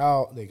guys get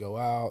out, they go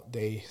out,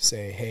 they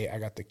say, "Hey, I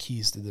got the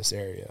keys to this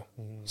area.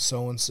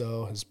 So and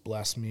so has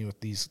blessed me with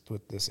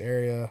this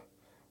area.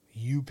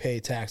 You pay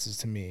taxes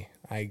to me."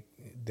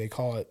 They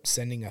call it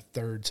sending a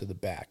third to the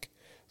back.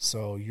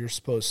 So you're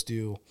supposed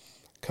to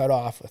cut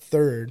off a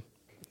third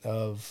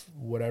of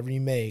whatever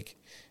you make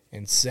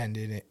and send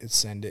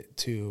it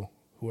to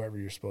whoever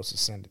you're supposed to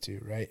send it to,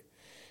 right?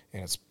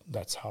 And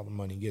that's how the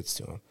money gets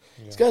to them.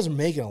 Yeah. These guys are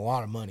making a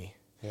lot of money.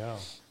 Yeah.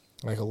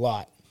 Like a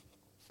lot.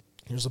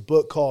 There's a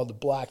book called The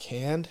Black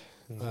Hand.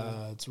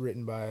 It's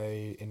written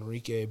by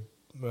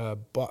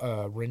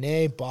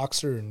Rene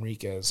Boxer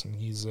Enriquez, and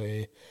he's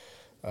a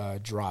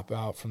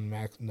dropout from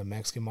the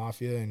Mexican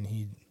Mafia, and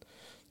he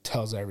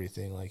tells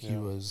everything. Like, he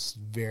was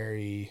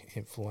very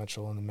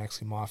influential in the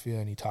Mexican Mafia,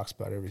 and he talks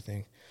about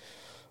everything.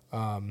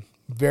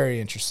 Very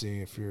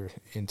interesting if you're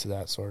into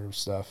that sort of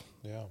stuff.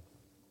 Yeah.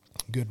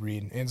 Good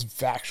read. And it's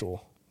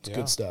factual. It's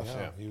good stuff.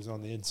 Yeah. He was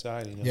on the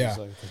inside. He knows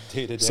like the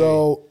day-to-day.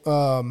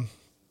 So,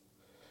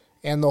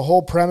 and the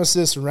whole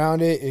premises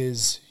around it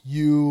is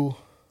you,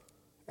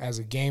 as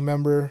a gang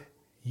member,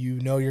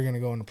 you know you're going to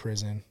go into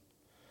prison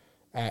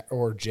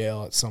or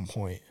jail at some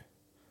point.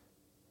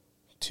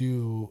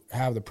 To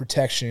have the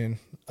protection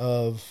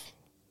of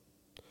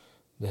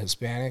the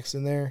Hispanics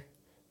in there,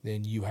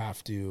 then you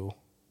have to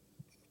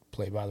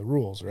play by the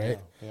rules, right?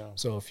 Yeah.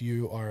 So if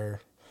you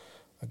are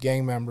a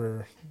gang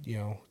member,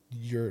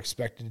 you're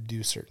expected to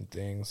do certain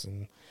things,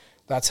 and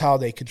that's how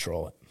they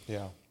control it.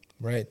 Yeah.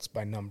 Right? It's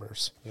by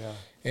numbers. Yeah.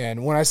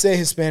 And when I say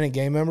Hispanic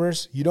gang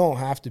members, you don't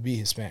have to be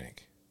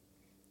Hispanic.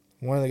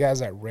 One of the guys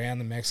that ran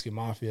the Mexican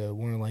Mafia,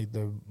 one of like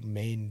the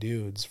main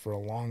dudes for a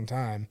long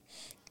time,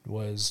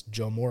 was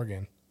Joe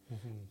Morgan.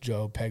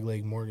 Joe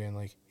Pegleg Morgan.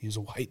 Like, he was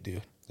a white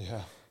dude.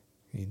 Yeah.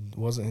 He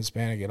wasn't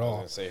Hispanic at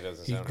all.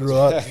 He grew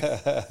up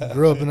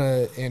in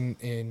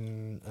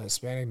a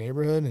Hispanic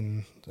neighborhood,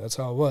 and that's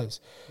how it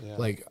was. Yeah.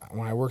 Like,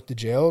 when I worked the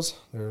jails,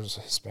 there's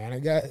a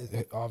Hispanic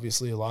guy,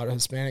 obviously a lot of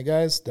Hispanic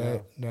guys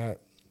that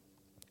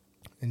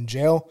in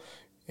jail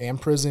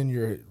and prison,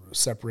 you're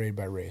separated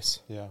by race.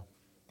 Yeah.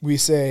 We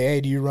say,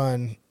 "Hey, do you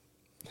run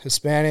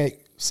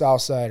Hispanic,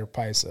 Southside, or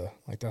Paisa?"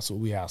 Like, that's what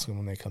we ask them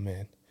when they come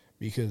in,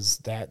 because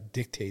that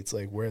dictates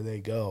like where they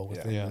go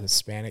within the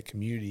Hispanic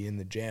community in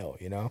the jail.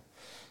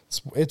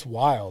 It's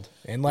wild,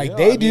 and like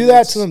they do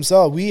that to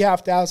themselves. We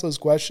have to ask those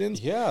questions,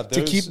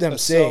 to keep them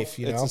safe.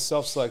 It's a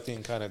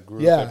self-selecting kind of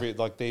group. Yeah.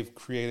 Like, they've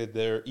created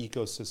their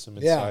ecosystem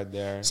inside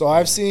there. So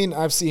I've seen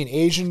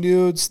Asian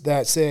dudes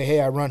that say,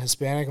 "Hey, I run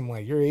Hispanic." I'm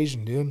like, "You're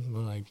Asian, dude."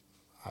 I'm like,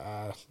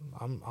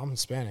 I'm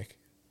Hispanic.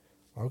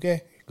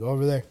 Okay, go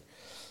over there.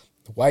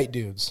 The white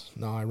dudes,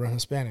 "No, I run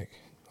Hispanic."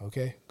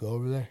 Okay, go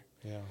over there.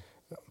 Yeah.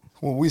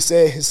 When we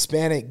say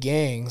Hispanic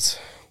gangs,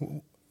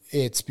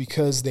 it's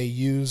because they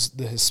use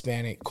the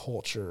Hispanic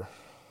culture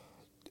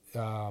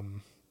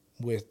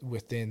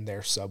within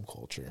their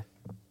subculture,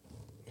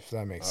 if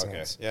that makes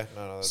sense. Yeah.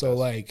 No, so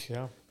does.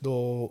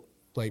 they'll,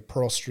 like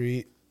Pearl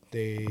Street,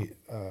 they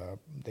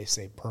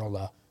say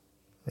Perla,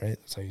 right?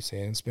 That's how you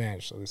say it in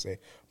Spanish. So they say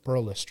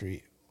Perla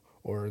Street,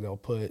 or they'll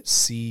put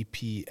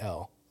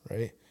CPL,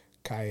 right?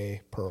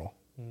 Calle Pearl,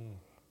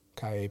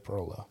 Calle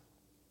Perla,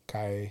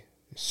 Calle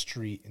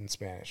Street in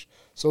Spanish.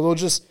 So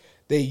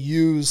they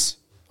use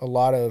a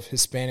lot of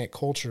Hispanic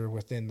culture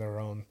within their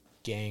own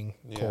gang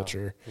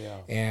culture,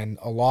 and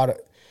a lot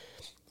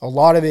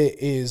of it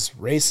is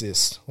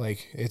racist.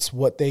 Like, it's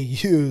what they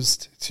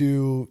used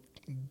to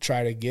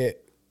try to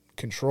get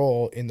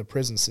control in the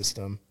prison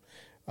system,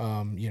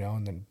 in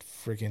the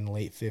freaking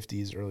late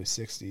 50s, early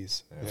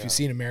 60s. Yeah. If you've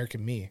seen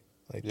American Me,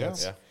 like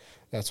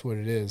that's what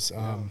it is.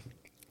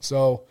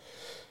 So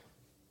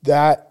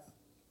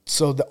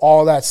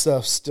all that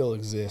stuff still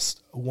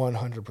exists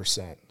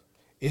 100%.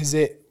 Is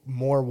it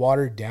more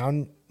watered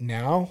down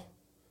now?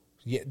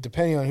 Yeah,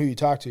 depending on who you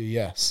talk to,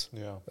 yes.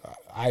 Yeah.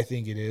 I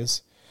think it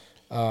is.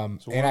 So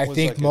And I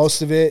think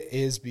most of it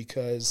is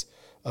because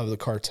of the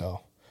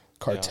cartel.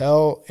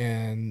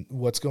 And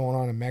what's going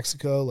on in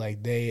Mexico,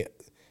 like they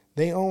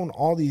own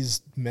all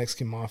these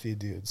Mexican mafia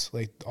dudes.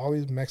 Like all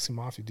these Mexican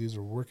mafia dudes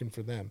are working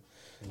for them.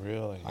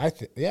 Really? I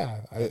think,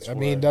 yeah. I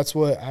mean, that's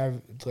what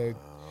I've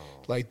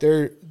like.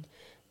 They're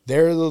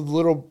the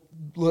little,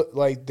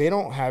 like they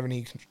don't have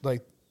any,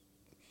 like,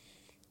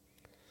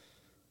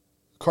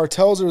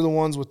 cartels are the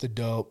ones with the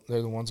dope.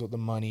 They're the ones with the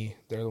money.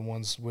 They're the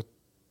ones with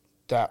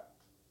that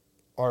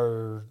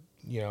are,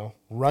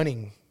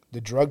 running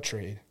the drug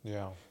trade.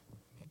 Yeah.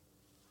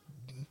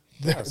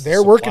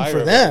 They're working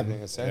for them.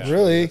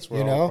 Really, That's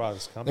where all the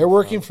products come they're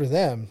working from. for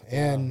them.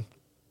 And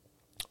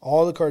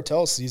all the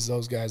cartel sees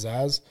those guys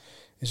as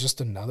is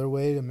just another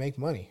way to make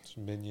money.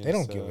 Minions, They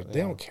don't give it.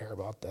 They don't care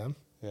about them.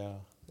 Yeah.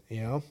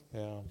 Yeah.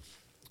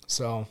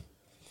 So,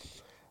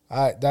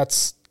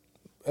 that's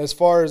as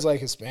far as like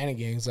Hispanic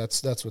gangs.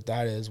 That's what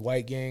that is.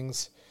 White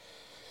gangs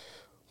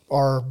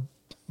are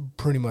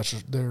pretty much,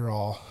 they're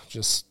all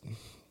just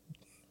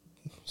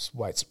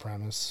white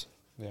supremacists.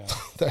 Yeah.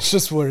 That's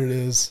just what it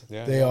is.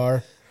 Yeah, they yeah.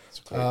 are.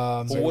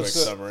 But what's the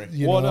summary?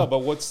 But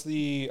what's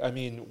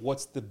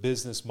the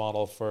business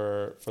model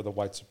for the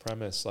white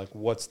supremacists? Like,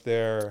 what's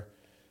their?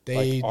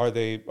 They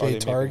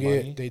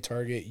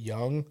target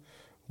young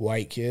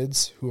white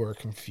kids who are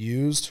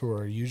confused, who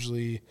are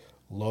usually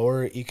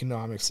lower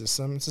economic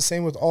system. It's the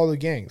same with all the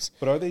gangs.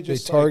 But are they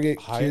just target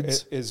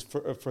kids? Is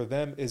for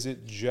them? Is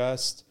it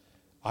just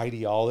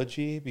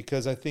ideology?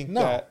 Because I think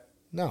No.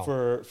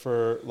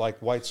 For like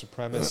white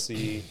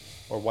supremacy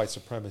or white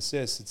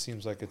supremacists, it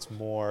seems like it's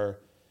more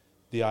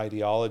the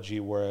ideology,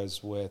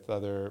 whereas with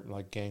other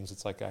like gangs,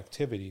 it's like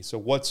activity. So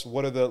what's the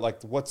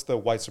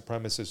white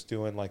supremacists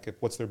doing? Like,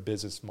 what's their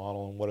business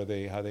model and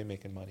how are they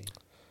making money?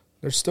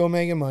 They're still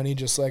making money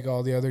just like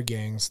all the other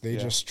gangs. They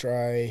just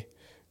try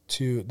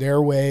to,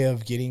 their way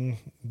of getting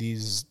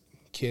these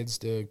kids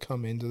to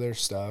come into their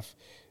stuff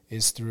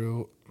is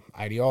through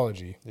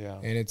ideology. Yeah.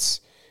 And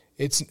it's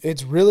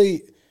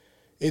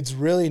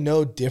really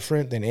no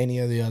different than any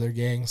of the other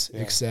gangs,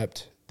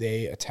 except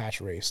they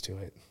attach race to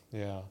it.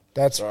 Yeah.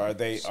 So are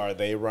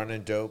they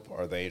running dope?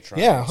 Are they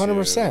trying? Yeah,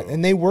 100%.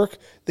 And they work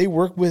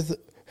with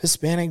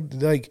Hispanic,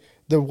 like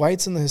the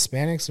whites and the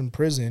Hispanics in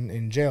prison,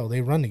 in jail.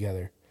 They run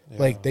together. Yeah.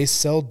 Like they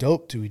sell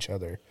dope to each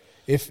other.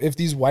 If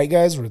these white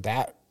guys were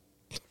that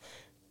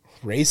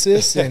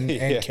racist and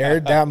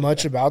cared that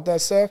much about that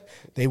stuff,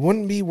 they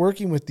wouldn't be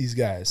working with these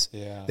guys.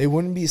 Yeah. They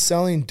wouldn't be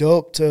selling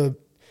dope to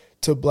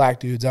black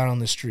dudes out on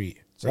the street.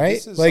 So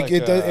right? Like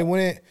it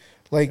wouldn't.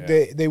 Like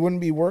they wouldn't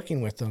be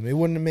working with them. It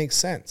wouldn't make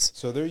sense.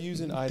 So they're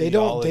using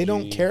ideology. They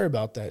don't care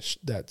about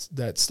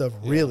that stuff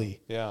really.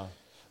 Yeah,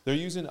 they're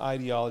using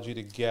ideology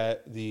to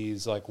get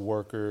these like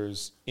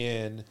workers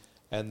in,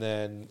 and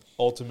then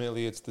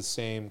ultimately it's the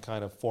same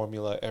kind of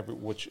formula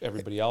which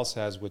everybody else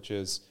has, which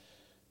is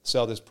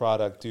sell this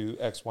product, do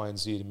X, Y, and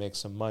Z to make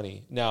some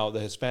money. Now the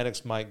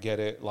Hispanics might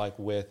get it like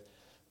with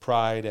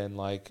Pride and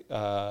like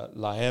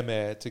La M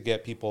to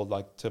get people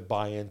like to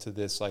buy into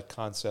this like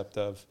concept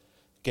of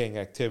gang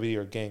activity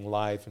or gang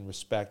life and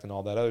respect and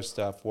all that other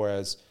stuff,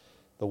 whereas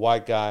the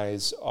white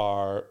guys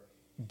are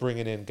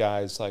bringing in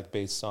guys like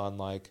based on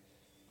like,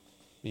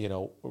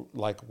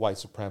 like white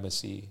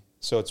supremacy.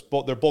 So it's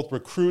they're both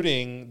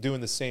recruiting, doing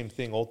the same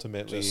thing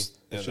ultimately. It's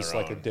just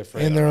like a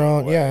different in their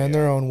own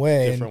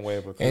way, different way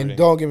of recruiting. And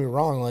don't get me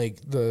wrong, like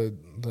the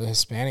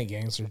Hispanic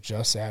gangs are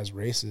just as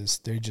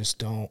racist. They just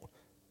don't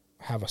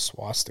have a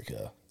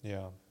swastika.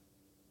 Yeah.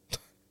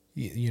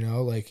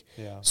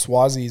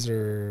 Swazis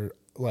are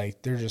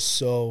like, they're just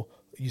so,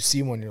 you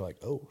see one, you're like,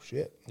 oh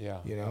shit. Yeah.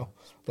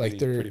 Like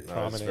they're pretty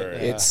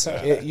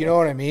prominent. You know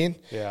what I mean?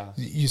 Yeah.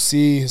 You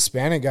see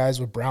Hispanic guys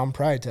with brown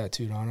pride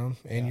tattooed on them,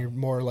 and you're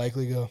more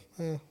likely to go,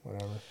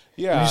 whatever.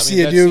 Yeah.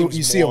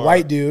 You see a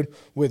white dude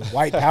with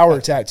white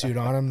power tattooed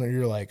on him, and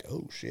you're like,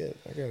 oh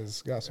shit, that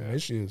guy's got some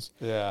issues.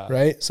 Yeah.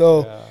 Right?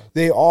 So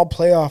they all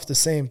play off the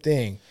same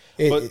thing.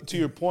 But to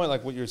your point,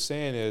 like what you're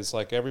saying is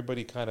like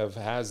everybody kind of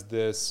has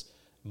this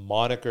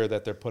moniker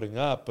that they're putting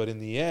up, but in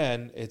the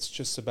end, it's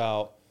just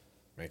about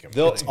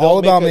they'll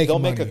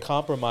make a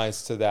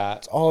compromise to that.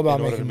 It's all about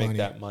in order making to money. Make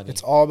that money.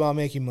 It's all about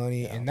making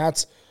money, and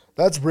that's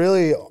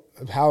really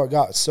how it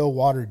got so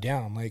watered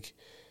down. Like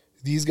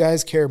these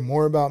guys care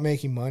more about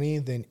making money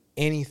than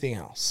anything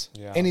else.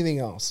 Yeah. Anything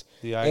else.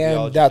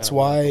 And that's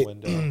why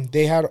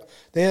they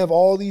have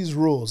all these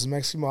rules. The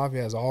Mexican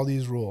Mafia has all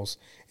these rules,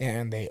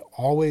 and they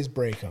always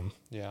break them.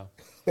 Yeah.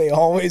 They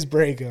always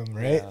break them,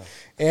 right? Yeah.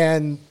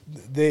 And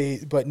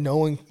but no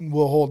one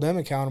will hold them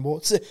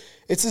accountable.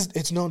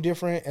 It's no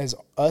different as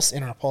us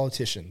and our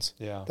politicians.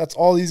 Yeah. That's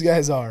all these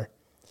guys are.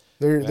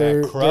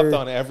 They're corrupt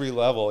on every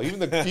level. Even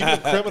the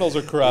criminals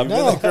are corrupt.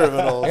 No,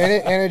 criminals.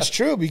 And it's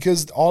true,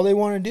 because all they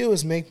want to do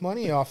is make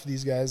money off of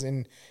these guys.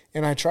 And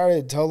I try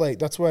to tell, like,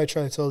 that's what I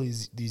try to tell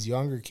these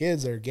younger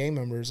kids that are gang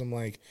members. I'm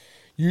like,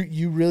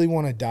 you really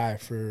want to die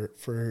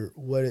for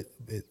what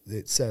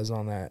it says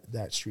on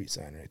that street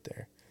sign right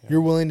there.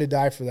 You're willing to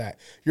die for that.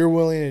 You're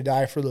willing to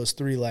die for those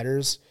 3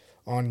 letters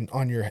on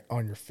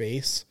your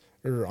face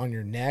or on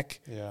your neck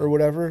or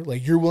whatever.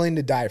 Like, you're willing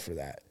to die for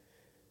that.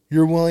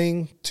 You're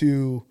willing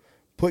to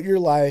put your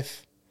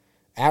life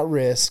at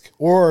risk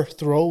or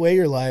throw away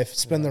your life,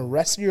 spend the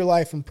rest of your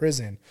life in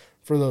prison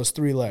for those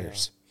 3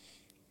 letters.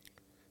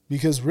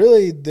 Because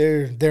really,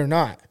 they're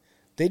not.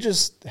 They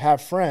just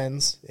have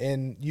friends,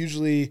 and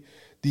usually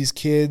these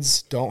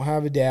kids don't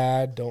have a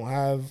dad, don't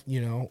have,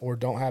 or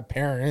don't have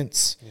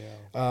parents,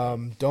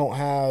 don't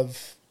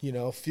have,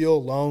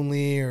 feel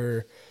lonely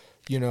or,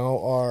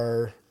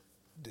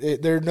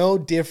 they're no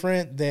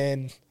different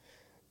than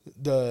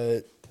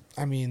they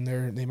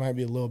might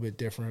be a little bit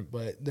different,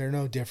 but they're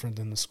no different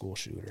than the school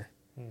shooter.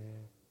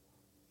 Mm-hmm.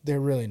 They're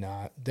really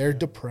not. They're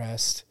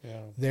depressed.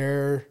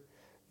 Yeah.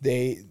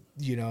 They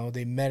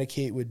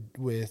medicate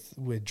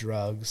with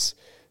drugs.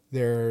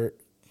 They're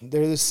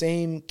the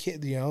same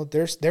kid,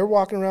 they're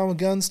walking around with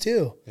guns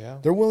too. Yeah.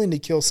 They're willing to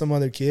kill some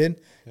other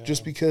kid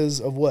just because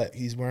of what?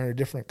 He's wearing a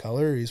different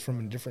color, or he's from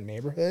a different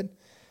neighborhood.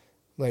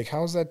 Like,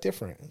 how is that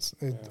different?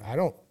 I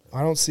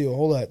don't see a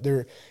whole lot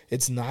there.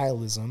 It's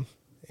nihilism,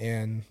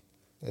 and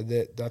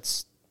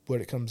that's what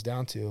it comes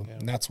down to. Yeah.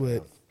 And that's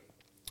what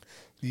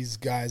these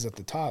guys at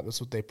the top, that's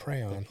what they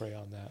prey on. They prey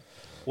on that.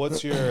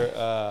 What's your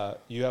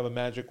you have a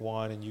magic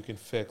wand and you can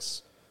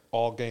fix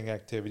all gang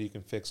activity, you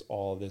can fix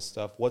all of this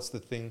stuff. What's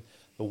the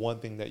one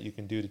thing that you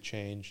can do to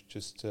change,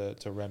 just to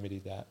remedy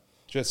that,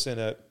 just in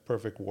a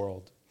perfect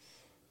world?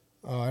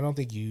 I don't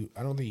think you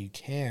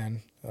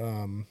can.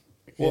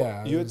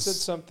 You had said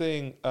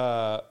something,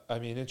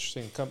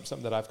 interesting,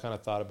 something that I've kind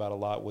of thought about a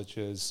lot, which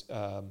is,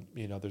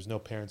 there's no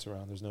parents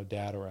around, there's no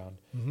dad around.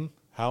 Mm-hmm.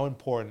 How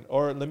important,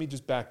 or let me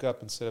just back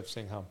up instead of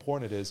saying how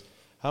important it is,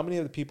 how many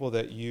of the people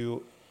that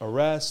you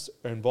arrest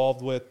or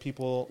involved with,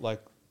 people like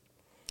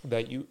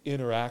that you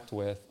interact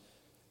with,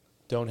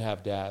 don't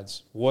have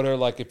dads? What are,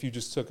 like, if you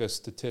just took a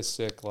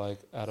statistic, like,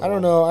 out of I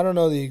don't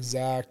know the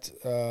exact,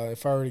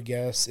 if I were to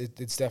guess,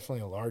 it's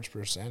definitely a large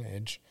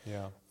percentage.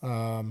 Yeah.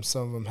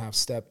 Some of them have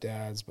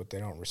stepdads, but they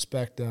don't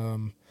respect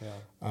them.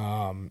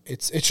 Yeah.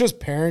 It's just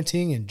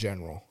parenting in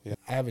general. Yeah.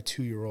 I have a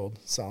 2-year-old.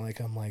 It's not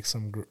like I'm like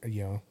some,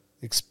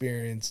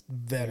 experienced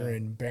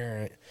veteran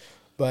parent,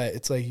 but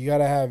it's like, you got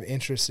to have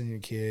interest in your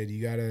kid. You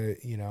got to,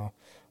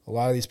 a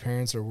lot of these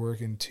parents are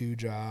working 2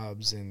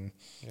 jobs, and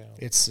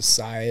it's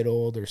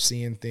societal. They're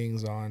seeing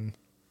things on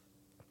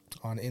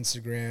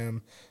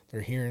Instagram. They're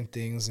hearing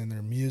things in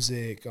their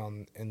music,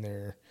 in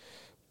their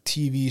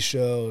TV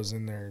shows,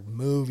 and their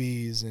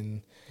movies,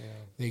 and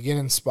they get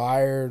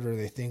inspired, or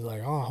they think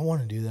like, oh, I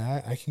want to do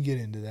that. I can get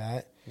into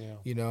that. Yeah.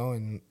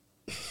 And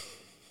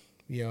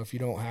if you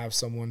don't have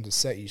someone to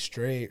set you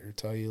straight or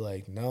tell you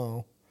like,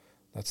 no,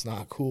 that's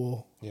not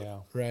cool.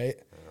 Yeah. Right.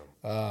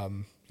 Yeah.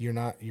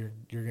 You're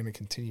going to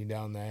continue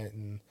down that.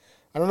 And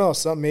I don't know,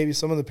 maybe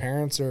some of the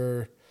parents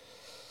are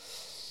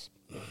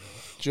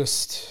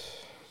just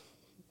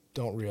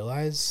don't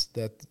realize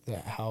that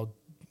how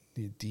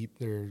deep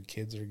their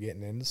kids are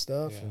getting into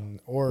stuff,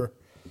 or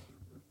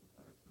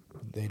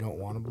they don't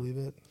want to believe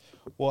it.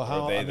 Well,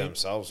 how they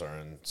themselves are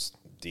in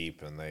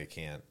deep and they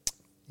can't.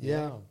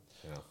 Yeah.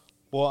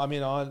 Well,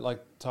 on like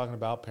talking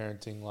about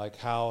parenting, like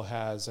how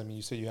has,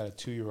 you said you had a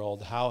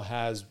 2-year-old, how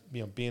has,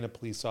 being a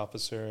police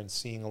officer and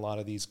seeing a lot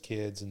of these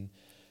kids, and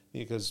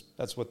because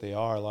that's what they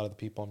are, a lot of the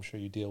people I'm sure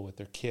you deal with,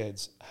 they're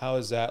kids. How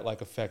does that like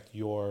affect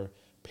your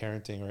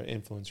parenting or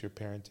influence your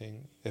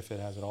parenting, if it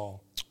has at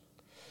all?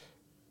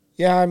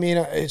 Yeah,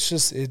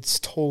 it's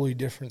totally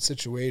different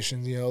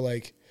situations,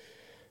 like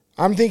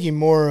I'm thinking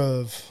more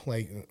of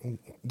like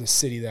the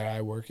city that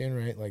I work in,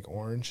 right? Like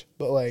Orange,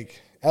 but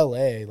like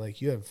LA,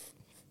 like you have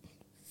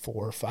 4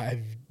 or 5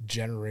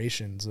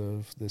 generations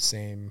of the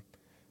same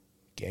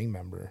gang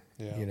member,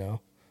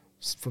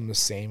 from the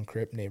same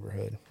Crip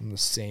neighborhood, from the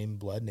same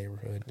Blood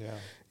neighborhood.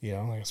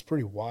 Yeah. Like it's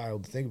pretty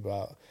wild to think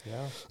about.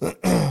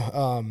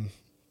 Yeah.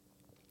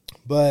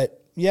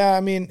 But yeah,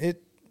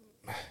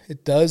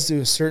 it does to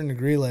a certain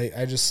degree. Like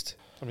does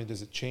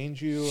it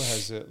change you?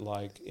 Has it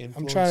like influenced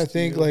I'm trying to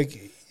think you?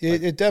 Like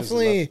it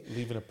definitely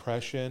leave an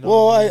impression.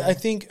 Well, I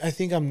think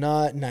I'm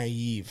not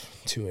naive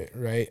to it,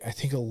 right? I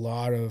think a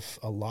lot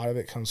of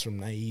it comes from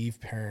naive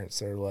parents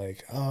that are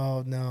like,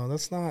 oh no,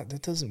 that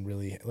doesn't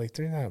really, like,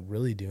 they're not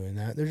really doing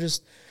that.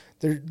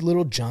 They're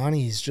little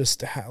Johnny's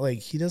just like,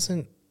 he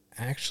doesn't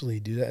actually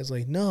do that. It's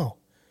like, no,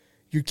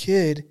 your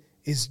kid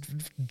is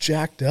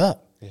jacked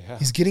up. Yeah.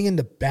 He's getting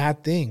into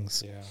bad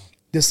things. Yeah.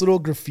 This little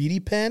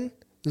graffiti pen,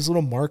 this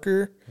little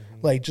marker,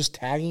 like just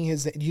tagging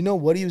his, do you know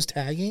what he was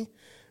tagging?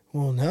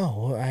 Well,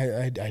 no,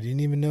 I didn't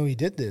even know he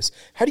did this.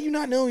 How do you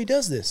not know he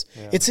does this?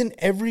 Yeah. It's in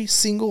every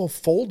single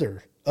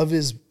folder of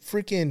his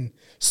freaking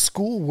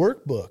school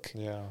workbook.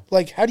 Yeah.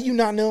 Like, how do you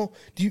not know?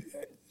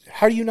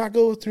 How do you not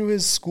go through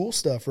his school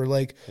stuff or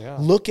like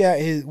look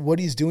at what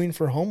he's doing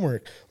for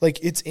homework? Like,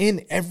 it's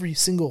in every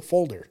single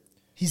folder.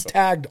 He's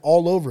tagged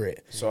all over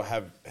it. So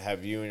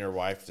have you and your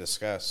wife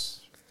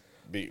discussed,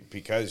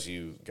 because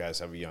you guys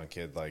have a young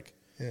kid, like,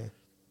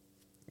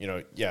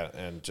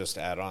 and just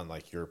to add on,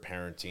 like, your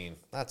parenting,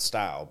 not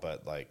style,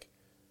 but like,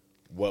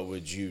 what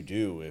would you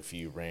do if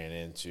you ran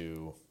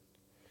into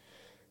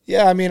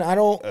Yeah, I mean, I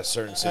don't. a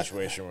certain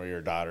situation where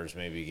your daughter's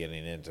maybe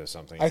getting into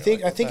something? I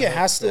think like, I think what it the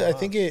has heck's to. going I on?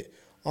 think it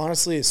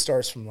honestly it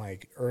starts from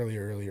like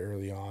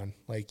early on.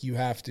 Like you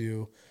have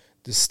to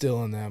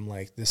distill in them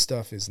like this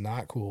stuff is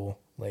not cool.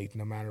 Like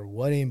no matter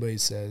what anybody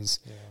says,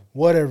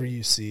 whatever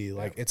you see,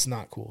 like it's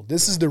not cool.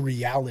 This is the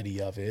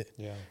reality of it.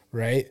 Yeah.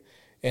 Right.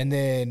 And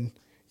then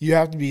you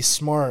have to be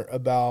smart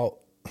about,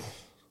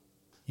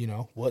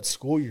 what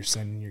school you're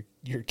sending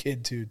your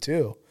kid to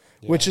too,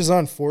 which is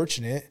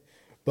unfortunate,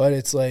 but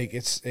it's like,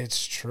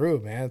 it's true,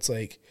 man. It's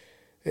like,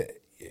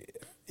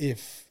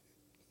 if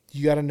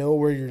you got to know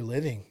where you're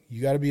living,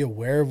 you got to be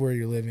aware of where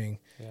you're living.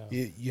 Yeah.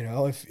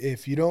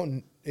 If you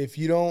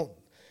don't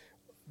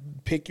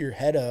pick your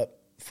head up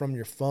from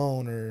your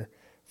phone or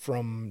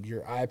from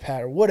your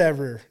iPad or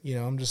whatever,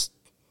 I'm just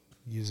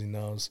using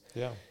those.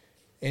 Yeah.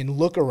 And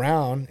look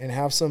around and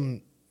have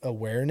some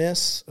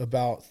awareness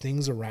about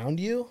things around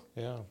you.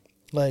 Yeah.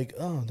 Like,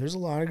 oh, there's a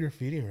lot of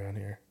graffiti around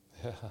here.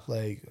 Yeah.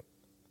 Like,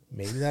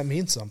 maybe that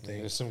means something.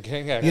 There's some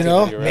gang activity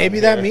around Maybe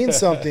here. that means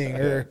something.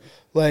 Or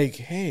like,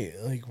 hey,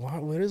 like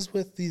what is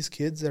with these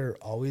kids that are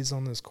always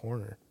on this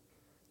corner?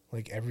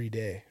 Like every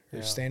day.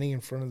 They're standing in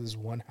front of this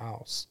one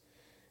house.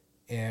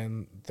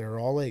 And they're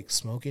all like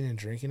smoking and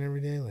drinking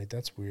every day. Like,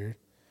 that's weird.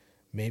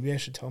 Maybe I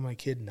should tell my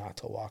kid not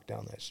to walk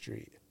down that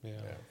street. Yeah.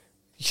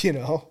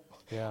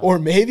 Yeah. Or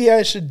maybe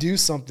I should do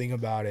something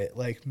about it.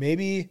 Like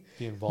maybe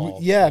Be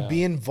involved.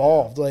 be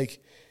involved.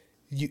 Like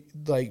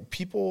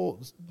people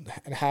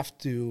have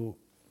to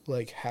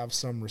like have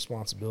some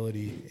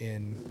responsibility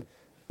in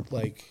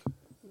like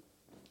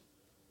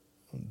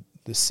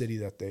the city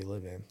that they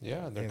live in.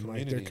 Yeah, their and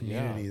community. like their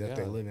community that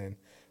they Yeah. live in.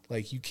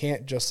 Like you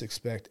can't just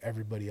expect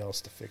everybody else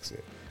to fix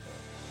it.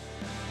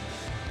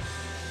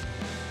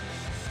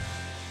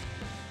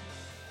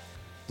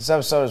 This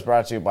episode is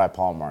brought to you by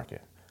Palm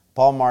Market.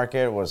 Palm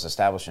Market was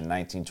established in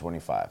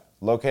 1925.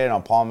 Located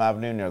on Palm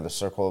Avenue near the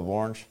Circle of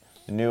Orange,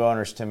 the new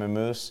owners, Tim and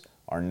Moose,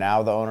 are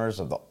now the owners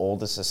of the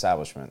oldest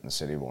establishment in the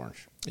city of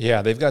Orange.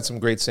 Yeah, they've got some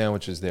great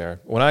sandwiches there.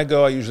 When I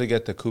go, I usually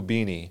get the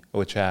kubini,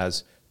 which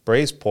has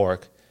braised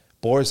pork,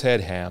 boar's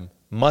head ham,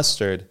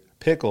 mustard,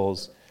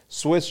 pickles,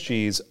 Swiss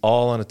cheese,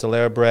 all on a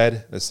telera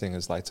bread. This thing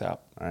is lights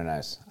out. Very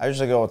nice. I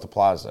usually go with the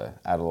Plaza.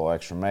 Add a little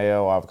extra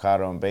mayo,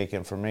 avocado, and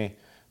bacon for me.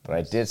 But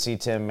I did see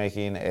Tim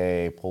making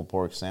a pulled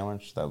pork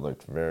sandwich that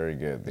looked very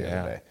good the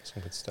other day.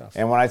 Some good stuff.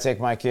 And when I take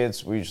my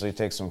kids, we usually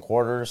take some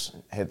quarters,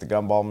 hit the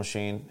gumball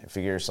machine. If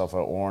you get yourself an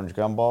orange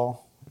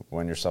gumball,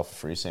 win yourself a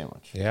free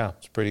sandwich. Yeah,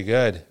 it's pretty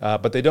good.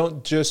 But they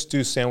don't just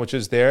do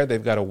sandwiches there.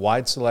 They've got a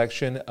wide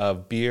selection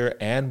of beer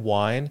and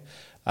wine.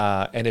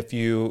 And if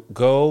you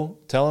go,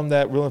 tell them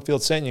that Real and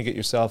Field sent you, get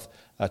yourself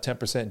a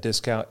 10%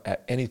 discount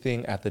at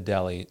anything at the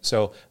deli.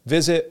 So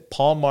visit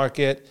Palm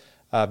Market.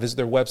 Visit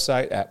their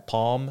website at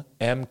palmmkt.com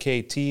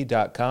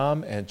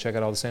and check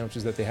out all the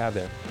sandwiches that they have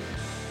there.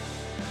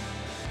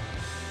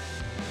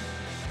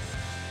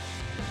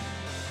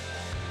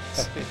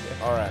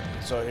 All right,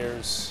 so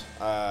here's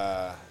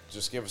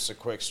just give us a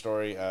quick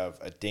story of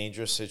a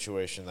dangerous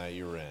situation that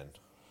you were in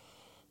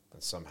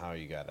and somehow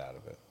you got out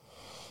of it.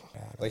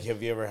 Like,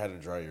 have you ever had to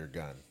draw your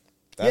gun?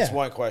 That's Yeah.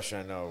 one question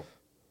I know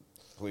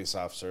police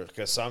officers,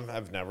 because some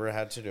have never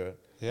had to do it.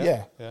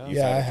 Yeah. You've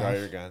Yeah, I had to draw have.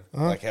 your gun.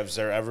 Like, has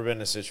there ever been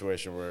a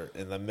situation where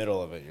in the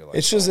middle of it you're like,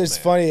 It's just, oh, it's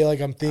man, funny.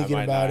 Like I'm I thinking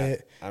might about not-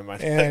 it. I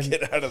might and not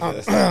get out of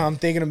this. I'm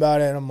thinking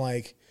about it and I'm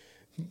like,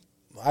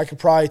 I could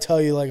probably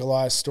tell you like a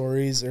lot of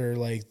stories or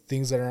like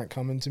things that aren't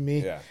coming to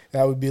me. Yeah.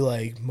 That would be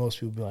like, most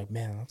people would be like,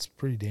 man, that's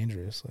pretty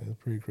dangerous. Like, that's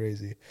pretty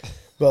crazy.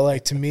 But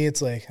like, to me,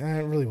 it's like, it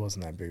really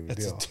wasn't that big of a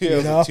deal. It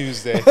was a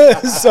Tuesday.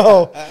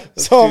 so I'm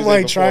Tuesday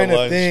like before trying to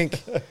lunch.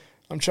 think.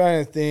 I'm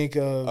trying to think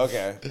of.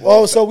 Okay.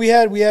 Oh, so we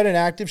had an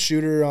active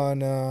shooter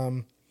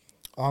on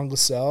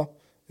Glasell.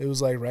 It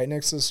was like right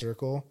next to the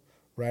circle,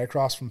 right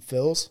across from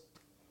Phil's.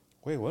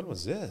 Wait, what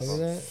was this?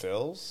 Remember that?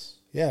 Phil's?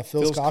 Yeah,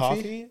 Phil's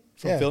Coffee.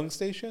 from Yeah. Filling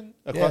Station?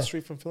 Across Yeah. the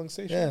street from Filling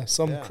Station? Yeah,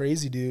 some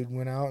crazy dude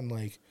went out and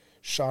like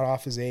shot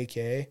off his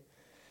AK.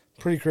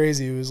 Pretty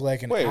crazy. It was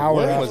like an Wait, hour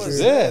when after. was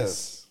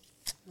this?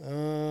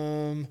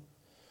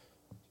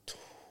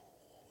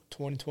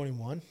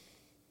 2021.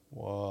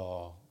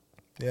 Whoa.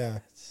 Yeah.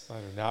 I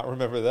do not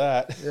remember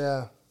that.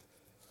 Yeah.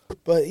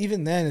 But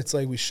even then, it's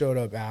like we showed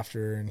up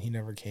after and he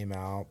never came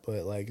out.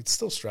 But like, it's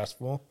still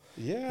stressful.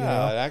 Yeah, You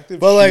know? an active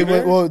But like,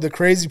 shooter? well, the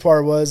crazy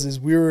part is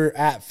we were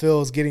at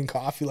Phil's getting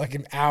coffee like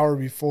an hour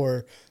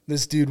before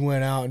this dude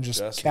went out and just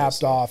Just capped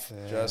missed him. off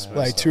Just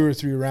like missed 2 or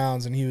 3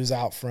 rounds, and he was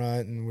out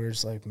front, and we are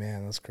just like,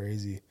 man, that's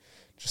crazy.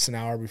 Just an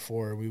hour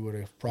before, we would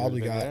have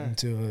probably been gotten there.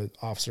 into an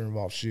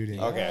officer-involved shooting.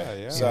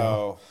 Okay. yeah.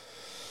 So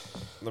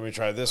let me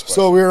try this question.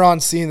 So we were on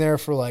scene there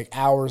for like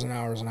hours and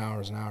hours and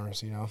hours and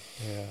hours, you know?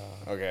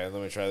 Yeah. Okay,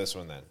 let me try this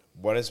one then.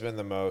 What has been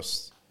the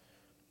most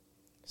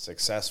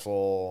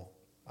successful,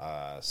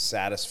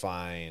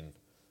 satisfying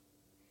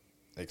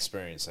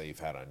experience that you've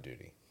had on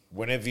duty?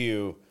 When have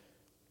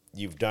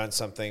you've done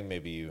something,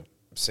 maybe you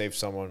save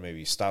someone,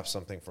 maybe stop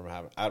something from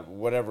happening,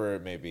 whatever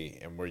it may be,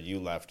 and where you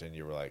left and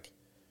you were like,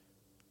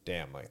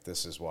 damn, like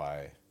this is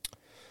why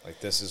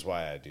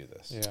I do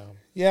this. Yeah.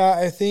 Yeah,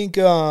 I think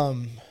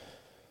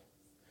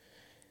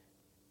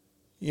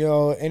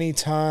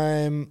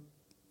anytime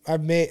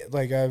I've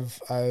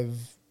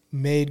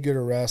made good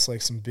arrests,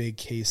 like some big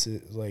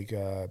cases, like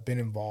been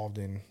involved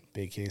in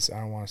big cases. I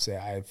don't want to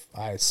say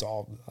I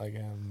solved, like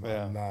I'm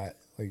not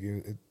like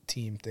a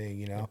team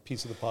thing, A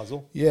piece of the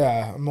puzzle.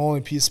 Yeah, I'm only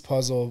a piece of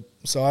puzzle.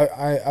 So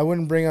I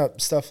wouldn't bring up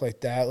stuff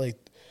like that. Like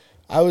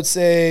I would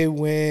say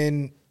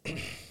when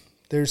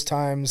there's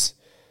times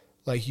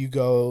like you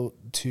go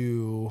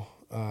to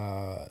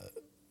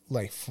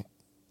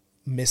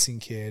missing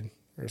kid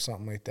or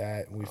something like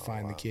that, and we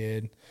find the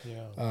kid.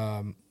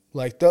 Yeah.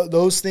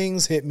 Those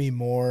things hit me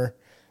more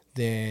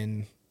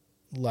than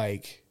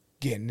like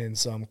getting in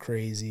some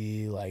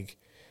crazy like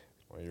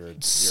Well, you're a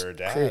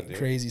dad, dude.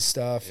 crazy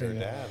stuff. You're a and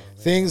dad.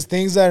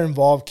 things that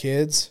involve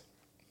kids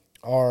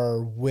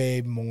are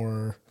way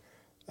more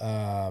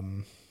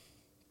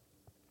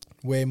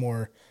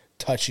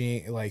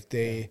touching. Like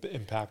they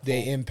Impactful.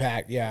 they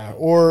impact, yeah.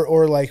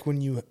 Or like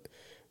when you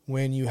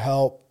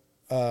help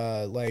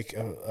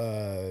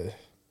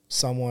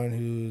someone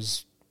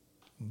who's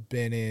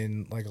been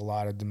in like a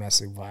lot of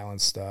domestic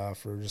violence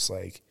stuff, or just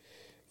like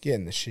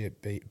getting the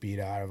shit beat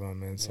out of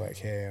them, and it's like,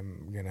 hey,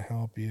 I'm gonna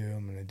help you,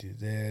 I'm gonna do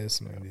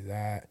this, I'm gonna do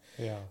that,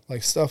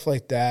 like stuff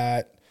like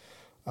that.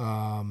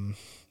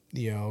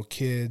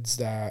 Kids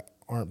that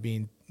aren't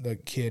being, the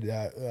kid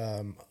that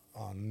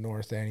on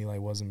North End,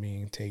 like wasn't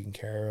being taken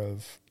care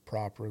of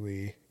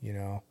properly,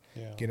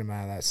 get him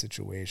out of that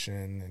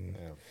situation, and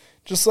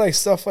just like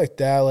stuff like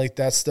that. Like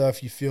that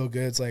stuff, you feel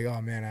good. It's like,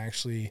 oh man, I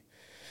actually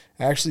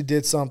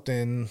did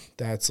something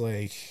that's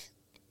like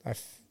I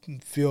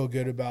feel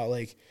good about.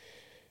 Like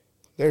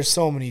there's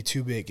so many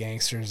 2-bit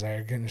gangsters that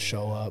are gonna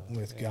show up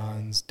with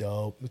guns,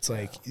 dope. It's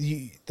like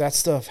that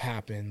stuff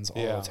happens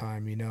all the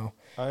time,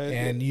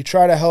 and you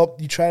try to help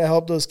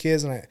those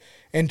kids,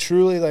 and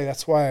truly, like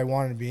that's why I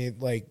wanted to be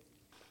like,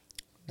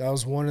 that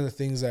was one of the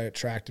things that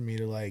attracted me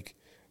to like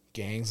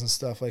gangs and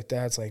stuff like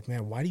that. It's like,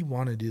 man, why do you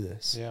want to do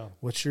this? Yeah.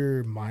 What's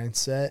your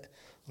mindset?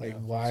 Like,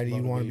 why do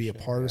you want to be a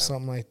motivation, part of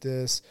something like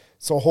this?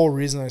 It's the whole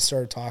reason I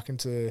started talking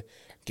to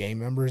gang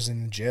members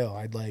in jail.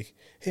 I'd like,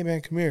 hey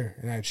man, come here,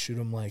 and I'd shoot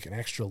them like an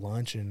extra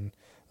lunch and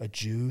a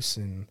juice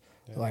and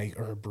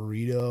or a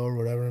burrito or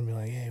whatever, and be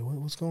like, hey,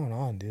 what's going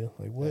on, dude?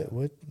 Like, what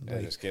like,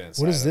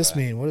 what does this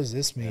mean? What does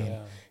this mean?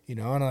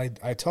 And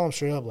I tell them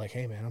straight up, like,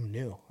 hey man, I'm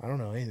new. I don't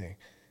know anything.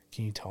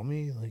 Can you tell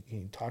me? Like,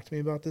 can you talk to me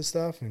about this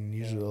stuff? And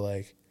usually they're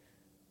like,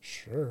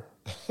 sure,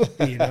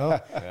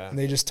 and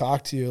they just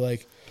talk to you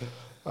like,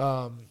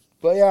 but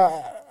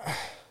yeah.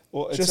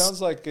 Well, it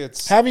sounds like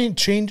it's having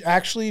change,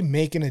 actually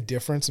making a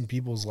difference in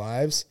people's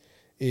lives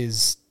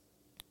is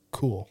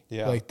cool.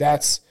 Yeah. Like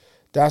that's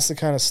the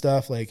kind of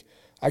stuff, like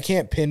I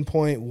can't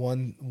pinpoint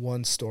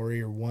one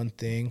story or one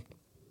thing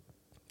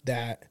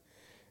that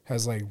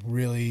has like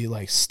really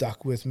like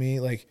stuck with me.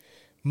 Like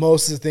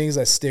most of the things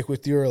that stick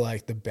with you are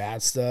like the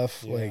bad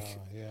stuff.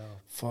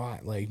 Fine.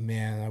 Like,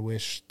 man, I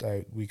wish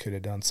that we could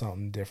have done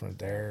something different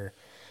there.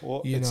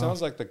 Well, it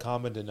sounds like the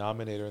common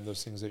denominator in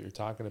those things that you're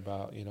talking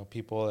about,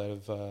 people that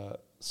have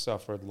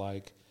suffered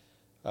like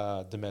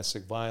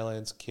domestic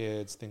violence,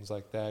 kids, things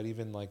like that,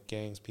 even like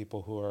gangs,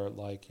 people who are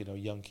like,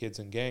 young kids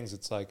in gangs,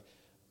 it's like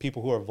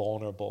people who are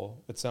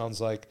vulnerable. It sounds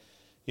like,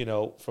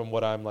 from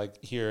what I'm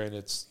like hearing,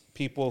 it's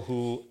people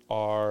who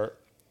are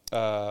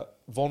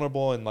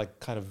vulnerable and like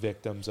kind of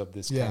victims of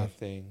this kind of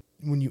thing.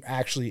 When you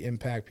actually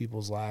impact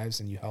people's lives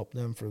and you help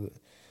them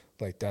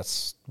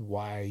that's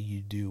why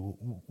you do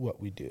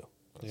what we do.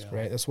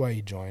 Right? That's why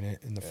you join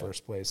it in the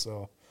first place.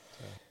 So,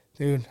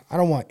 dude, I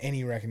don't want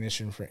any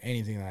recognition for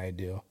anything that I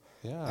do.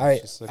 Yeah,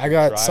 I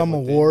got some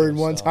award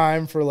one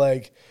time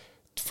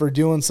for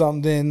doing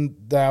something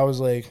that I was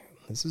like,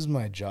 this is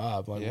my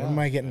job. Like, what am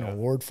I getting an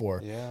award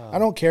for? Yeah. I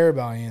don't care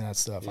about any of that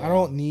stuff. I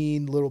don't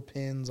need little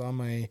pins on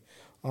my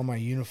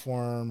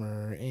uniform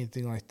or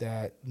anything like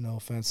that. No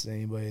offense to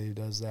anybody who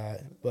does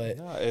that, but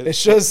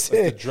it's just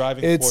like the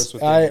driving force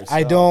within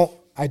yourself.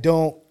 I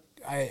don't,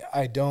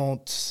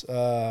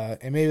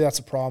 and maybe that's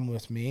a problem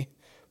with me,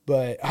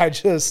 but I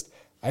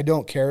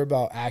don't care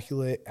about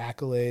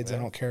accolades. I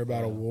don't care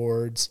about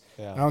awards.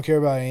 I don't care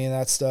about any of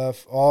that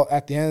stuff.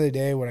 At the end of the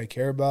day, what I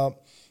care about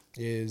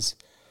is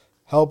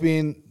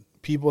helping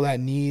people that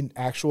need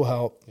actual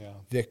help,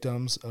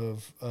 victims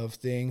of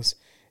things,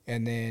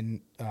 and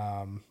then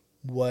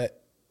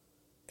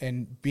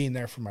and being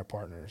there for my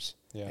partners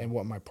and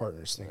what my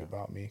partners think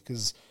about me.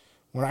 Because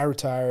when I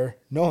retire,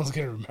 no one's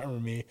gonna remember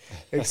me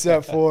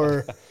except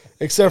for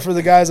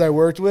the guys I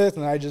worked with,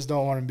 and I just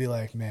don't want to be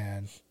like,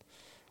 man,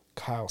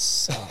 Kyle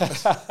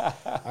sucks.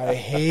 I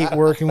hate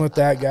working with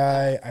that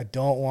guy. I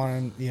don't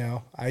want him.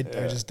 I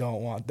just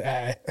don't want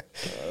that.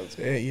 That's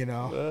good.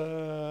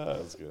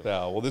 That's good.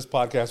 Well, this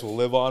podcast will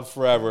live on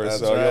forever,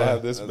 so you'll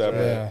have this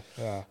memory.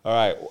 Yeah. All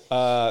right.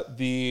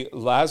 The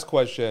last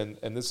question,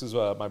 and this is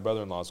my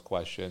brother-in-law's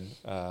question.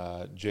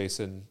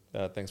 Jason,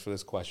 thanks for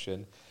this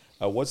question.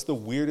 What's the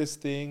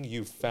weirdest thing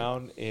you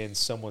found in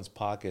someone's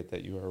pocket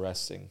that you were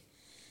arresting?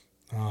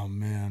 Oh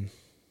man,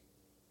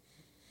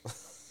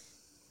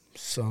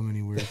 so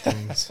many weird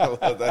things. I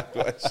love that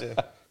question.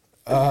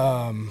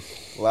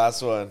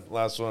 Last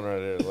one right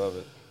here. Love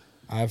it.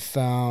 I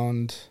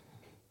found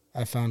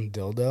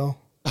dildo,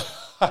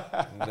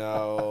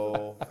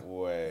 No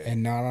way.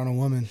 and not on a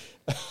woman.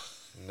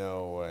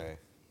 No way.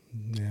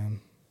 Yeah,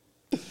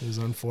 it was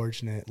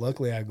unfortunate.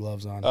 Luckily, I had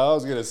gloves on. I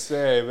was gonna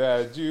say,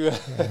 man, did you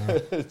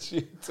did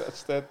you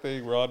touch that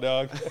thing, raw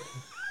dog?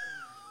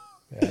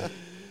 Yeah,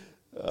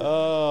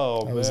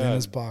 Oh I man, was in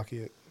his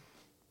pocket,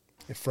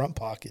 a front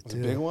pocket was it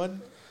too. a big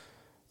one.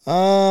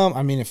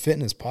 I mean, it fit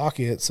in his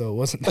pocket, so it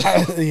wasn't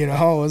that, it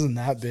wasn't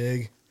that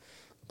big,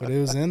 but it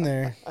was in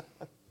there.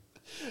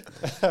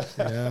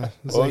 Yeah. It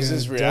What was a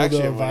his dildo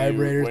reaction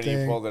vibrator when you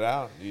thing. pulled it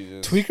out?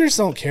 You just, Tweakers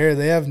don't care.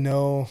 They have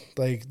no,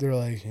 like, they're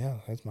like, yeah,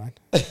 that's mine.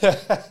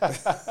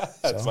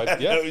 That's my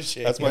No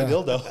shit. that's my Yeah.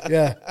 dildo.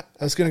 Yeah,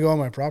 that's going to go on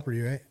my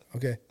property, right?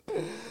 Okay.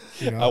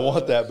 I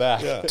want that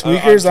back. yeah.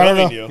 Tweakers, I I'm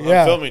don't filming know. you.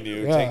 Yeah. I'm filming you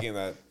Yeah. taking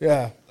that.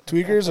 Yeah.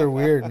 Tweakers are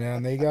weird,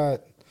 man. They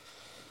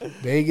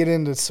get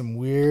into some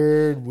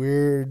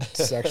weird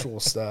sexual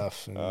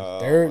stuff. And Oh,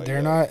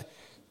 they're my not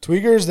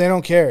tweakers. They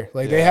don't care.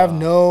 Like they have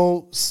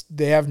no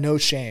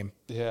shame.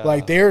 Yeah.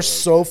 Like they are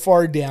so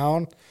far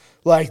down.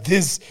 Like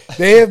this,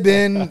 they have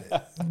been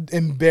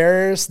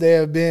embarrassed. They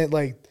have been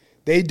like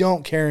they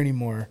don't care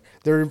anymore.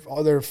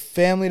 Their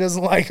family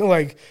doesn't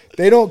like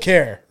they don't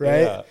care,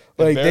 right? Yeah.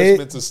 Like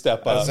Embarrassment's a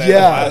step up.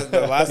 Yeah.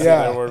 The last thing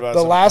yeah. they're worried about.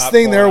 The is some last cop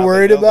thing pulling they're out the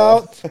worried dildo.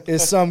 about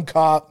is some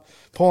cop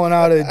pulling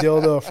out a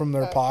dildo from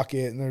their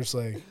pocket, and they're just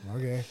like,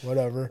 okay,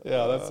 whatever.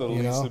 Yeah, that's the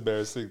least know?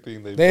 embarrassing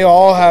thing they've They done.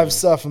 all have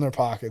stuff in their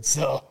pockets,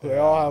 so they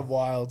all have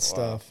wild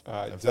stuff. All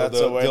right, If that's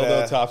a way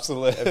dildo to- tops the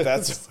list. If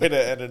that's a way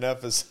to end an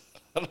episode,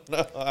 I don't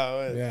know how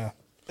it. Yeah.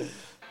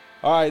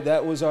 All right,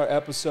 that was our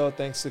episode.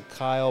 Thanks to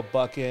Kyle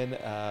Buchan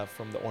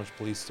from the Orange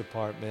Police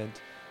Department.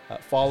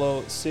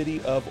 Follow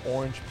City of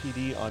Orange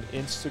PD on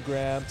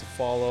Instagram to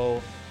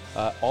follow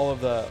all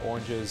of the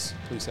Orange's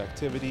police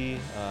activity.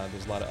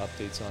 There's a lot of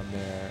updates on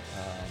there.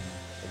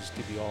 I'll just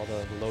give you all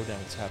the lowdown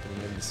that's happening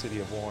in the City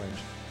of Orange.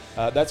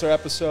 That's our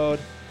episode.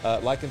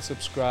 Like and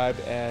subscribe,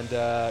 and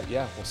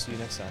we'll see you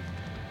next time.